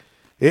today.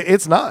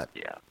 It's not.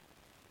 Yeah.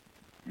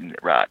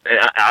 Right. And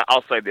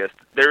I'll say this.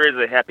 There is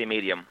a happy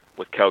medium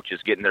with coaches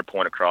getting their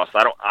point across.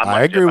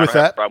 I agree with that.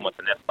 I have a problem with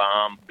an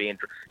F-bomb being,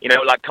 you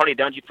know, like Tony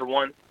Dungy, for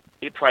one,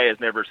 he probably has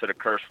never said a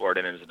curse word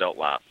in his adult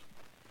life.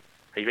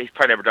 He's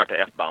probably never dropped an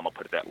F-bomb, I'll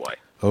put it that way.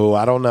 Oh,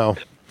 I don't know.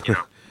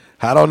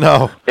 I don't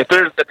know. If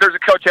there's a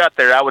coach out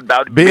there, I would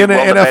being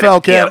an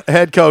NFL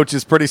head coach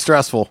is pretty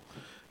stressful.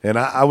 And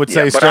I would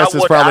say stress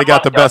has probably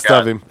got the best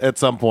of him at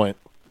some point.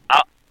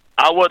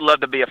 I would love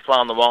to be a fly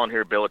on the wall and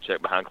hear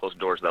Belichick behind closed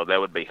doors, though. That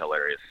would be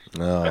hilarious.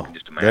 No,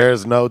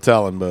 there's no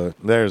telling, but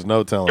there's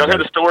no telling. Y'all hear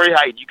the story?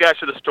 Hey, you guys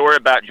hear the story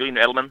about Julian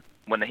Edelman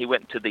when he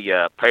went to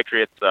the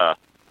Patriots?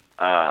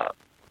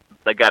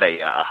 They got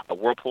a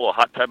whirlpool, a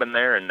hot tub in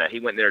there, and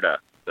he went there to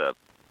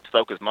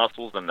soak his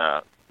muscles. And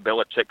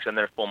Belichick's in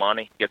there full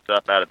money. Gets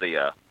up out of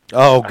the.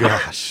 Oh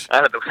gosh!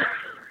 Out of the.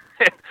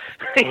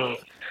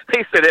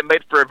 He said it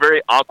made for a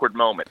very awkward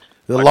moment.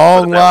 The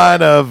long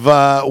line of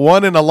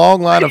one in a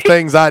long line of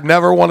things I'd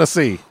never want to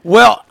see.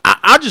 Well,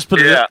 I just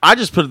put it. I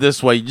just put it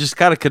this way. You just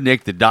kind of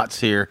connect the dots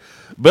here.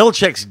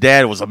 Belichick's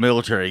dad was a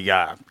military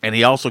guy, and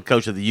he also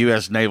coached at the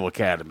U.S. Naval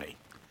Academy.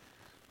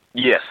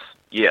 Yes.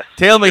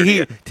 Tell me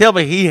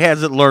he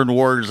hasn't learned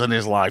words in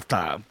his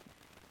lifetime.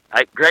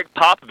 Greg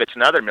Popovich,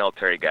 another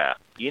military guy.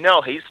 You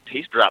know, he's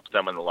dropped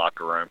some in the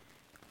locker room.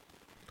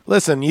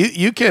 Listen,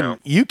 you can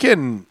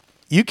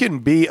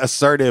be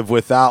assertive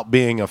without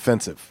being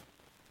offensive.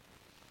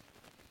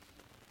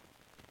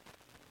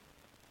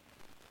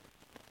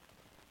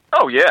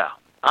 Oh yeah,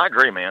 I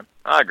agree, man.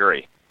 I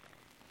agree.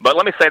 But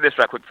let me say this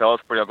right quick, fellas,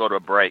 before y'all go to a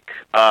break.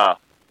 I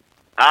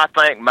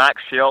think Mike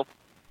Schilt,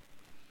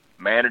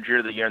 manager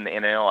of the year in the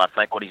NL, I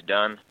think what he's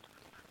done,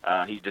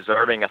 he's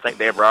deserving. I think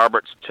Dave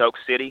Roberts, Choke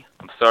City.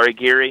 I'm sorry,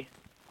 Gary.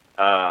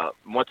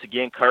 Once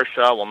again,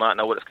 Kershaw will not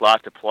know what it's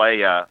like to play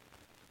to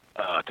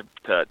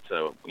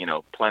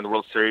play in the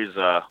World Series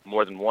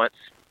more than once.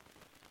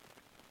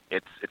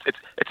 It's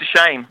a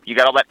shame. You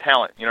got all that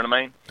talent. You know what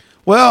I mean?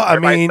 Well,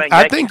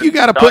 I think you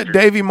got to put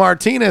Davey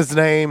Martinez's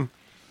name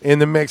in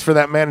the mix for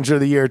that manager of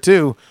the year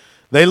too.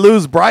 They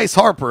lose Bryce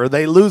Harper.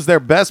 They lose their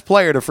best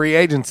player to free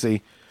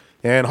agency,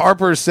 and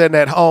Harper's sitting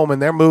at home,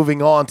 and they're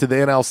moving on to the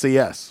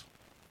NLCS.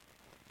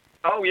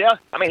 Oh yeah,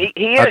 I mean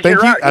he is.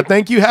 I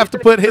think you have to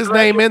put his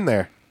name in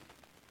there.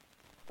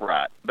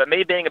 Right, but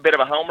me being a bit of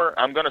a homer,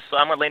 I'm gonna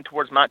lean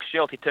towards Mike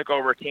Schilt. He took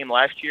over a team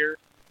last year.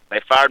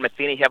 They fired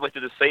Matheny heavily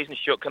through the season.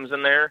 Schilt comes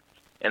in there,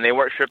 and they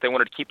weren't sure if they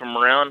wanted to keep him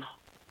around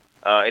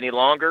any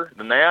longer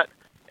than that.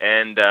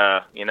 And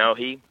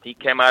he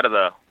came out of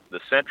the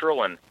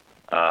Central, and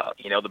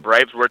the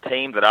Braves were a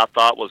team that I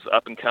thought was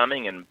up and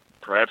coming, and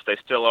perhaps they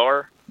still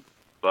are.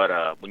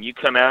 But when you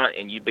come out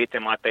and you beat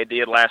them like they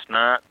did last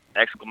night,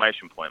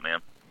 exclamation point, man.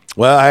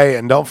 Well, hey,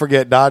 and don't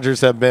forget,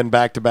 Dodgers have been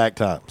back-to-back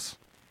times.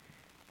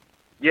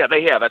 Yeah,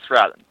 they have. That's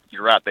right.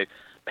 You're right.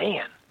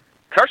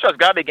 Kershaw's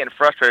got to be getting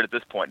frustrated at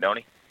this point, don't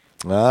he?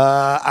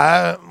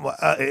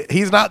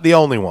 He's not the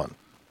only one.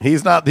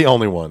 He's not the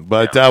only one.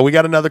 But we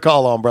got another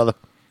call on, brother.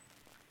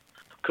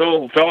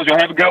 Cool. Fellas, y'all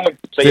have a good one.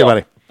 See you,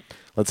 buddy.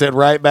 Let's head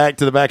right back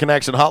to the Back in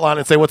Action hotline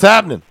and say what's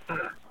happening.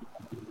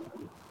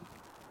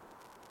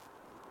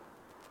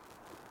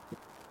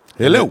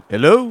 Hello.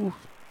 Hello.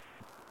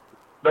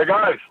 Hey,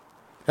 guys.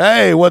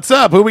 Hey, what's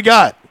up? Who we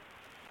got?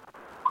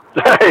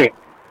 Hey,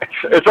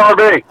 it's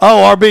RB.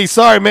 Oh, RB.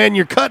 Sorry, man.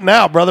 You're cutting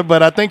out, brother,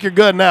 but I think you're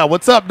good now.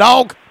 What's up,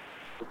 dog?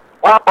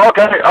 Well,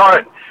 okay. All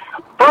right.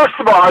 First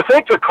of all, I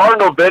think the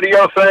Cardinal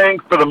video thing,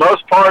 for the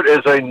most part, is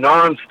a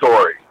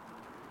non-story.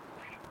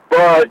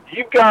 But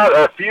you've got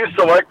a few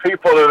select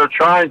people that are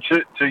trying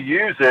to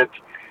use it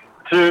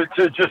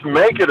to just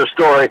make it a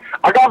story.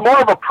 I got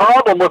more of a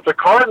problem with the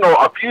Cardinal,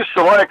 a few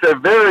select, a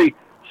very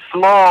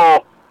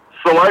small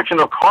selection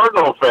of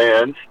Cardinal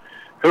fans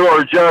who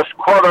are just,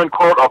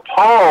 quote-unquote,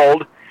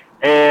 appalled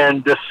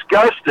and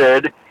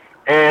disgusted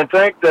and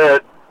think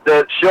that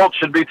Schilt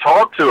should be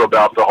talked to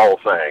about the whole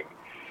thing.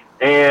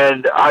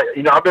 And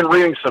I've been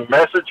reading some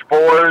message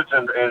boards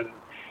and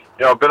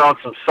I've been on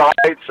some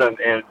sites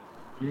and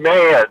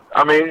man,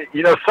 I mean,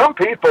 some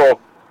people,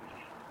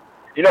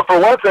 for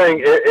one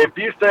thing, if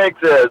you think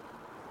that,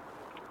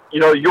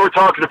 you were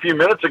talking a few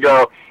minutes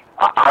ago,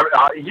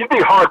 you'd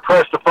be hard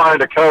pressed to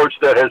find a coach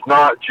that has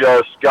not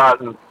just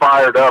gotten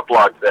fired up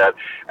like that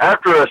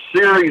after a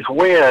series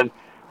win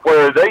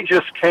where they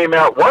just came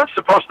out, weren't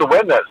supposed to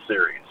win that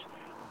series.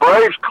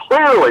 Braves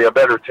clearly a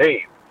better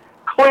team.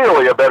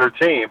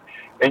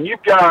 And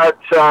you've got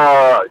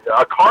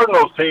a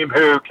Cardinals team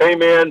who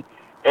came in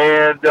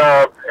and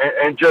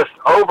just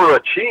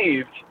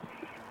overachieved.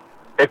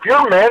 If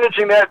you're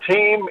managing that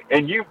team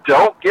and you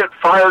don't get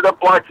fired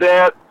up like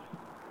that,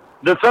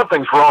 then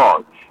something's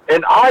wrong.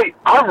 And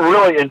I'm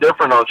really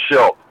indifferent on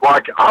Schilt.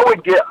 Like,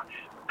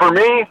 for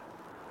me,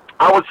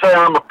 I would say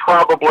I'm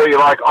probably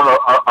like on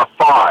a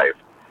 5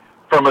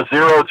 from a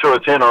 0 to a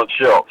 10 on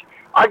Schilt.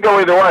 I go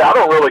either way. I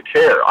don't really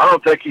care. I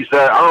don't think he's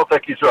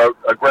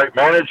a great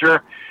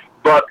manager,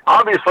 but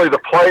obviously the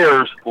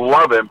players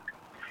love him.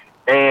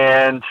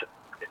 And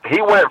he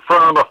went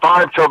from a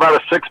 5 to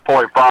about a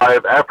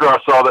 6.5 after I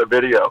saw that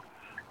video.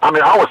 I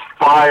mean, I was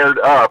fired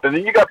up. And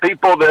then you got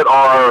people that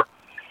are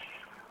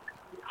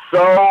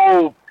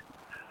so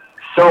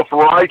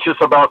self-righteous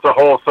about the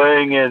whole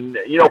thing. And,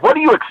 what do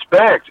you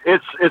expect?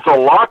 It's a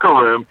locker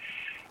room.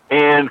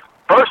 And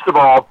first of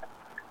all,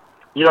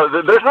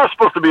 there's not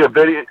supposed to be a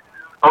video.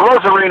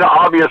 Rosarina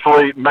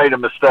obviously made a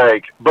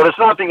mistake, but it's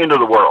not the end of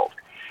the world.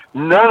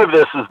 None of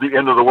this is the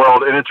end of the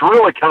world, and it's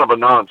really kind of a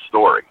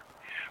non-story.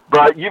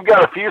 But you've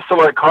got a few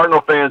select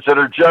Cardinal fans that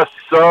are just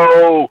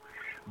so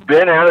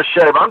bent out of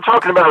shape. I'm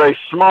talking about a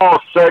small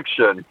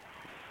selection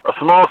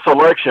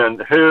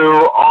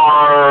who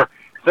are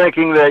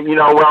thinking that,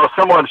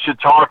 someone should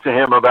talk to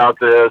him about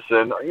this.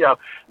 And,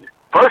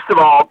 first of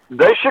all,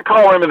 they should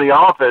call him in the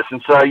office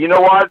and say, you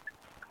know what?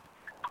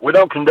 We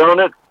don't condone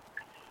it,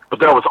 but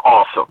that was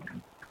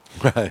awesome.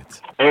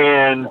 Right.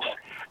 And,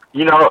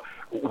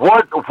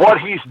 what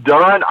he's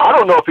done, I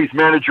don't know if he's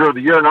manager of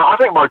the year or not. I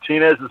think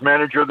Martinez is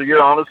manager of the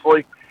year,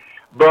 honestly.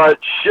 But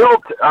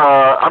Schilt,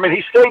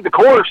 he stayed the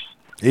course.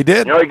 He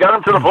did. He got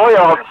him to the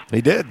playoffs.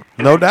 He did,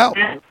 no doubt.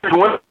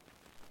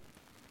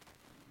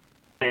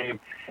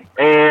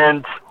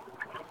 And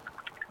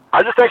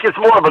I just think it's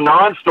more of a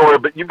non-story,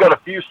 but you've got a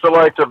few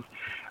selective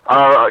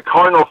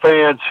Cardinal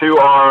fans who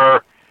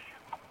are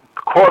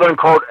quote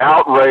unquote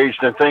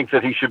outraged and think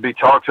that he should be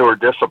talked to or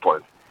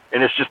disciplined.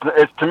 And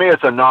to me,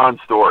 it's a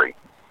non-story.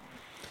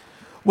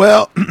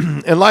 Well,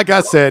 and like I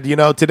said,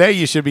 today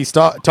you should be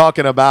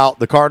talking about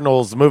the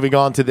Cardinals moving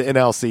on to the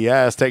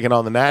NLCS, taking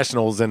on the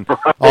Nationals, and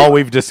all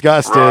we've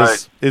discussed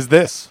is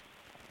this.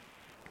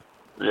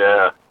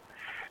 Yeah.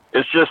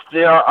 It's just,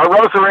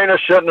 Rosarina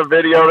shouldn't have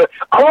videoed it.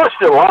 I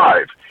watched it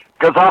live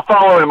because I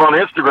follow him on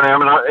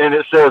Instagram, and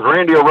it says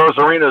Randy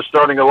Rosarina is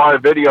starting a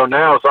live video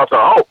now. So I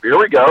thought, oh, here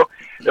we go.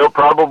 It'll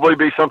probably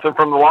be something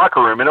from the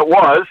locker room. And it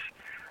was.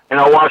 And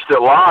I watched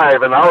it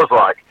live, and I was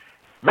like,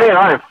 man,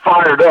 I am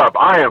fired up.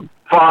 I am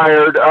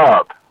fired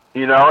up,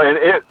 and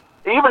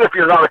even if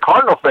you're not a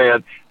Cardinal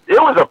fan,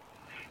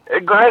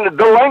 granted,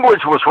 the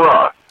language was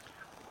rough,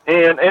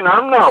 and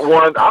I'm not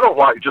one, I don't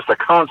like just a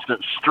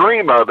constant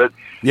stream of it.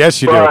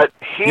 Yes, you do.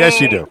 Yes,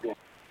 you do.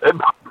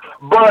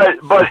 But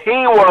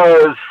he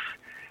was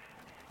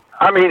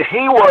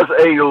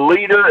a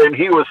leader, and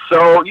he was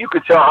you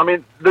could tell,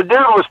 the dude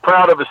was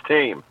proud of his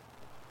team,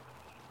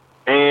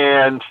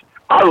 and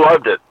I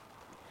loved it.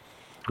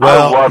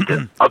 Well, I loved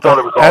it. I thought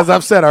it was awesome. As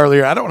I've said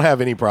earlier, I don't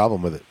have any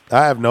problem with it.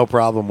 I have no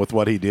problem with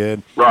what he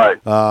did. Right.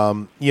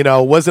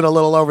 Was it a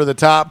little over the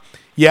top?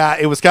 Yeah,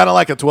 it was kind of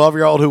like a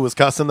 12-year-old who was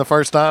cussing the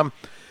first time,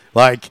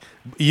 like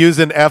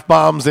using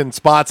F-bombs in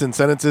spots and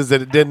sentences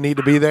that it didn't need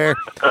to be there.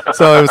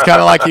 So it was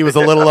kind of like he was a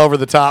little over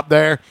the top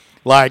there.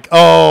 Like,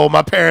 oh,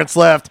 my parents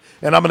left,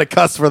 and I'm going to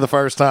cuss for the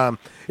first time.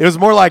 It was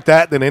more like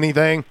that than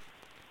anything.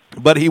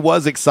 But he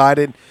was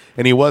excited,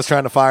 and he was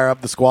trying to fire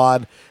up the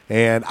squad,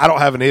 and I don't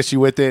have an issue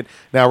with it.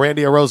 Now,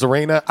 Randy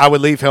Arozarena, I would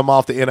leave him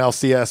off the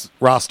NLCS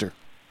roster.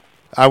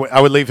 I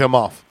would leave him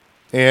off.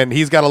 And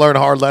he's got to learn a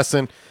hard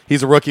lesson.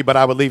 He's a rookie, but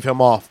I would leave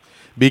him off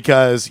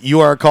because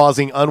you are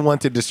causing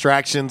unwanted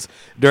distractions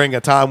during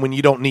a time when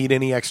you don't need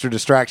any extra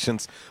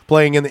distractions.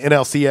 Playing in the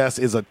NLCS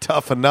is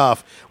tough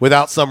enough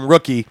without some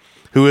rookie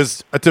who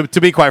is,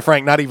 to be quite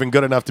frank, not even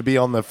good enough to be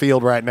on the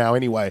field right now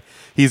anyway.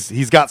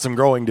 He's got some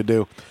growing to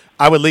do.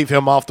 I would leave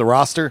him off the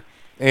roster,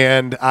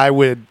 and I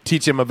would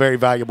teach him a very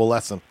valuable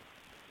lesson.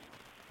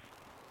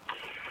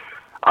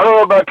 I don't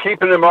know about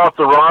keeping him off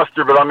the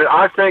roster, but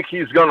I think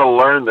he's going to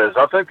learn this.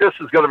 I think this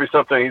is going to be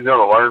something he's going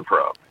to learn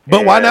from.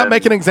 But why not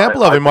make an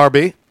example of him,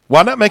 RB?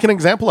 Why not make an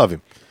example of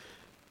him?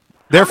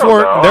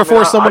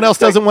 Therefore, someone else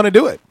doesn't want to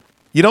do it.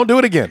 You don't do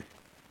it again.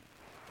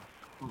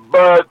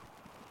 But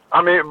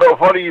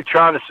what are you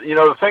trying to?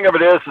 The thing of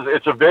it is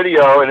it's a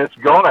video, and it's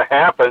going to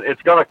happen.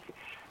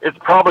 It's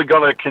probably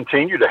going to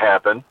continue to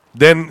happen.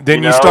 Then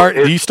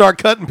you start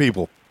cutting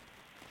people.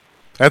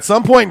 At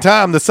some point in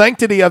time, the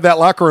sanctity of that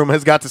locker room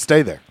has got to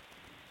stay there.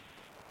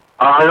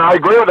 And I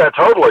agree with that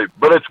totally,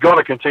 but it's going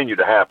to continue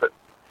to happen.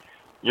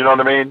 You know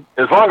what I mean?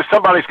 As long as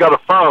somebody's got a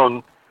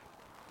phone,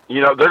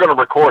 they're going to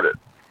record it.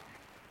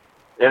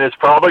 And it's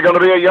probably going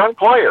to be a young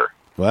player.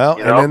 Well,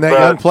 then that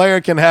young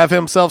player can have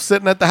himself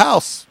sitting at the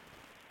house.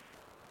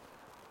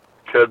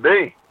 Could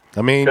be.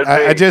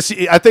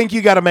 I think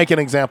you got to make an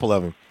example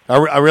of him.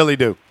 I really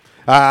do.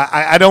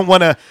 I don't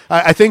want to.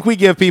 I think we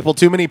give people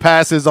too many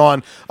passes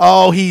on.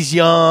 Oh, he's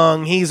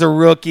young. He's a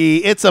rookie.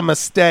 It's a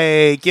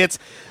mistake.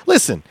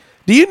 Listen.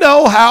 Do you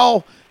know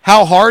how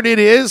hard it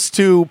is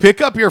to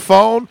pick up your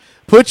phone,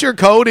 put your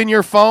code in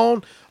your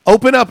phone,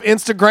 open up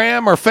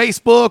Instagram or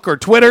Facebook or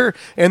Twitter,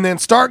 and then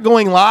start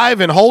going live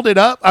and hold it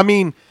up?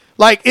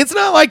 It's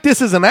not like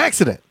this is an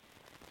accident.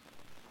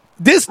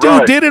 This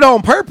dude did it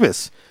on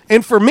purpose.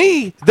 And for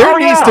me, there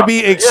needs to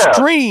be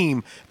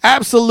extreme,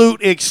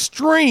 absolute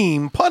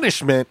extreme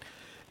punishment.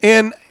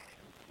 And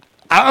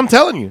I'm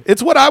telling you,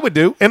 it's what I would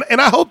do. And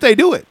I hope they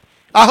do it.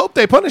 I hope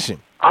they punish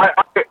him. I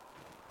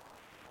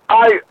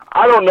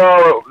don't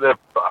know if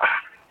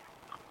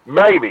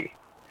maybe.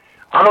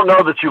 I don't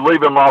know that you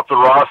leave him off the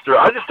roster.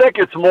 I just think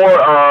it's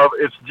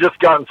it's just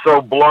gotten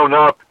so blown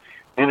up,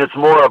 and it's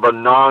more of a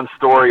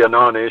non-story, a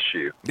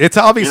non-issue. It's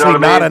obviously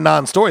not a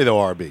non-story, though,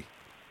 RB.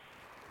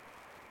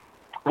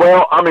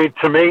 Well,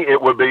 to me,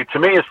 it would be. To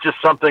me, it's just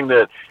something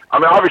that,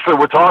 obviously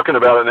we're talking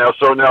about it now,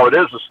 so now it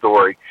is a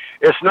story.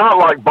 It's not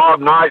like Bob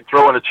Knight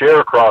throwing a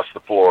chair across the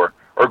floor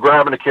or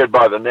grabbing a kid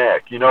by the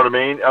neck. You know what I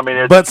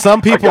mean? But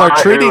some people are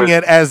treating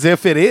it as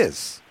if it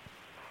is.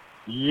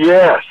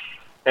 Yes,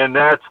 and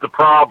that's the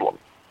problem.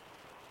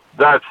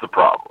 That's the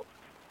problem.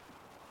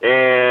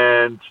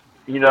 And,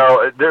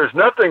 there's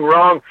nothing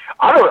wrong.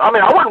 I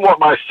wouldn't want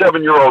my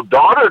 7-year-old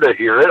daughter to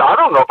hear it. I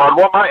don't know if I'd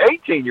want my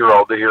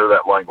 18-year-old to hear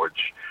that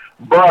language.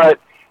 But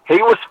he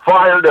was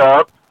fired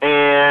up,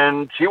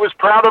 and he was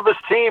proud of his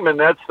team, and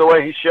that's the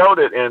way he showed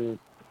it. And,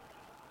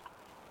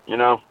 I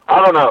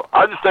don't know.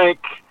 I just think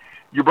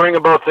you bring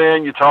them both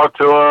in, you talk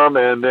to them,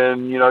 and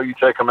then, you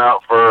take them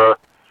out for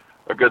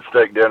a good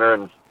steak dinner,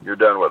 and you're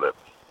done with it.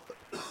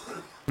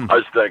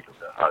 I just think,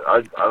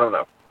 I don't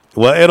know.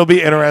 Well, it'll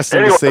be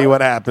interesting to see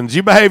what happens.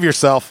 You behave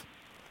yourself.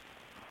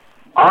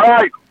 All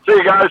right. See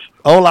you guys.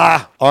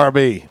 Hola,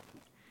 RB.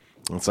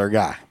 That's our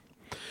guy.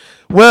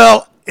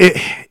 Well,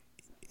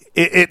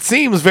 it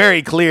seems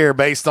very clear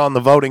based on the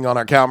voting on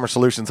our Calmer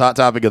Solutions Hot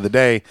Topic of the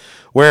Day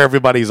where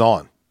everybody's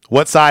on,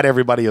 what side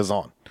everybody is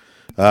on.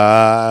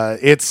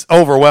 it's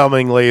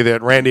overwhelmingly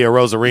that Randy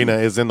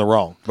Arozarena is in the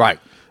wrong. Right.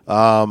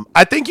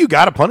 I think you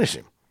got to punish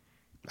him.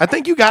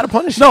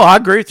 No, I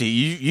agree with you.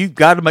 You've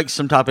got to make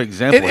some type of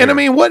example. And I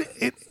mean,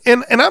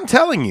 and I'm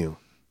telling you,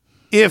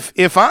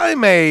 if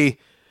I'm a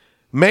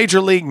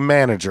major league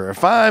manager,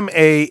 if I'm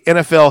a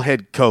NFL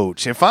head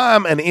coach, if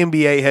I'm an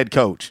NBA head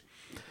coach,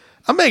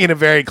 I'm making it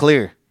very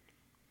clear.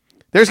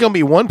 There's going to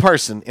be one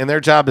person, and their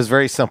job is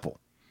very simple.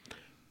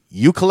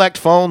 You collect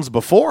phones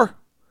before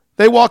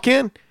they walk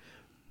in.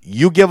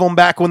 You give them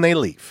back when they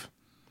leave.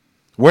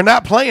 We're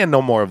not playing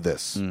no more of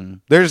this.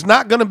 There's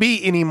not going to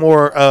be any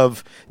more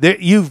of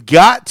that. You've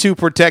got to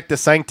protect the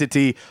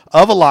sanctity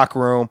of a locker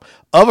room,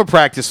 of a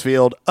practice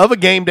field, of a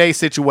game day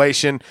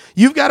situation.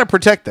 You've got to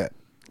protect that.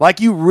 Like,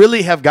 you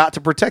really have got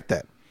to protect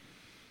that.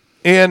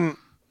 And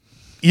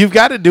you've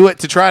got to do it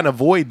to try and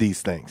avoid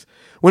these things.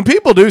 When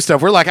people do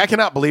stuff, we're like, I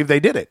cannot believe they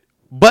did it.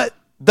 But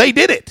they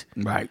did it.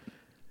 Right.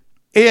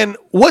 And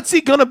what's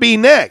he going to be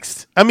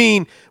next? I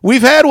mean,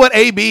 we've had what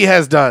AB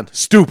has done.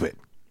 Stupid.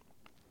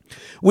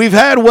 We've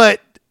had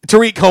what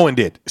Tariq Cohen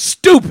did.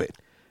 Stupid.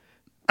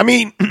 I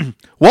mean,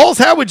 Walls,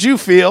 how would you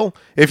feel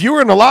if you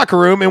were in the locker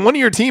room and one of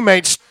your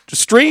teammates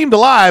streamed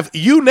live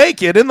you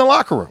naked in the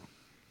locker room?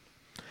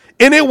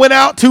 And it went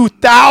out to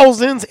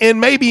thousands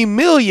and maybe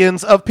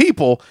millions of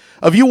people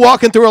of you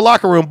walking through a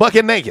locker room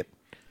bucket naked.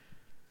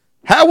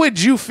 How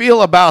would you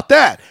feel about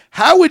that?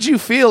 How would you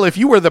feel if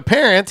you were the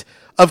parent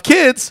of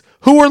kids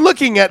who were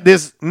looking at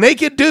this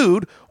naked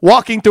dude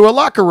walking through a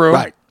locker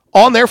room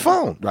on their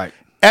phone? Right.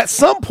 At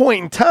some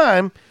point in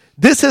time,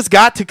 this has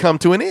got to come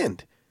to an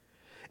end.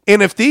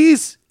 And if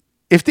these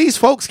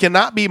folks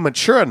cannot be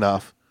mature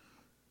enough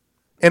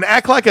and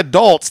act like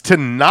adults to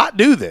not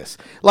do this,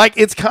 like,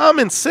 it's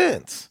common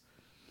sense.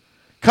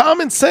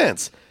 Common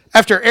sense.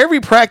 After every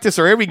practice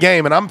or every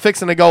game, and I'm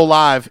fixing to go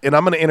live and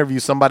I'm going to interview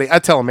somebody, I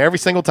tell them every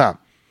single time,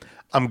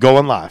 I'm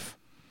going live.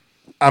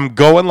 I'm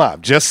going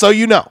live, just so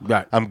you know.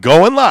 Right. I'm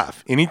going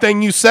live.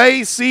 Anything you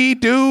say, see,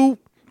 do,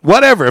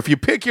 whatever. If you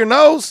pick your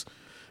nose,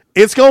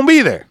 it's going to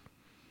be there.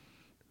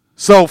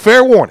 So,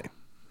 fair warning.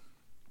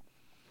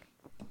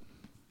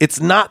 It's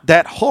not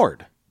that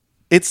hard.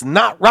 It's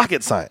not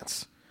rocket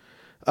science.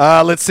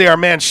 Let's see, our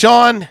man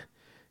Sean,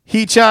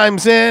 he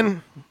chimes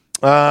in.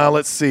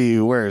 Let's see,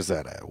 where is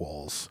that at,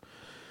 Walls?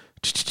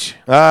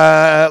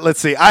 Let's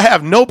see. I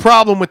have no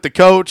problem with the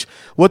coach.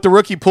 What the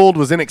rookie pulled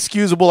was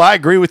inexcusable. I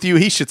agree with you.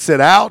 He should sit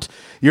out.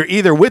 You're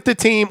either with the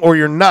team or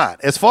you're not.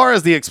 As far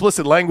as the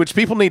explicit language,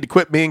 people need to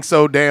quit being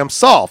so damn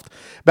soft.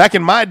 Back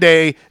in my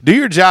day, do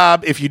your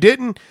job. If you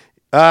didn't,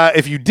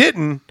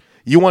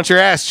 you want your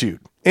ass chewed.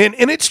 And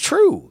it's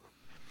true.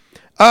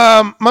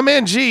 My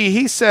man G,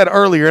 he said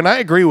earlier, and I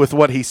agree with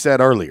what he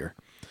said earlier.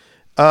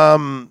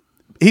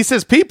 He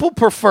says people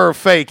prefer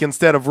fake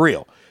instead of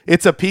real.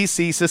 It's a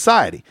PC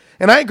society.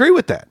 And I agree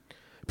with that.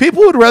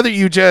 People would rather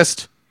you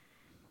just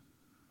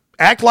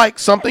act like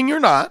something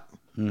you're not.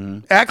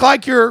 Act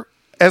like you're,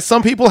 as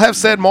some people have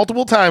said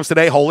multiple times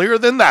today, holier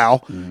than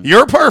thou.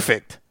 You're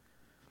perfect.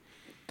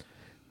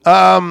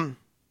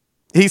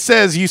 He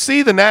says, you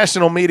see the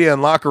national media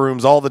in locker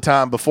rooms all the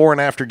time before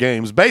and after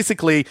games.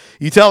 Basically,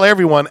 you tell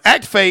everyone,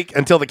 act fake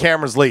until the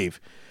cameras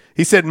leave.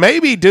 He said,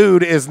 maybe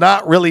dude is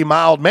not really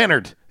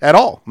mild-mannered at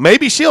all.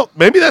 Maybe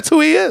that's who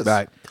he is.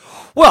 Right.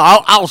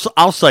 Well,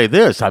 I'll say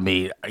this. I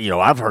mean,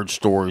 I've heard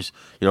stories.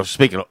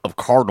 Speaking of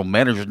Cardinal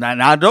managers,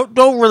 now I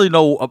don't really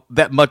know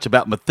that much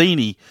about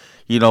Matheny.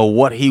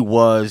 What he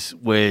was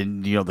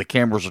when the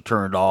cameras are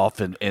turned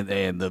off and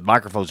the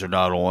microphones are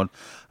not on.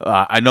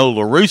 I know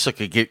La Russa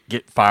could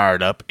get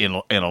fired up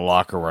in a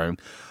locker room.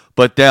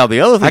 But now the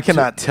other thing, I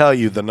cannot tell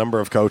you the number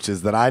of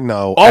coaches that I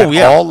know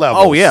all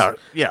levels. Oh, yeah.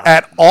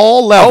 At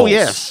all levels. Oh,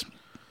 yes.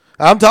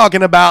 I'm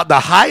talking about the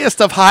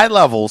highest of high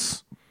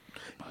levels,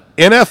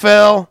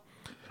 NFL,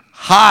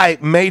 high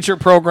major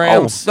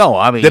programs. Oh, no,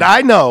 I mean, that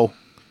I know,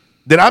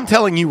 that I'm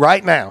telling you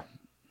right now.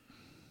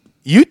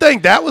 You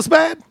think that was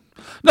bad?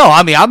 No,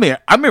 I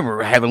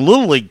remember having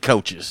little league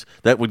coaches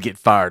that would get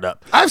fired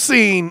up. I've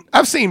seen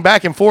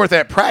back and forth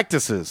at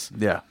practices.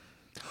 Yeah.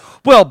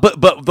 Well, but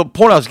the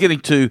point I was getting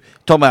to,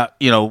 talking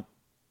about,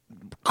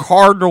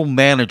 Cardinal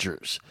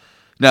managers.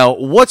 Now,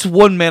 what's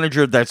one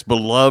manager that's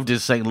beloved in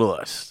St.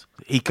 Louis?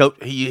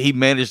 He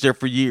managed there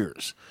for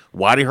years.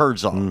 Whitey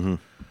Herzog. Mm-hmm.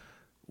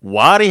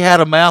 Whitey had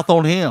a mouth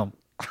on him.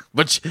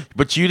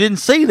 But you didn't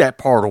see that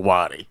part of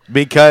Whitey.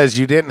 Because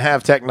you didn't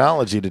have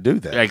technology to do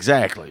that.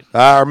 Exactly.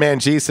 Our man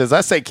G says,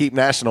 I say keep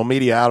national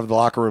media out of the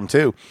locker room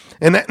too.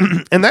 And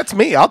that's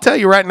me. I'll tell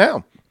you right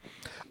now.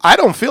 I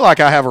don't feel like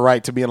I have a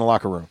right to be in the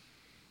locker room.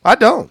 I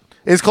don't.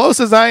 As close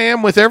as I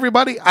am with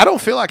everybody, I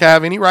don't feel like I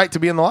have any right to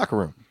be in the locker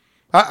room.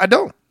 I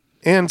don't.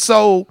 And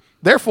so,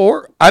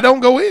 therefore, I don't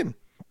go in.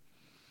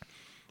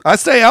 I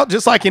stay out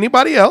just like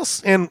anybody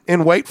else and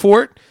wait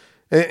for it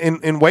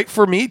and wait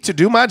for me to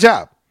do my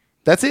job.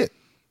 That's it.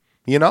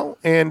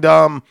 And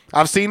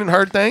I've seen and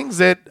heard things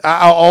that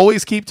I'll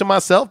always keep to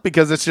myself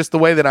because it's just the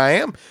way that I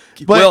am.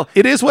 But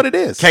it is what it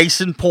is. Case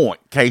in point.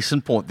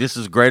 This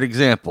is a great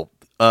example.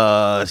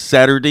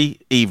 Saturday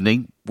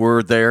evening,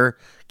 were there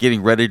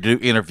getting ready to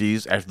do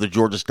interviews after the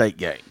Georgia State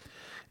game.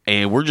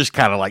 And we're just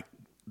kind of like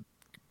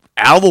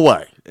out of the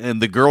way.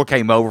 And the girl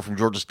came over from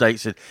Georgia State,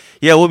 said,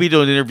 yeah, we'll be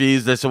doing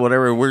interviews, this or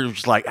whatever. And we're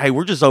just like, hey,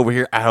 we're just over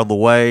here out of the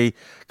way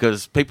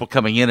because people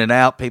coming in and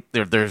out,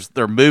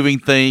 they're moving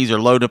things, they're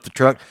loading up the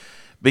truck.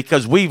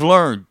 Because we've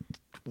learned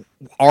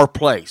our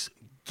place.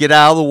 Get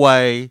out of the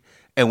way,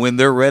 and when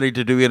they're ready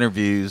to do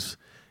interviews,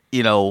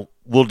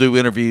 we'll do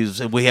interviews,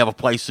 and we have a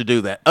place to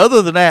do that.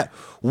 Other than that,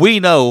 we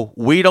know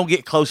we don't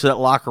get close to that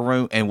locker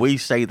room, and we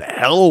stay the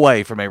hell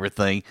away from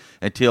everything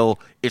until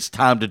it's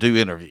time to do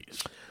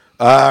interviews.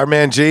 Our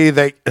man G,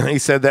 he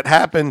said that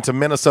happened to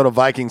Minnesota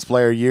Vikings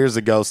player years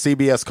ago.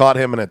 CBS caught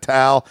him in a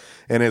towel,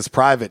 and his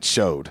private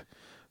showed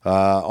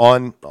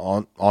on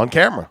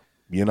camera.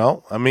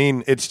 I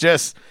mean, it's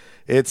just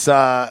it's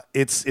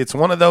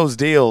one of those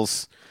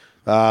deals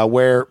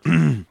where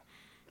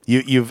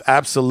you've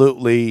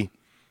absolutely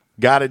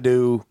got to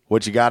do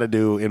what you got to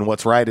do, and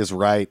what's right is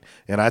right.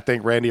 And I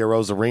think Randy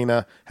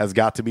Arozarena has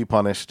got to be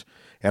punished.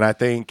 And I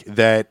think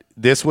that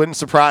this wouldn't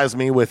surprise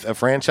me with a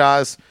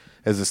franchise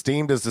as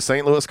esteemed as the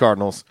St. Louis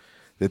Cardinals,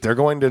 that they're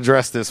going to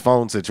address this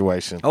phone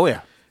situation. Oh, yeah.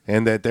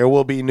 And that there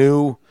will be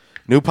new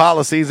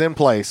policies in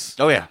place.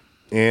 Oh, yeah.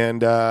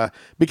 And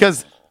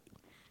because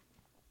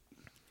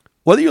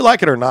whether you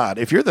like it or not,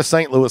 if you're the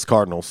St. Louis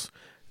Cardinals,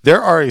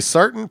 there are a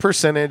certain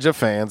percentage of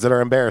fans that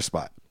are embarrassed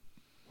by it.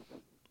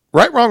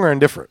 Right, wrong, or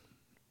indifferent.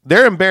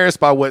 They're embarrassed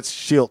by what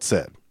Shields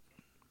said.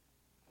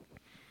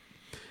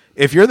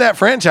 If you're that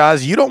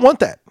franchise, you don't want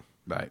that.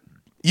 Right.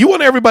 You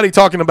want everybody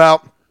talking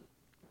about,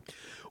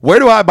 where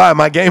do I buy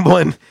my game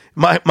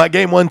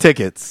one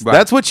tickets? Right.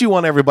 That's what you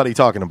want everybody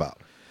talking about,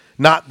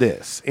 not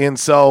this. And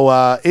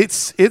so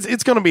it's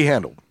going to be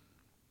handled.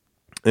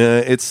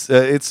 It's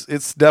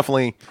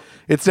definitely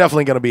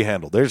going to be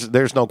handled.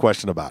 There's no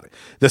question about it.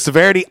 The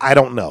severity, I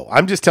don't know.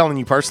 I'm just telling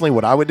you personally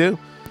what I would do.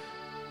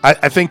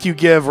 I think you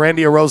give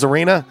Randy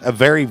Arozarena a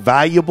very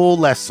valuable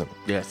lesson.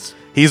 Yes.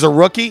 He's a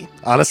rookie.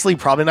 Honestly,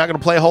 probably not going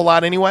to play a whole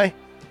lot anyway.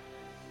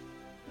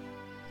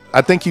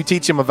 I think you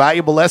teach him a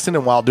valuable lesson,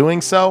 and while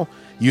doing so,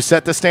 you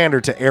set the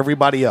standard to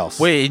everybody else.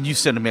 Wait, and you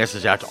send a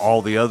message out to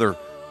all the other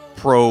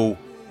pro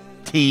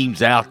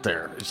teams out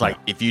there. It's like,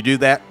 if you do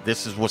that,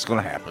 this is what's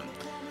going to happen.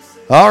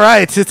 All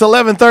right, it's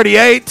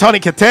 11:38. Tony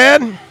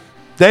Catan,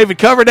 David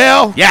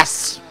Coverdale.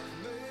 Yes.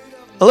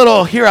 A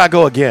little Here I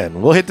Go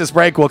Again. We'll hit this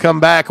break. We'll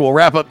come back. We'll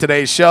wrap up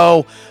today's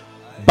show.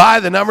 By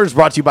the Numbers,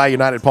 brought to you by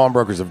United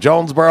Pawnbrokers of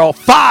Jonesboro.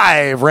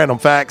 5 random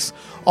facts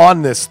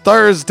on this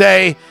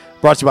Thursday,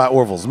 brought to you by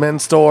Orville's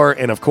Men's Store.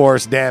 And, of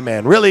course, Damn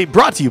Man Really,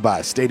 brought to you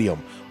by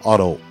Stadium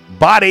Auto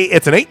Body.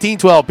 It's an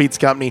 1812 Pizza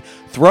Company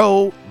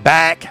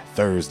Throwback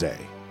Thursday.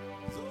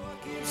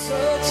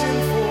 Searching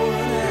for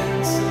an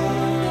answer.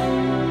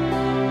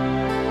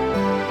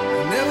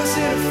 Never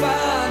seem to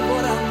find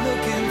what I'm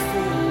looking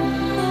for.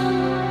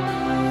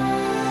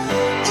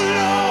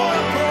 Lord,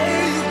 I pray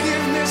you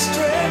give me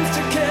strength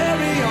to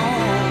carry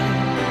on.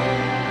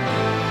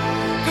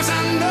 'Cause I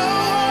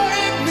know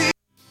it means.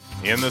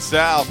 In the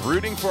South,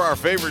 rooting for our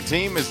favorite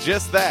team is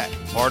just that,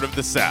 part of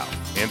the South.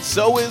 And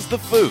so is the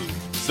food.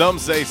 Some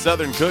say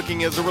Southern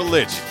cooking is a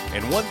religion.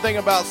 And one thing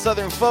about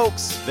Southern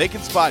folks, they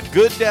can spot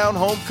good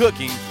down-home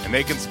cooking, and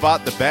they can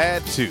spot the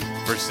bad, too.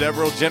 For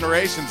several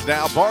generations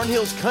now,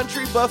 Barnhill's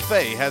Country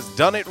Buffet has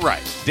done it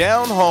right.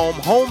 Down-home,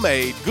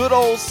 homemade, good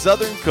old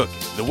Southern cooking.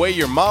 The way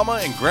your mama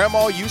and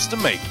grandma used to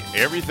make it.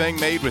 Everything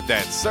made with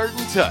that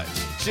certain touch.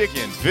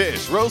 Chicken,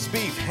 fish, roast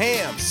beef,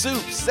 ham,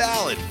 soup,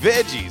 salad,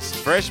 veggies,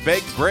 fresh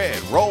baked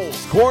bread,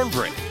 rolls,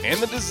 cornbread, and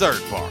the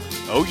dessert bar.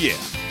 Oh yeah,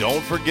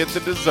 don't forget the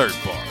dessert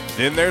bar.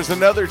 Then there's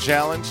another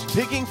challenge,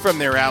 picking from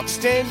their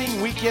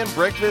outstanding weekend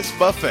breakfast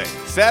buffet.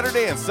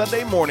 Saturday and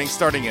Sunday morning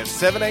starting at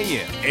 7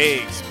 a.m.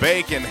 Eggs,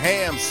 bacon,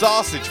 ham,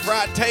 sausage,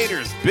 fried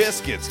taters,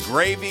 biscuits,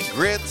 gravy,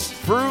 grits,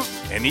 fruit,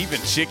 and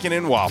even chicken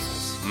and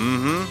waffles.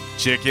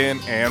 Chicken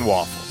and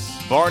waffles.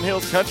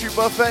 Barnhill's Country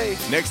Buffet,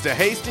 next to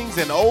Hastings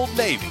and Old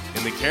Navy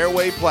in the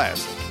Caraway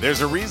Plaza. There's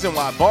a reason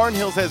why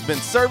Barnhill's has been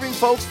serving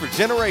folks for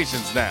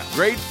generations now.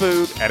 Great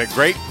food at a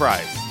great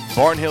price.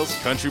 Barnhill's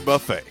Country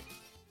Buffet.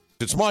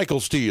 It's Michael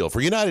Steele for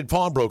United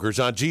Pawnbrokers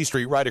on G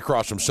Street right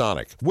across from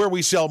Sonic, where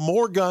we sell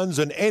more guns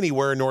than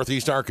anywhere in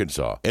Northeast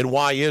Arkansas. And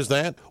why is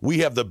that? We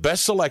have the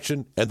best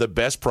selection and the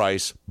best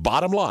price,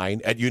 bottom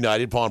line, at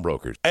United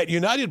Pawnbrokers. At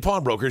United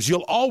Pawnbrokers,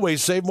 you'll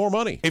always save more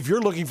money. If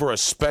you're looking for a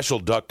special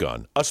duck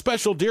gun, a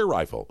special deer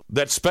rifle,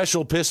 that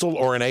special pistol,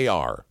 or an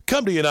AR,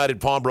 come to United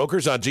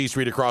Pawnbrokers on G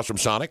Street across from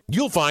Sonic.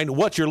 You'll find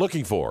what you're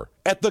looking for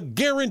at the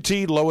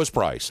guaranteed lowest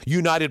price.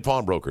 United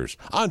Pawnbrokers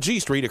on G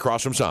Street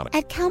across from Sonic.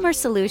 At Calmer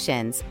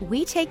Solutions,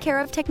 we take care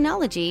of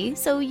technology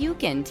so you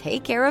can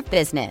take care of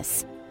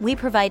business. We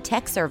provide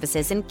tech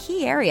services in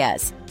key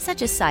areas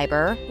such as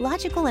cyber,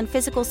 logical and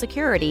physical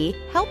security,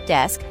 help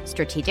desk,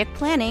 strategic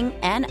planning,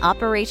 and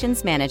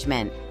operations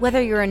management.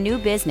 Whether you're a new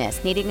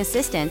business needing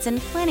assistance in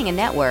planning a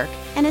network,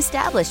 an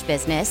established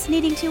business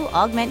needing to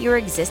augment your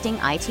existing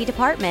IT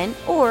department,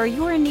 or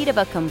you're in need of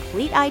a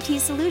complete IT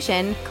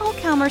solution, call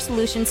Calmer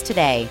Solutions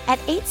today at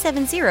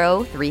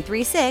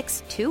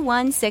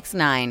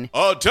 870-336-2169.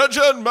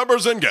 Attention,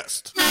 members and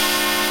guests.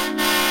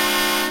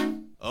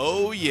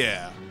 Oh,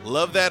 yeah.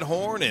 Love that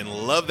horn and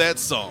love that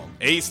song.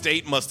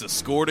 A-State must have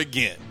scored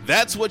again.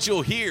 That's what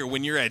you'll hear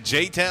when you're at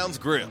J-Town's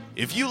Grill.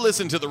 If you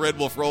listen to the Red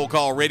Wolf Roll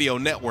Call Radio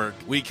Network,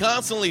 we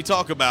constantly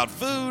talk about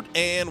food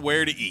and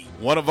where to eat.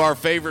 One of our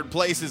favorite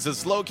places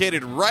is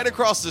located right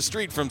across the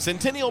street from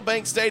Centennial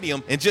Bank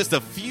Stadium and just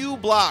a few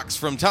blocks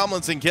from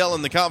Tomlinson Kell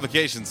and the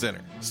Convocation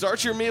Center.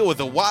 Start your meal with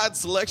a wide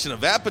selection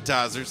of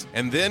appetizers,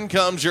 and then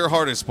comes your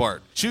hardest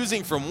part,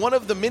 choosing from one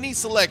of the many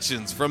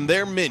selections from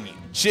their menu.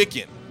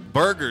 Chicken,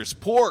 burgers,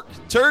 pork,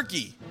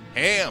 turkey,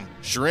 ham,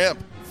 shrimp,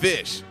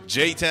 fish.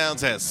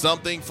 J-Town's has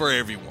something for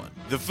everyone.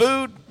 The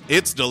food,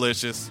 it's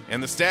delicious,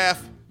 and the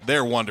staff,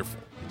 they're wonderful.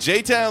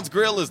 J-Town's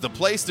Grill is the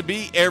place to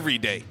be every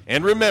day.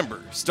 And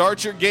remember,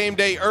 start your game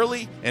day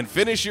early and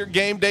finish your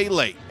game day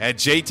late at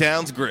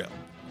J-Town's Grill.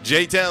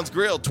 J-Town's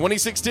Grill,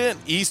 2610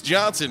 East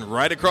Johnson,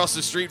 right across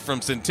the street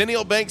from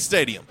Centennial Bank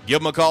Stadium. Give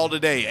them a call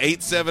today,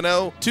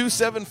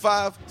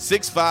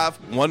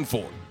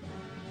 870-275-6514.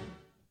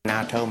 And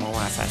I told my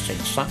wife, I said,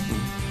 something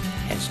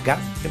has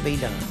got to be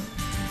done.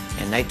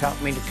 And they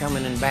taught me to come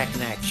in and back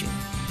in action.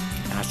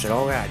 And I said,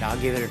 all right, I'll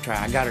give it a try.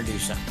 I got to do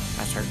something.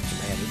 I was hurting so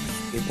bad,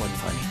 it wasn't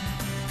funny.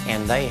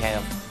 And they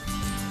have,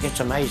 it's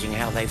amazing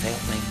how they've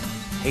helped me.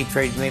 He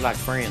treated me like a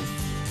friend.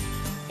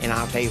 And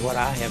I'll tell you what,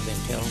 I have been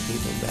telling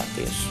people about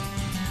this.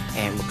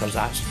 And because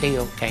I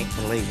still can't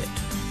believe it.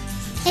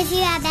 If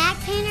you have back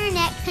pain or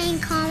neck pain,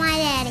 call my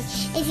daddy.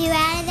 If you're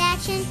out of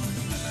action,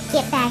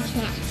 get back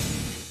in.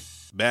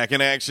 Back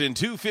in action,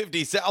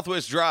 250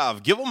 Southwest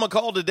Drive. Give them a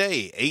call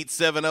today,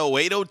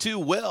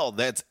 870-802-WELL.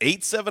 That's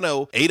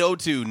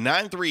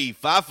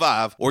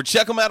 870-802-9355. Or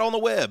check them out on the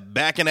web,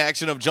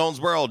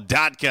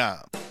 backinactionofjonesboro.com.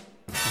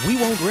 We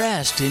won't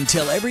rest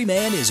until every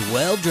man is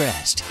well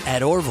dressed.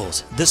 At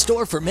Orville's, the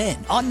store for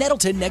men, on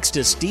Nettleton next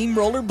to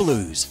Steamroller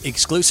Blues.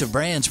 Exclusive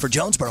brands for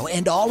Jonesboro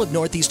and all of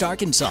Northeast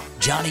Arkansas.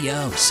 Johnny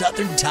O,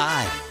 Southern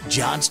Tide,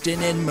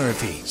 Johnston and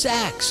Murphy,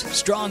 Saks,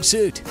 Strong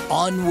Suit,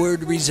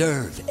 Onward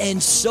Reserve,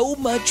 and so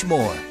much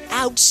more.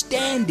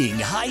 Outstanding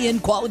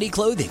high-end quality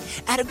clothing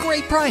at a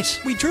great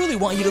price. We truly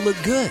want you to look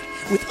good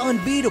with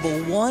unbeatable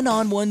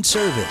one-on-one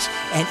service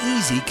and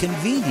easy,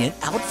 convenient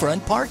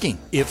out-front parking.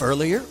 If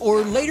earlier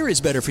or later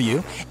is better for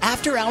you,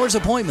 after-hours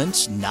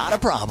appointments, not a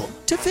problem.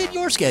 To fit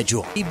your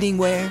schedule. Evening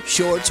wear,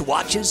 shorts,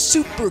 watches,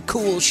 super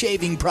cool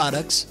shaving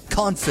products,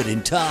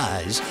 confident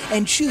ties,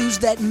 and shoes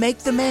that make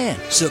the man.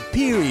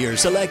 Superior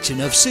selection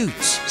of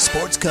suits,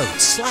 sports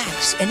coats,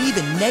 slacks, and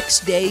even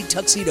next-day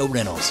tuxedo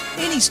rentals.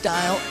 Any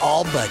style,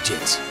 all budgets.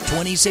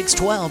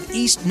 2612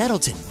 East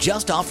Nettleton,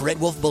 just off Red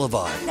Wolf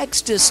Boulevard,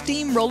 next to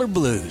Steamroller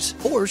Blues.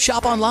 Or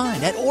shop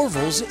online at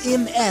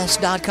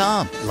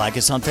orvillesms.com. Like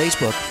us on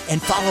Facebook and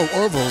follow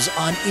Orville's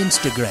on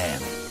Instagram.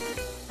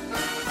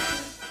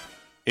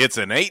 It's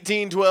an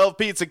 1812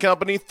 Pizza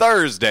Company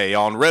Thursday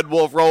on Red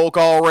Wolf Roll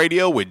Call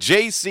Radio with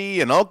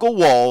JC and Uncle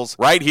Walls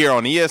right here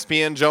on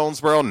ESPN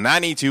Jonesboro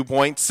 92.7.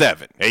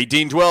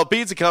 1812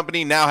 Pizza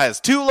Company now has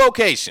two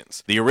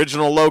locations. The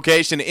original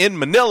location in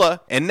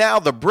Manila and now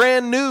the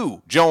brand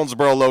new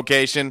Jonesboro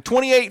location,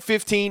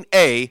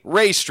 2815A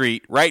Ray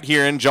Street right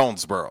here in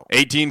Jonesboro.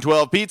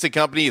 1812 Pizza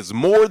Company is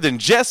more than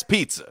just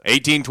pizza.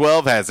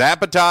 1812 has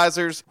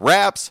appetizers,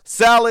 wraps,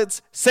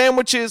 salads,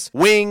 sandwiches,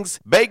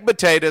 wings, baked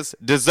potatoes,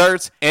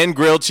 desserts, and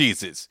grilled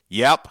cheeses.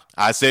 Yep,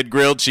 I said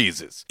grilled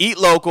cheeses. Eat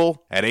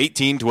local at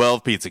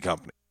 1812 Pizza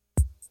Company.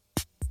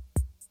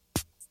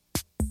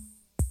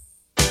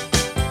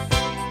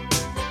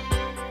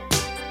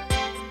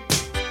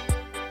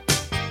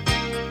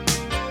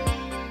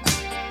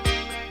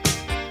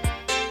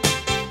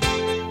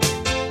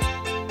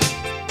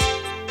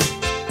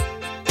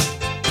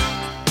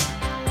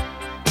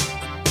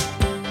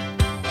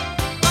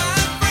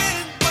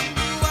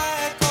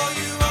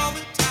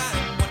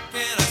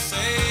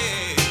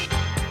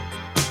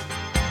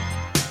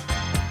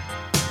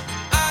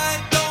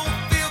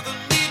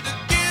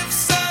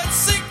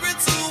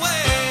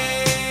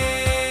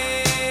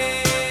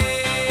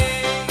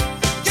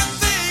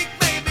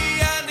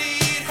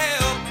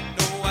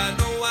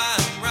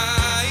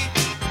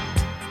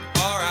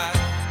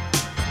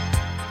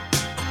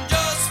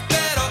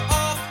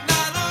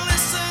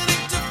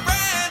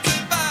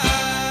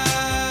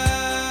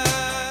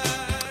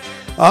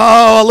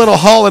 Oh, a little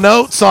Hall &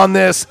 Oates on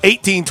this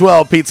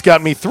 1812 Pete's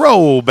Got Me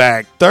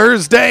Throwback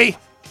Thursday.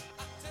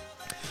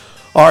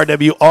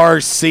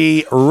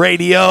 RWRC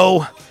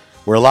Radio.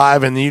 We're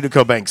live in the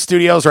Unico Bank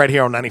Studios right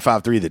here on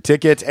 95.3 The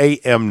Ticket,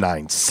 AM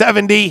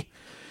 970.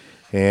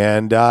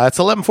 And it's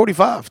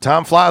 11:45.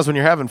 Time flies when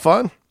you're having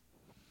fun.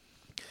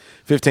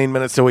 15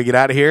 minutes till we get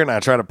out of here, and I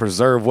try to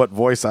preserve what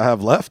voice I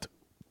have left.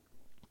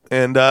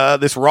 and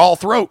this raw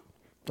throat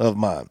of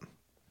mine.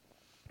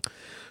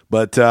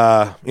 But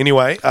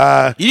anyway,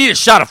 you need a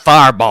shot of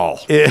Fireball.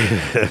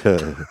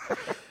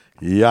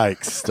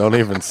 Yikes! Don't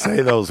even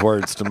say those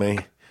words to me.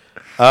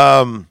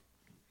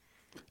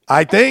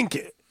 I think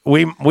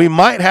we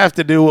might have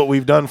to do what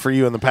we've done for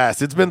you in the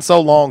past. It's been so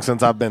long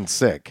since I've been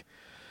sick,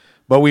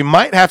 but we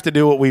might have to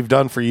do what we've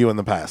done for you in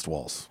the past,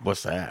 Walls.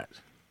 What's that?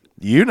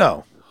 You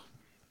know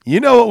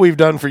what we've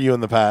done for you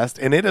in the past,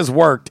 and it has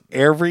worked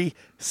every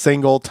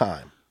single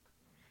time.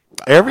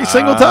 Every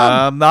single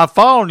time. I'm not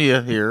following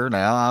you here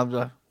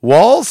now.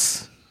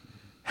 Walls,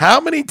 how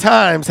many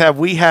times have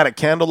we had a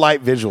candlelight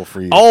vigil for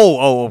you?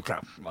 Okay.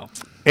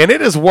 And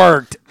it has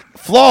worked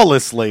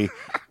flawlessly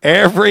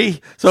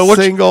every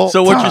single time.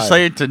 So what you're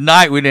saying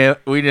tonight, we need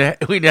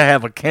to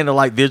have a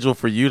candlelight vigil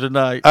for you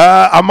tonight?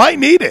 I might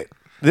need it.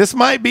 This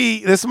might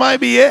be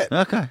it. Okay.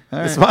 All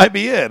right. This might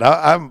be it.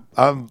 I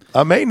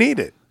may need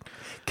it.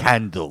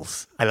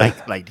 Candles. I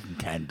like lighting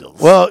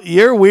candles. Well,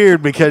 you're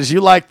weird because you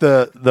like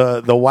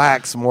the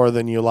wax more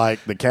than you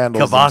like the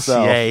candles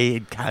Cavassier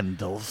and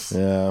candles.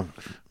 Yeah.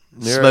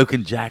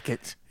 Smoking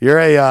jackets. You're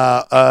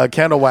a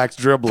candle wax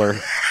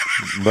dribbler.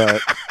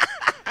 But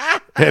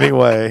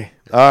anyway,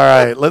 all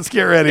right, let's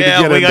get ready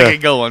to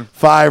get going.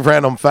 5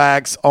 random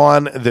facts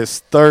on this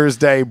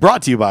Thursday,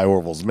 brought to you by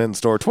Orville's Men's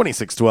Store,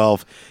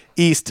 2612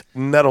 East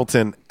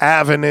Nettleton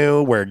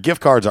Avenue, where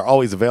gift cards are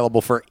always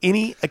available for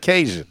any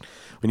occasion.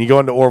 When you go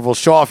into Orville's,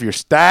 show off your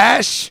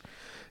stash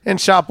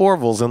and shop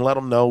Orville's and let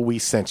them know we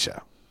sent you.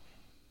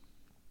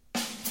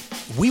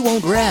 We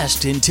won't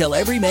rest until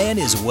every man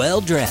is well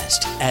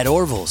dressed. At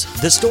Orville's,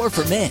 the store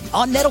for men,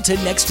 on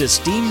Nettleton next to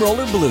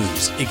Steamroller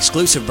Blues.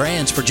 Exclusive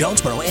brands for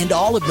Jonesboro and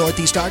all of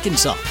Northeast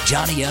Arkansas.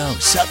 Johnny O,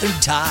 Southern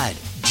Tide,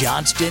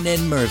 Johnston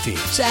and Murphy,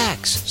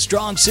 Saks,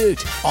 Strong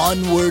Suit,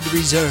 Onward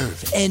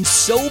Reserve, and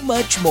so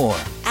much more.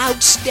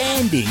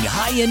 Outstanding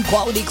high-end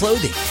quality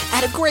clothing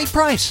at a great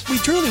price. We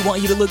truly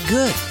want you to look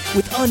good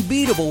with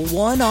unbeatable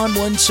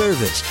one-on-one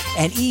service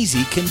and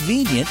easy,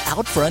 convenient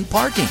out-front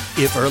parking.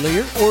 If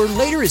earlier or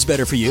later is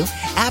better for you,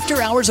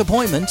 after-hours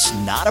appointments,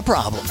 not a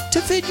problem.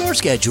 To fit your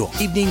schedule.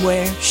 Evening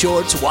wear,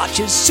 shorts,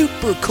 watches,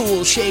 super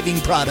cool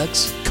shaving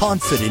products,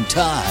 confident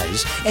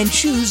ties, and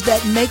shoes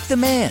that make the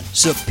man.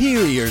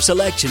 Superior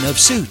selection of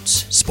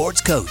suits, sports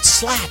coats,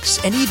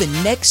 slacks, and even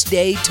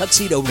next-day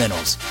tuxedo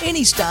rentals.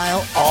 Any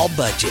style, all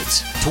budgets.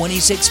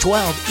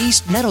 2612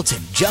 East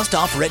Nettleton, just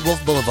off Red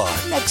Wolf Boulevard,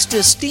 next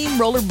to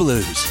Steamroller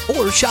Blues.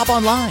 Or shop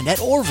online at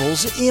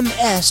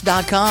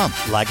orvillesms.com.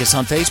 Like us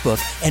on Facebook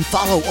and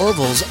follow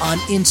Orville's on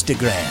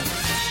Instagram.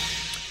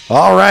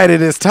 All right,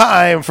 it is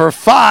time for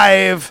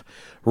 5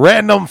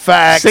 random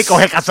facts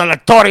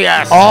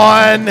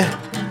on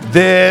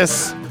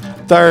this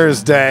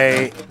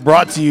Thursday,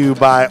 brought to you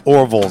by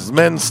Orville's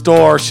Men's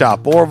Store.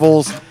 Shop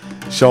Orville's.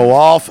 Show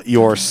off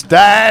your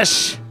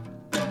stash.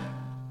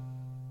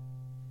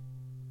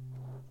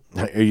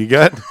 Are you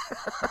good?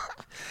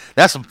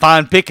 That's some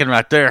fine picking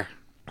right there.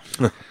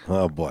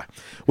 Oh, boy.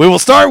 We will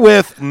start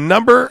with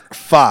number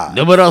 5.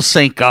 Numero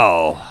 5.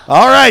 All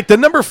right, the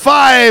number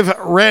 5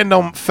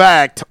 random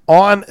fact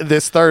on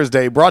this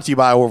Thursday, brought to you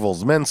by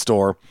Orville's Men's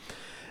Store.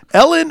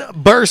 Ellen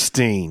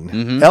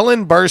Burstyn.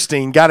 Ellen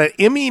Burstyn got an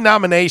Emmy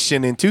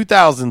nomination in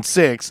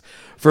 2006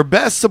 for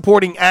Best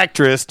Supporting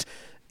Actress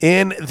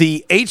in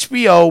the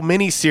HBO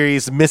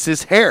miniseries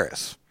Mrs.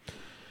 Harris,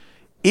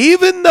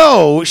 even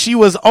though she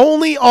was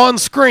only on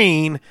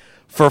screen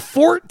for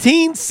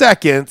 14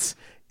 seconds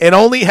and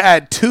only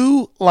had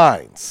 2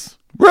 lines.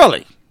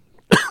 Really?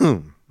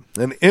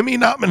 An Emmy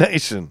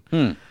nomination.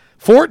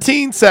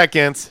 14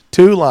 seconds,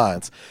 2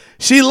 lines.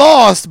 She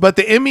lost, but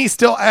the Emmy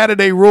still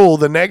added a rule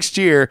the next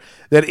year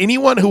that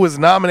anyone who was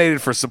nominated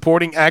for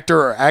supporting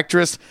actor or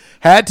actress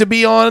had to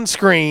be on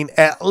screen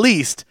at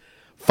least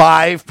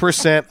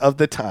 5% of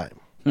the time.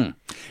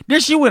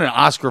 Did she win an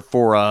Oscar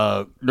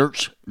for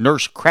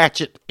Nurse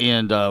Cratchit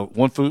and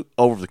One Foot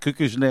Over the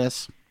Cuckoo's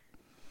Nest?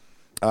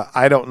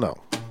 I don't know.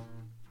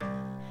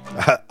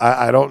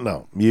 I don't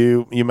know.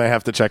 You may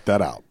have to check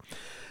that out.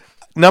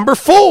 Number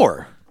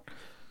 4.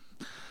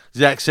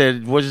 Zach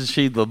said, wasn't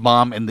she the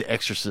mom in The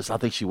Exorcist? I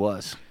think she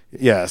was.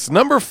 Yes.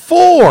 Number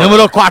 4.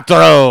 Numero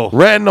 4.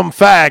 Random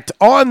fact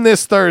on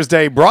this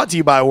Thursday, brought to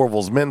you by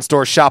Orville's Men's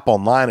Store. Shop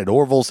online at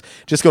Orville's.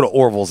 Just go to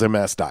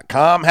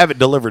orvillesms.com. Have it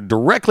delivered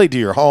directly to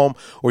your home,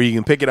 or you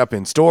can pick it up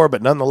in store.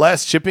 But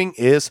nonetheless, shipping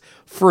is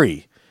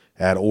free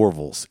at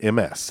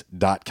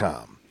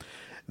orvillesms.com.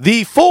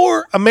 The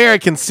 4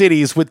 American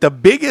cities with the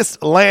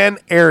biggest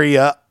land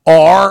area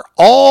are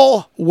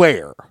all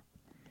where?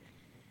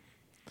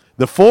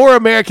 The 4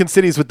 American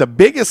cities with the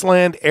biggest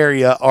land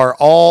area are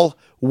all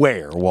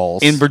where,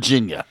 Walls? In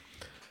Virginia.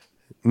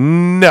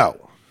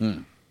 No.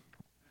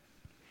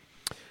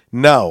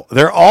 No.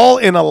 They're all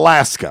in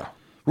Alaska.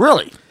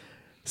 Really?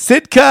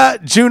 Sitka,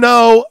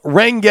 Juneau,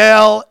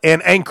 Wrangell,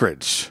 and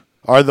Anchorage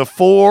are the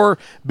 4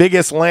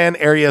 biggest land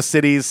area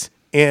cities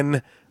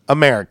in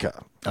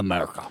America.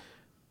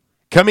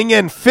 Coming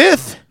in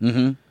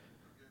 5th,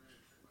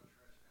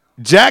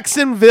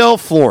 Jacksonville,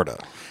 Florida.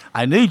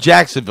 I knew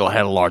Jacksonville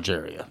had a large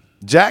area.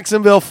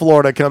 Jacksonville,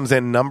 Florida comes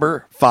in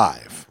number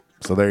 5.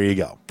 So there you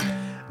go.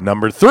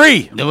 Number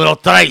 3. Número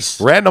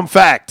 3. Random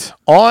fact.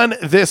 On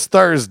this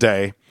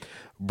Thursday,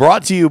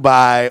 brought to you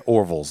by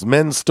Orville's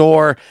Men's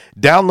Store.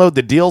 Download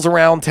the Deals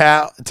Around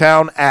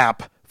Town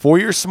app for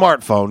your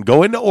smartphone.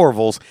 Go into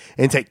Orville's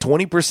and take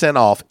 20%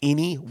 off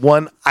any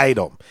one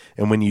item.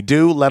 And when you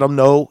do, let them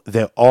know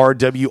that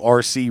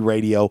RWRC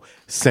Radio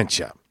sent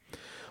you.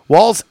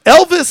 Walls,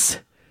 Elvis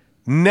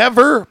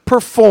never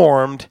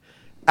performed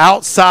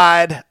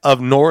outside of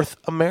North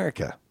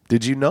America.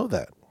 Did you know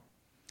that?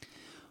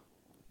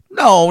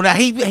 No, now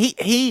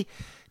Elvis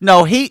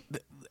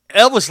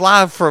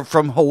live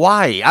from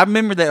Hawaii. I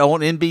remember that on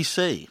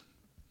NBC.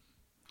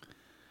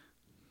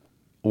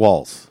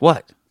 Walls.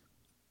 What?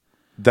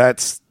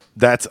 That's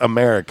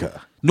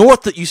America.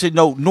 You said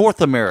no,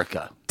 North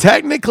America.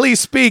 Technically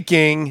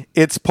speaking,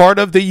 it's part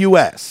of the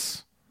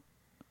U.S.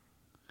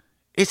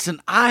 It's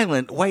an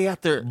island way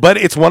out there. But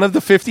it's one of the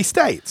 50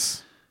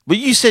 states. But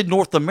you said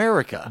North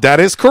America.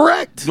 That is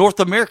correct. North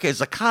America is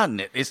a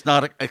continent. It's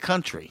not a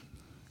country.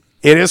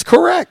 It is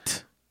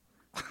correct.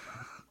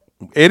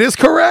 It is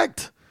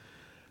correct.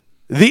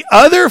 The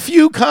other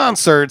few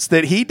concerts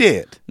that he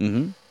did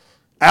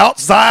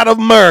outside of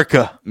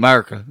America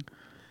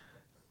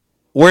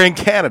were in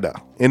Canada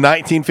in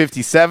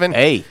 1957.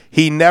 Hey.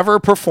 He never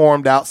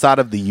performed outside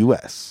of the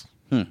U.S.,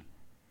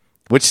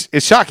 which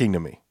is shocking to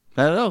me.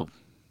 I don't know.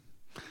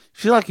 I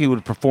feel like he would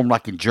have performed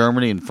like in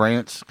Germany and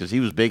France because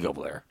he was big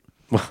over there.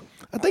 Well,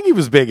 I think he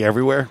was big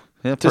everywhere.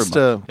 Yeah, just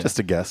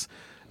a guess.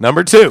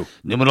 Number 2.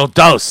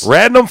 Número 2.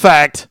 Random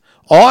fact.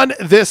 On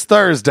this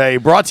Thursday,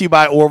 brought to you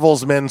by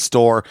Orville's Men's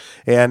Store.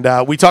 And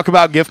we talk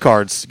about gift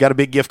cards. Got a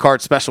big gift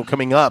card special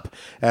coming up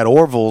at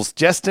Orville's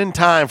just in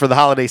time for the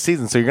holiday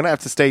season. So you're going to have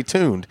to stay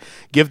tuned.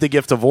 Give the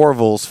gift of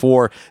Orville's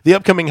for the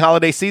upcoming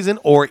holiday season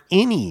or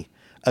any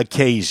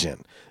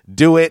occasion.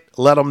 Do it.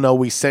 Let them know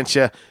we sent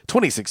you.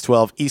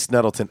 2612 East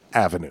Nettleton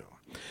Avenue.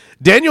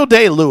 Daniel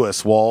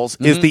Day-Lewis, Walls,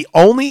 is the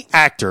only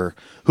actor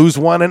who's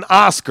won an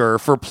Oscar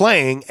for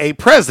playing a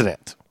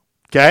president.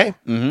 Okay?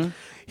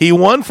 He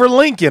won for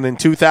Lincoln in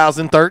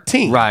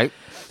 2013. Right.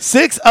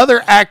 6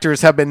 other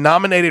actors have been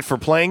nominated for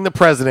playing the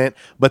president,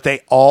 but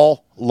they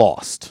all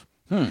lost.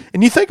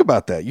 And you think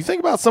about that. You think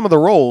about some of the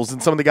roles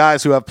and some of the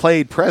guys who have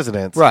played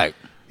presidents. Right.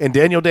 And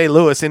Daniel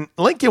Day-Lewis. And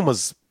Lincoln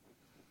was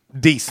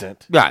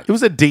decent. Right. It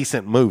was a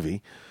decent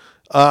movie.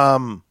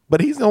 But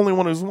he's the only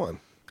one who's won.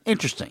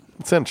 Interesting.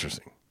 It's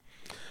interesting.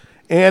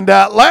 And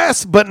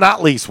last but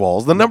not least,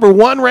 Walls, the number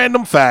 1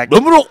 random fact.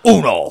 Numero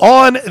uno.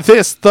 On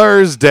this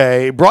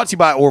Thursday, brought to you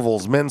by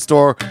Orville's Men's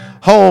Store,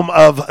 home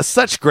of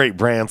such great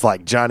brands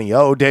like Johnny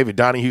O, David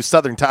Donahue,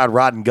 Southern Tide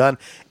Rod and Gun,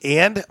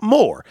 and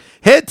more.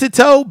 Head to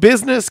toe,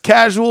 business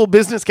casual,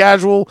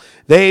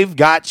 they've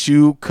got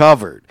you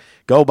covered.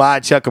 Go by,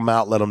 check them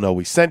out, let them know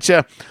we sent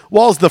you.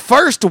 Walls, the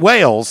first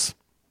whales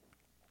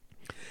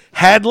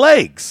had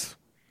legs.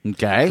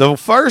 Okay. The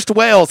first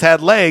whales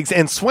had legs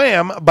and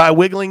swam by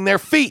wiggling their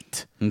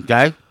feet.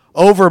 Okay.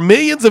 Over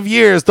millions of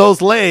years,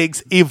 those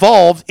legs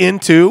evolved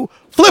into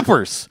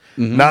flippers,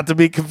 not to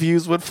be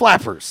confused with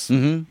flappers.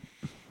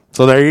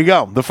 So there you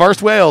go. The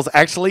first whales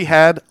actually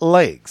had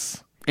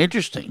legs.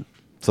 Interesting.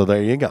 So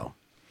there you go.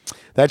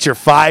 That's your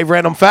 5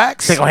 random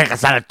facts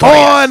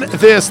on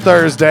this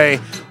Thursday.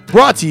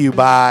 Brought to you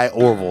by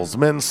Orville's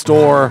Men's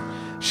Store.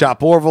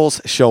 Shop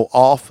Orville's. Show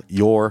off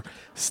your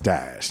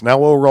stash. Now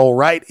we'll roll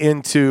right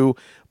into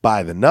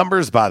By the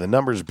Numbers. By the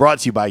Numbers brought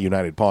to you by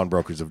United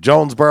Pawnbrokers of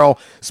Jonesboro.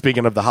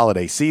 Speaking of the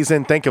holiday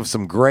season, think of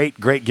some great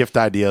gift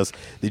ideas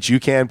that you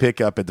can pick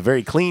up at the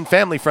very clean,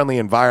 family-friendly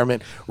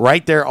environment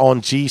right there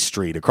on G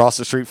Street, across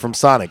the street from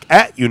Sonic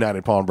at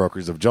United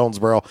Pawnbrokers of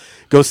Jonesboro.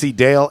 Go see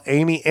Dale,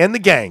 Amy, and the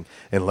gang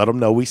and let them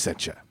know we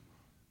sent you.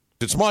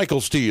 It's Michael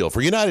Steele for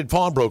United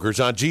Pawnbrokers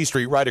on G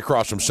Street right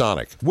across from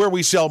Sonic, where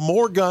we sell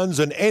more guns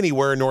than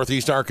anywhere in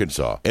Northeast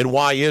Arkansas. And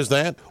why is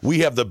that? We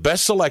have the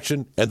best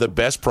selection and the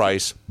best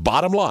price,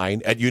 bottom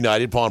line, at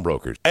United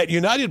Pawnbrokers. At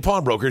United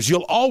Pawnbrokers,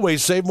 you'll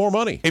always save more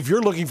money. If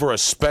you're looking for a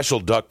special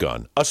duck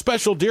gun, a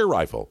special deer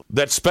rifle,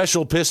 that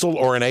special pistol,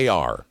 or an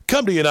AR,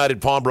 come to United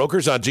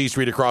Pawnbrokers on G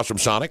Street across from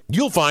Sonic.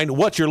 You'll find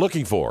what you're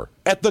looking for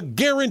at the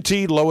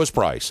guaranteed lowest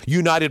price.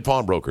 United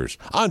Pawnbrokers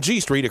on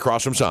G Street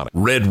across from Sonic.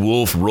 Red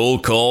Wolf Roll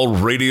Call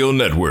Radio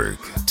Network.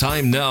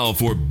 Time now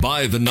for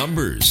By the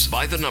Numbers.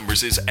 By the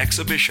Numbers is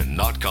exhibition,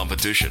 not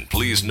competition.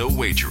 Please, no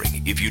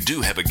wagering. If you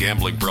do have a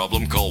gambling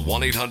problem, call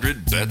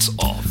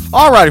 1-800-BETS-OFF.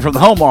 All righty, from the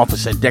home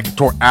office in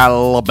Decatur,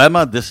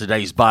 Alabama, this is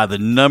today's By the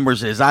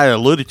Numbers. As I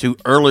alluded to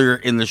earlier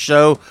in the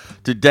show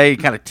today,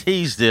 kind of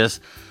teased this,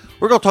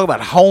 we're going to talk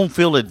about home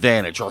field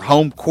advantage or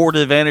home court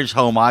advantage,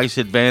 home ice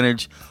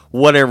advantage,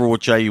 whatever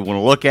which way you want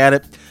to look at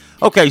it.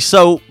 Okay,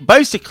 so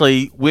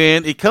basically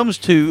when it comes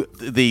to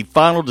the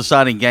final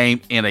deciding game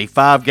in a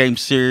 5-game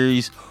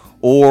series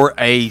or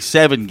a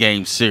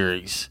 7-game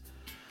series,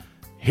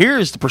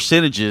 here's the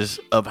percentages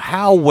of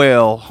how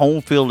well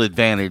home field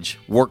advantage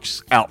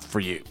works out for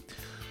you.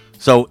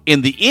 So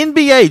in the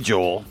NBA,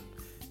 Joel,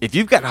 if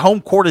you've got home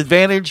court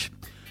advantage,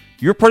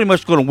 you're pretty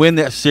much going to win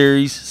that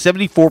series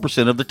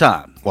 74% of the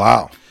time.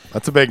 Wow,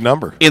 that's a big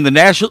number. In the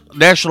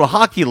National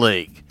Hockey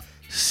League,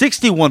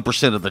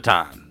 61% of the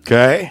time.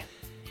 Okay.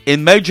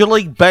 In Major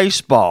League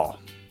Baseball,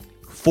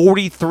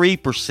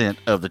 43%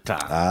 of the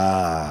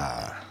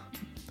time.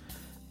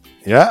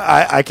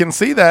 Yeah, I can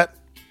see that.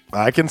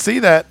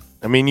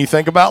 I mean, you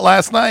think about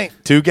last night,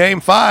 2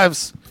 Game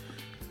 5s.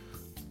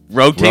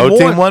 Road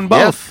team won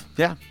both.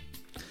 Yeah.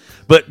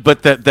 But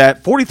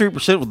that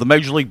 43% with the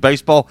Major League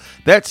Baseball,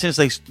 that's since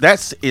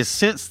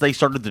they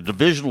started the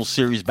divisional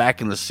series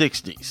back in the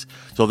 60s.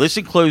 So this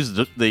includes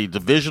the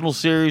divisional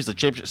series, the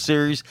championship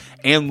series,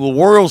 and the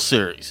World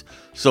Series.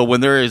 So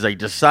when there is a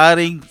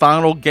deciding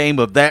final game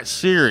of that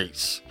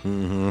series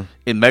in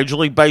Major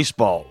League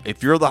Baseball,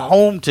 if you're the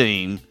home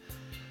team,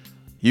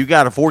 you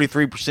got a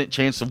 43%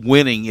 chance of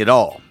winning it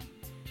all.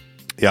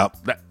 Yep.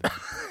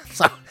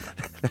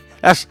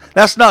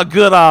 That's not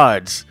good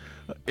odds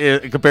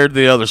compared to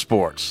the other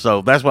sports.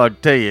 So that's why I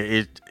tell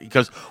you,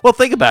 because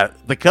think about it.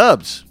 The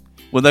Cubs,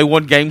 when they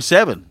won Game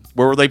 7,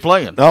 where were they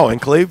playing? Oh, in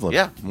Cleveland.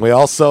 Yeah. We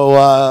also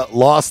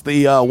lost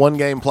the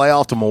 1-game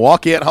playoff to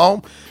Milwaukee at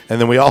home, and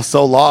then we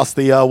also lost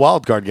the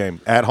wild card game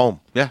at home.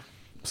 Yeah.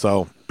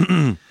 So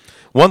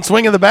one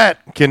swing of the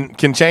bat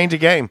can change a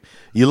game.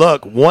 You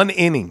look, one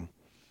inning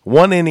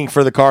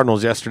for the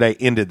Cardinals yesterday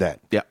ended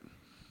that. Yeah.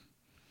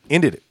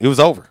 Ended it. It was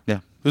over. Yeah.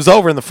 It was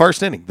over in the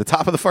first inning, the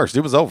top of the first.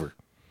 It was over.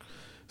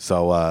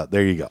 So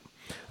there you go.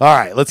 All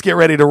right, let's get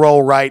ready to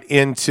roll right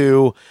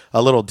into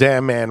a little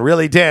Damn Man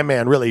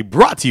Really,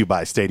 brought to you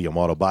by Stadium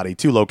Auto Body.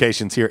 2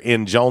 locations here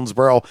in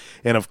Jonesboro,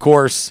 and of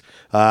course,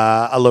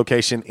 a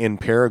location in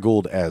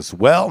Paragould as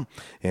well.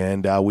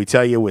 And we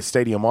tell you with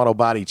Stadium Auto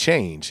Body,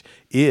 change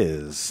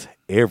is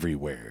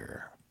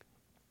everywhere.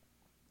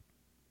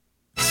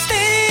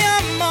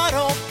 Stadium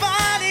Auto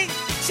Body,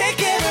 take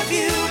care of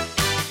you.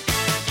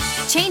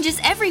 Change is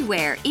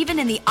everywhere, even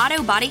in the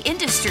auto body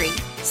industry.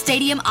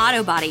 Stadium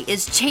Auto Body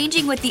is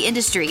changing with the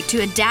industry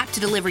to adapt to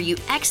deliver you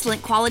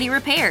excellent quality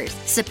repairs,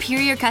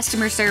 superior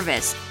customer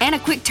service, and a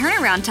quick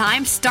turnaround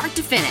time start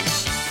to finish.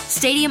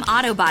 Stadium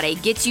Auto Body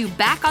gets you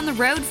back on the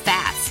road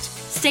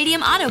fast.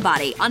 Stadium Auto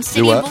Body on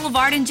Stadium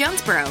Boulevard in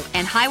Jonesboro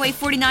and Highway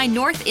 49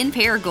 North in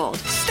Paragould.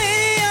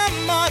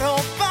 Stadium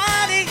Auto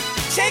Body,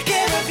 take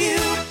care of you.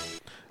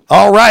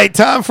 All right,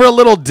 time for a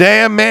little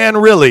Damn Man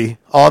Really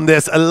on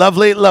this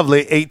lovely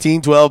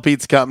 1812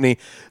 Pizza Company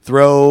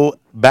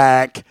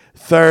Throwback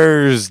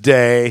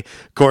Thursday.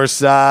 Of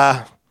course,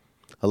 a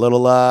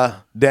little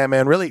Damn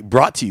Man Really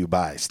brought to you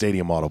by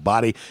Stadium Auto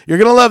Body. You're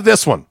going to love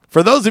this one.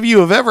 For those of you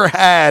who have ever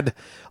had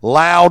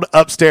loud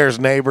upstairs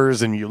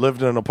neighbors and you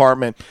lived in an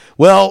apartment,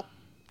 well,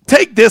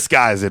 take this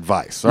guy's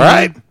advice, all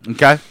right?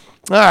 Okay.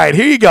 All right,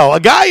 here you go.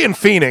 A guy in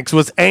Phoenix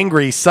was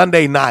angry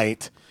Sunday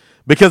night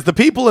because the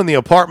people in the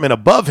apartment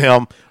above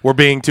him were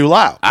being too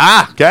loud.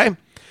 Okay?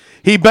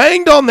 He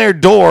banged on their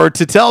door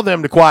to tell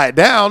them to quiet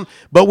down,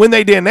 but when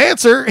they didn't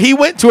answer, he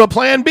went to a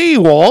plan B,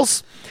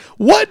 Walls.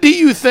 What do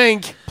you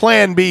think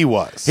plan B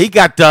was? He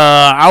got,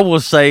 I will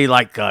say,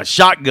 like a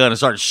shotgun and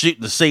started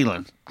shooting the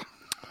ceiling.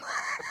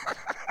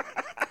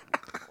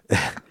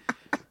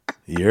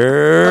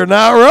 You're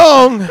not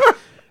wrong.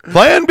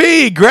 Plan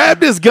B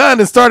grabbed his gun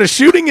and started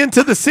shooting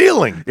into the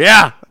ceiling.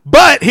 Yeah.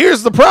 But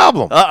here's the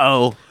problem.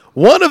 Uh-oh.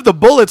 One of the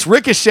bullets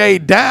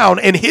ricocheted down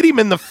and hit him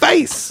in the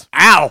face.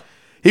 Ow.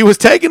 He was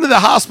taken to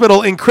the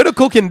hospital in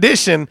critical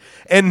condition,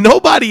 and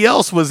nobody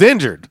else was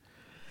injured.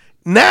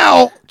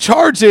 Now,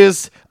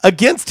 charges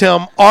against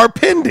him are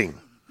pending.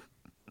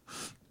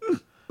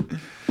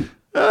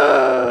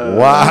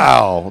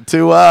 Wow.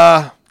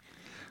 To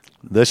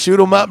the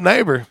shoot-'em-up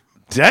neighbor.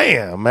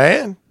 Damn,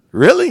 man.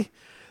 Really?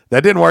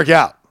 That didn't work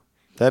out.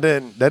 That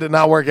did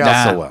not work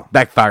out so well.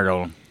 Backfired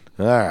on him.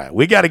 All right.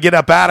 We got to get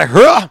up out of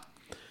here.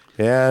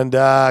 And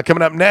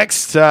coming up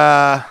next,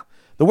 the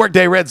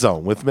Workday Red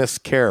Zone with Miss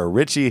Kara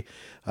Ritchie,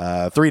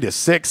 3 to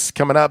 6.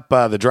 Coming up,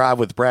 the Drive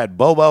with Brad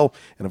Bobo.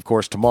 And, of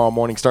course, tomorrow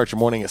morning, start your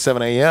morning at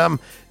 7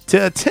 a.m.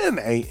 to 10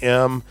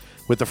 a.m.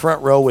 with the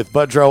Front Row with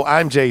Budrow.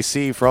 I'm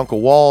JC for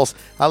Uncle Walls.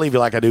 I leave you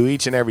like I do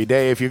each and every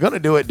day. If you're going to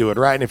do it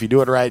right. And if you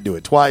do it right, do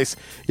it twice.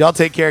 Y'all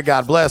take care.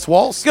 God bless.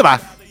 Walls. Goodbye.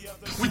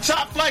 We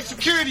top flight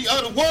security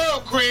of the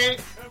world, Craig.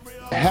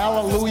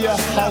 Hallelujah,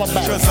 holla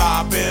back. Cause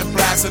I've been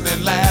blasting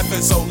and laughing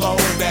so long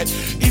that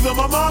even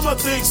my mama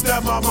thinks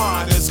that my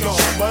mind is gone.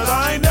 But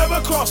I ain't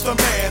never crossed a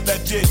man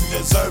that didn't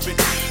deserve it.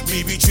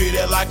 Me be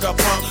treated like a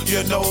punk,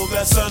 you know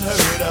that's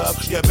unheard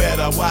of. You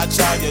better watch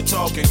how you're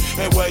talking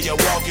and where you're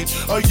walking,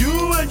 or you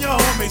and your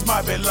homies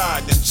might be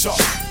lined in chalk.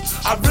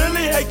 I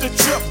really hate the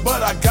trip,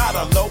 but I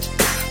gotta low.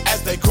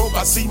 As they croak,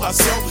 I see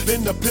myself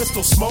in the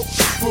pistol smoke.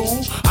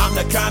 Fool, I'm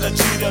the kind of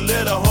G the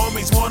little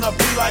homies wanna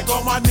be like,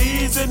 on my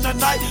knees in the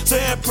night,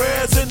 saying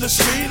prayers in the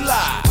street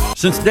light.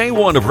 Since day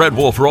one of Red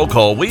Wolf Roll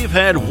Call, we've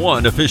had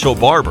one official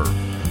barber.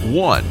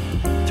 One.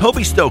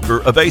 Toby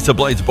Stoker of Asa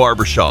Blades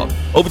Barbershop.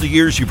 Over the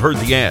years, you've heard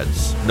the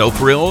ads. No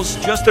frills,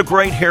 just a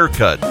great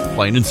haircut,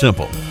 plain and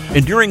simple.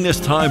 And during this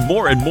time,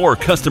 more and more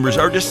customers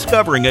are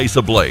discovering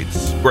Asa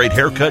Blades. Great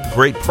haircut,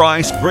 great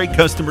price, great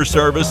customer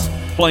service,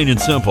 plain and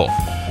simple.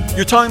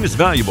 Your time is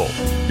valuable.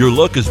 Your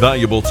look is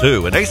valuable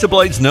too, and Ace of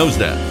Blades knows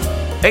that.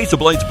 Ace of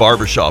Blades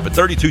Barbershop at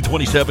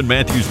 3227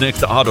 Matthews next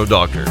to Auto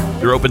Doctor.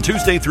 They're open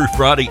Tuesday through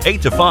Friday,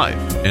 8 to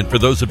 5. And for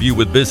those of you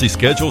with busy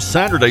schedules,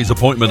 Saturday's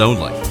appointment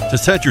only. To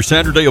set your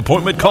Saturday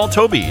appointment, call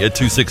Toby at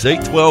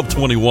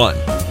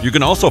 268-1221. You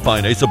can also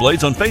find Ace of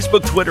Blades on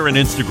Facebook, Twitter, and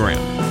Instagram.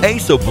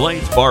 Ace of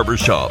Blades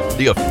Barbershop,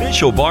 the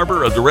official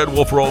barber of the Red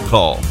Wolf Roll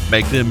Call.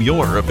 Make them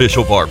your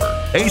official barber.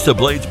 Ace of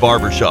Blades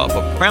Barbershop,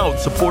 a proud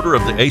supporter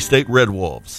of the A-State Red Wolves.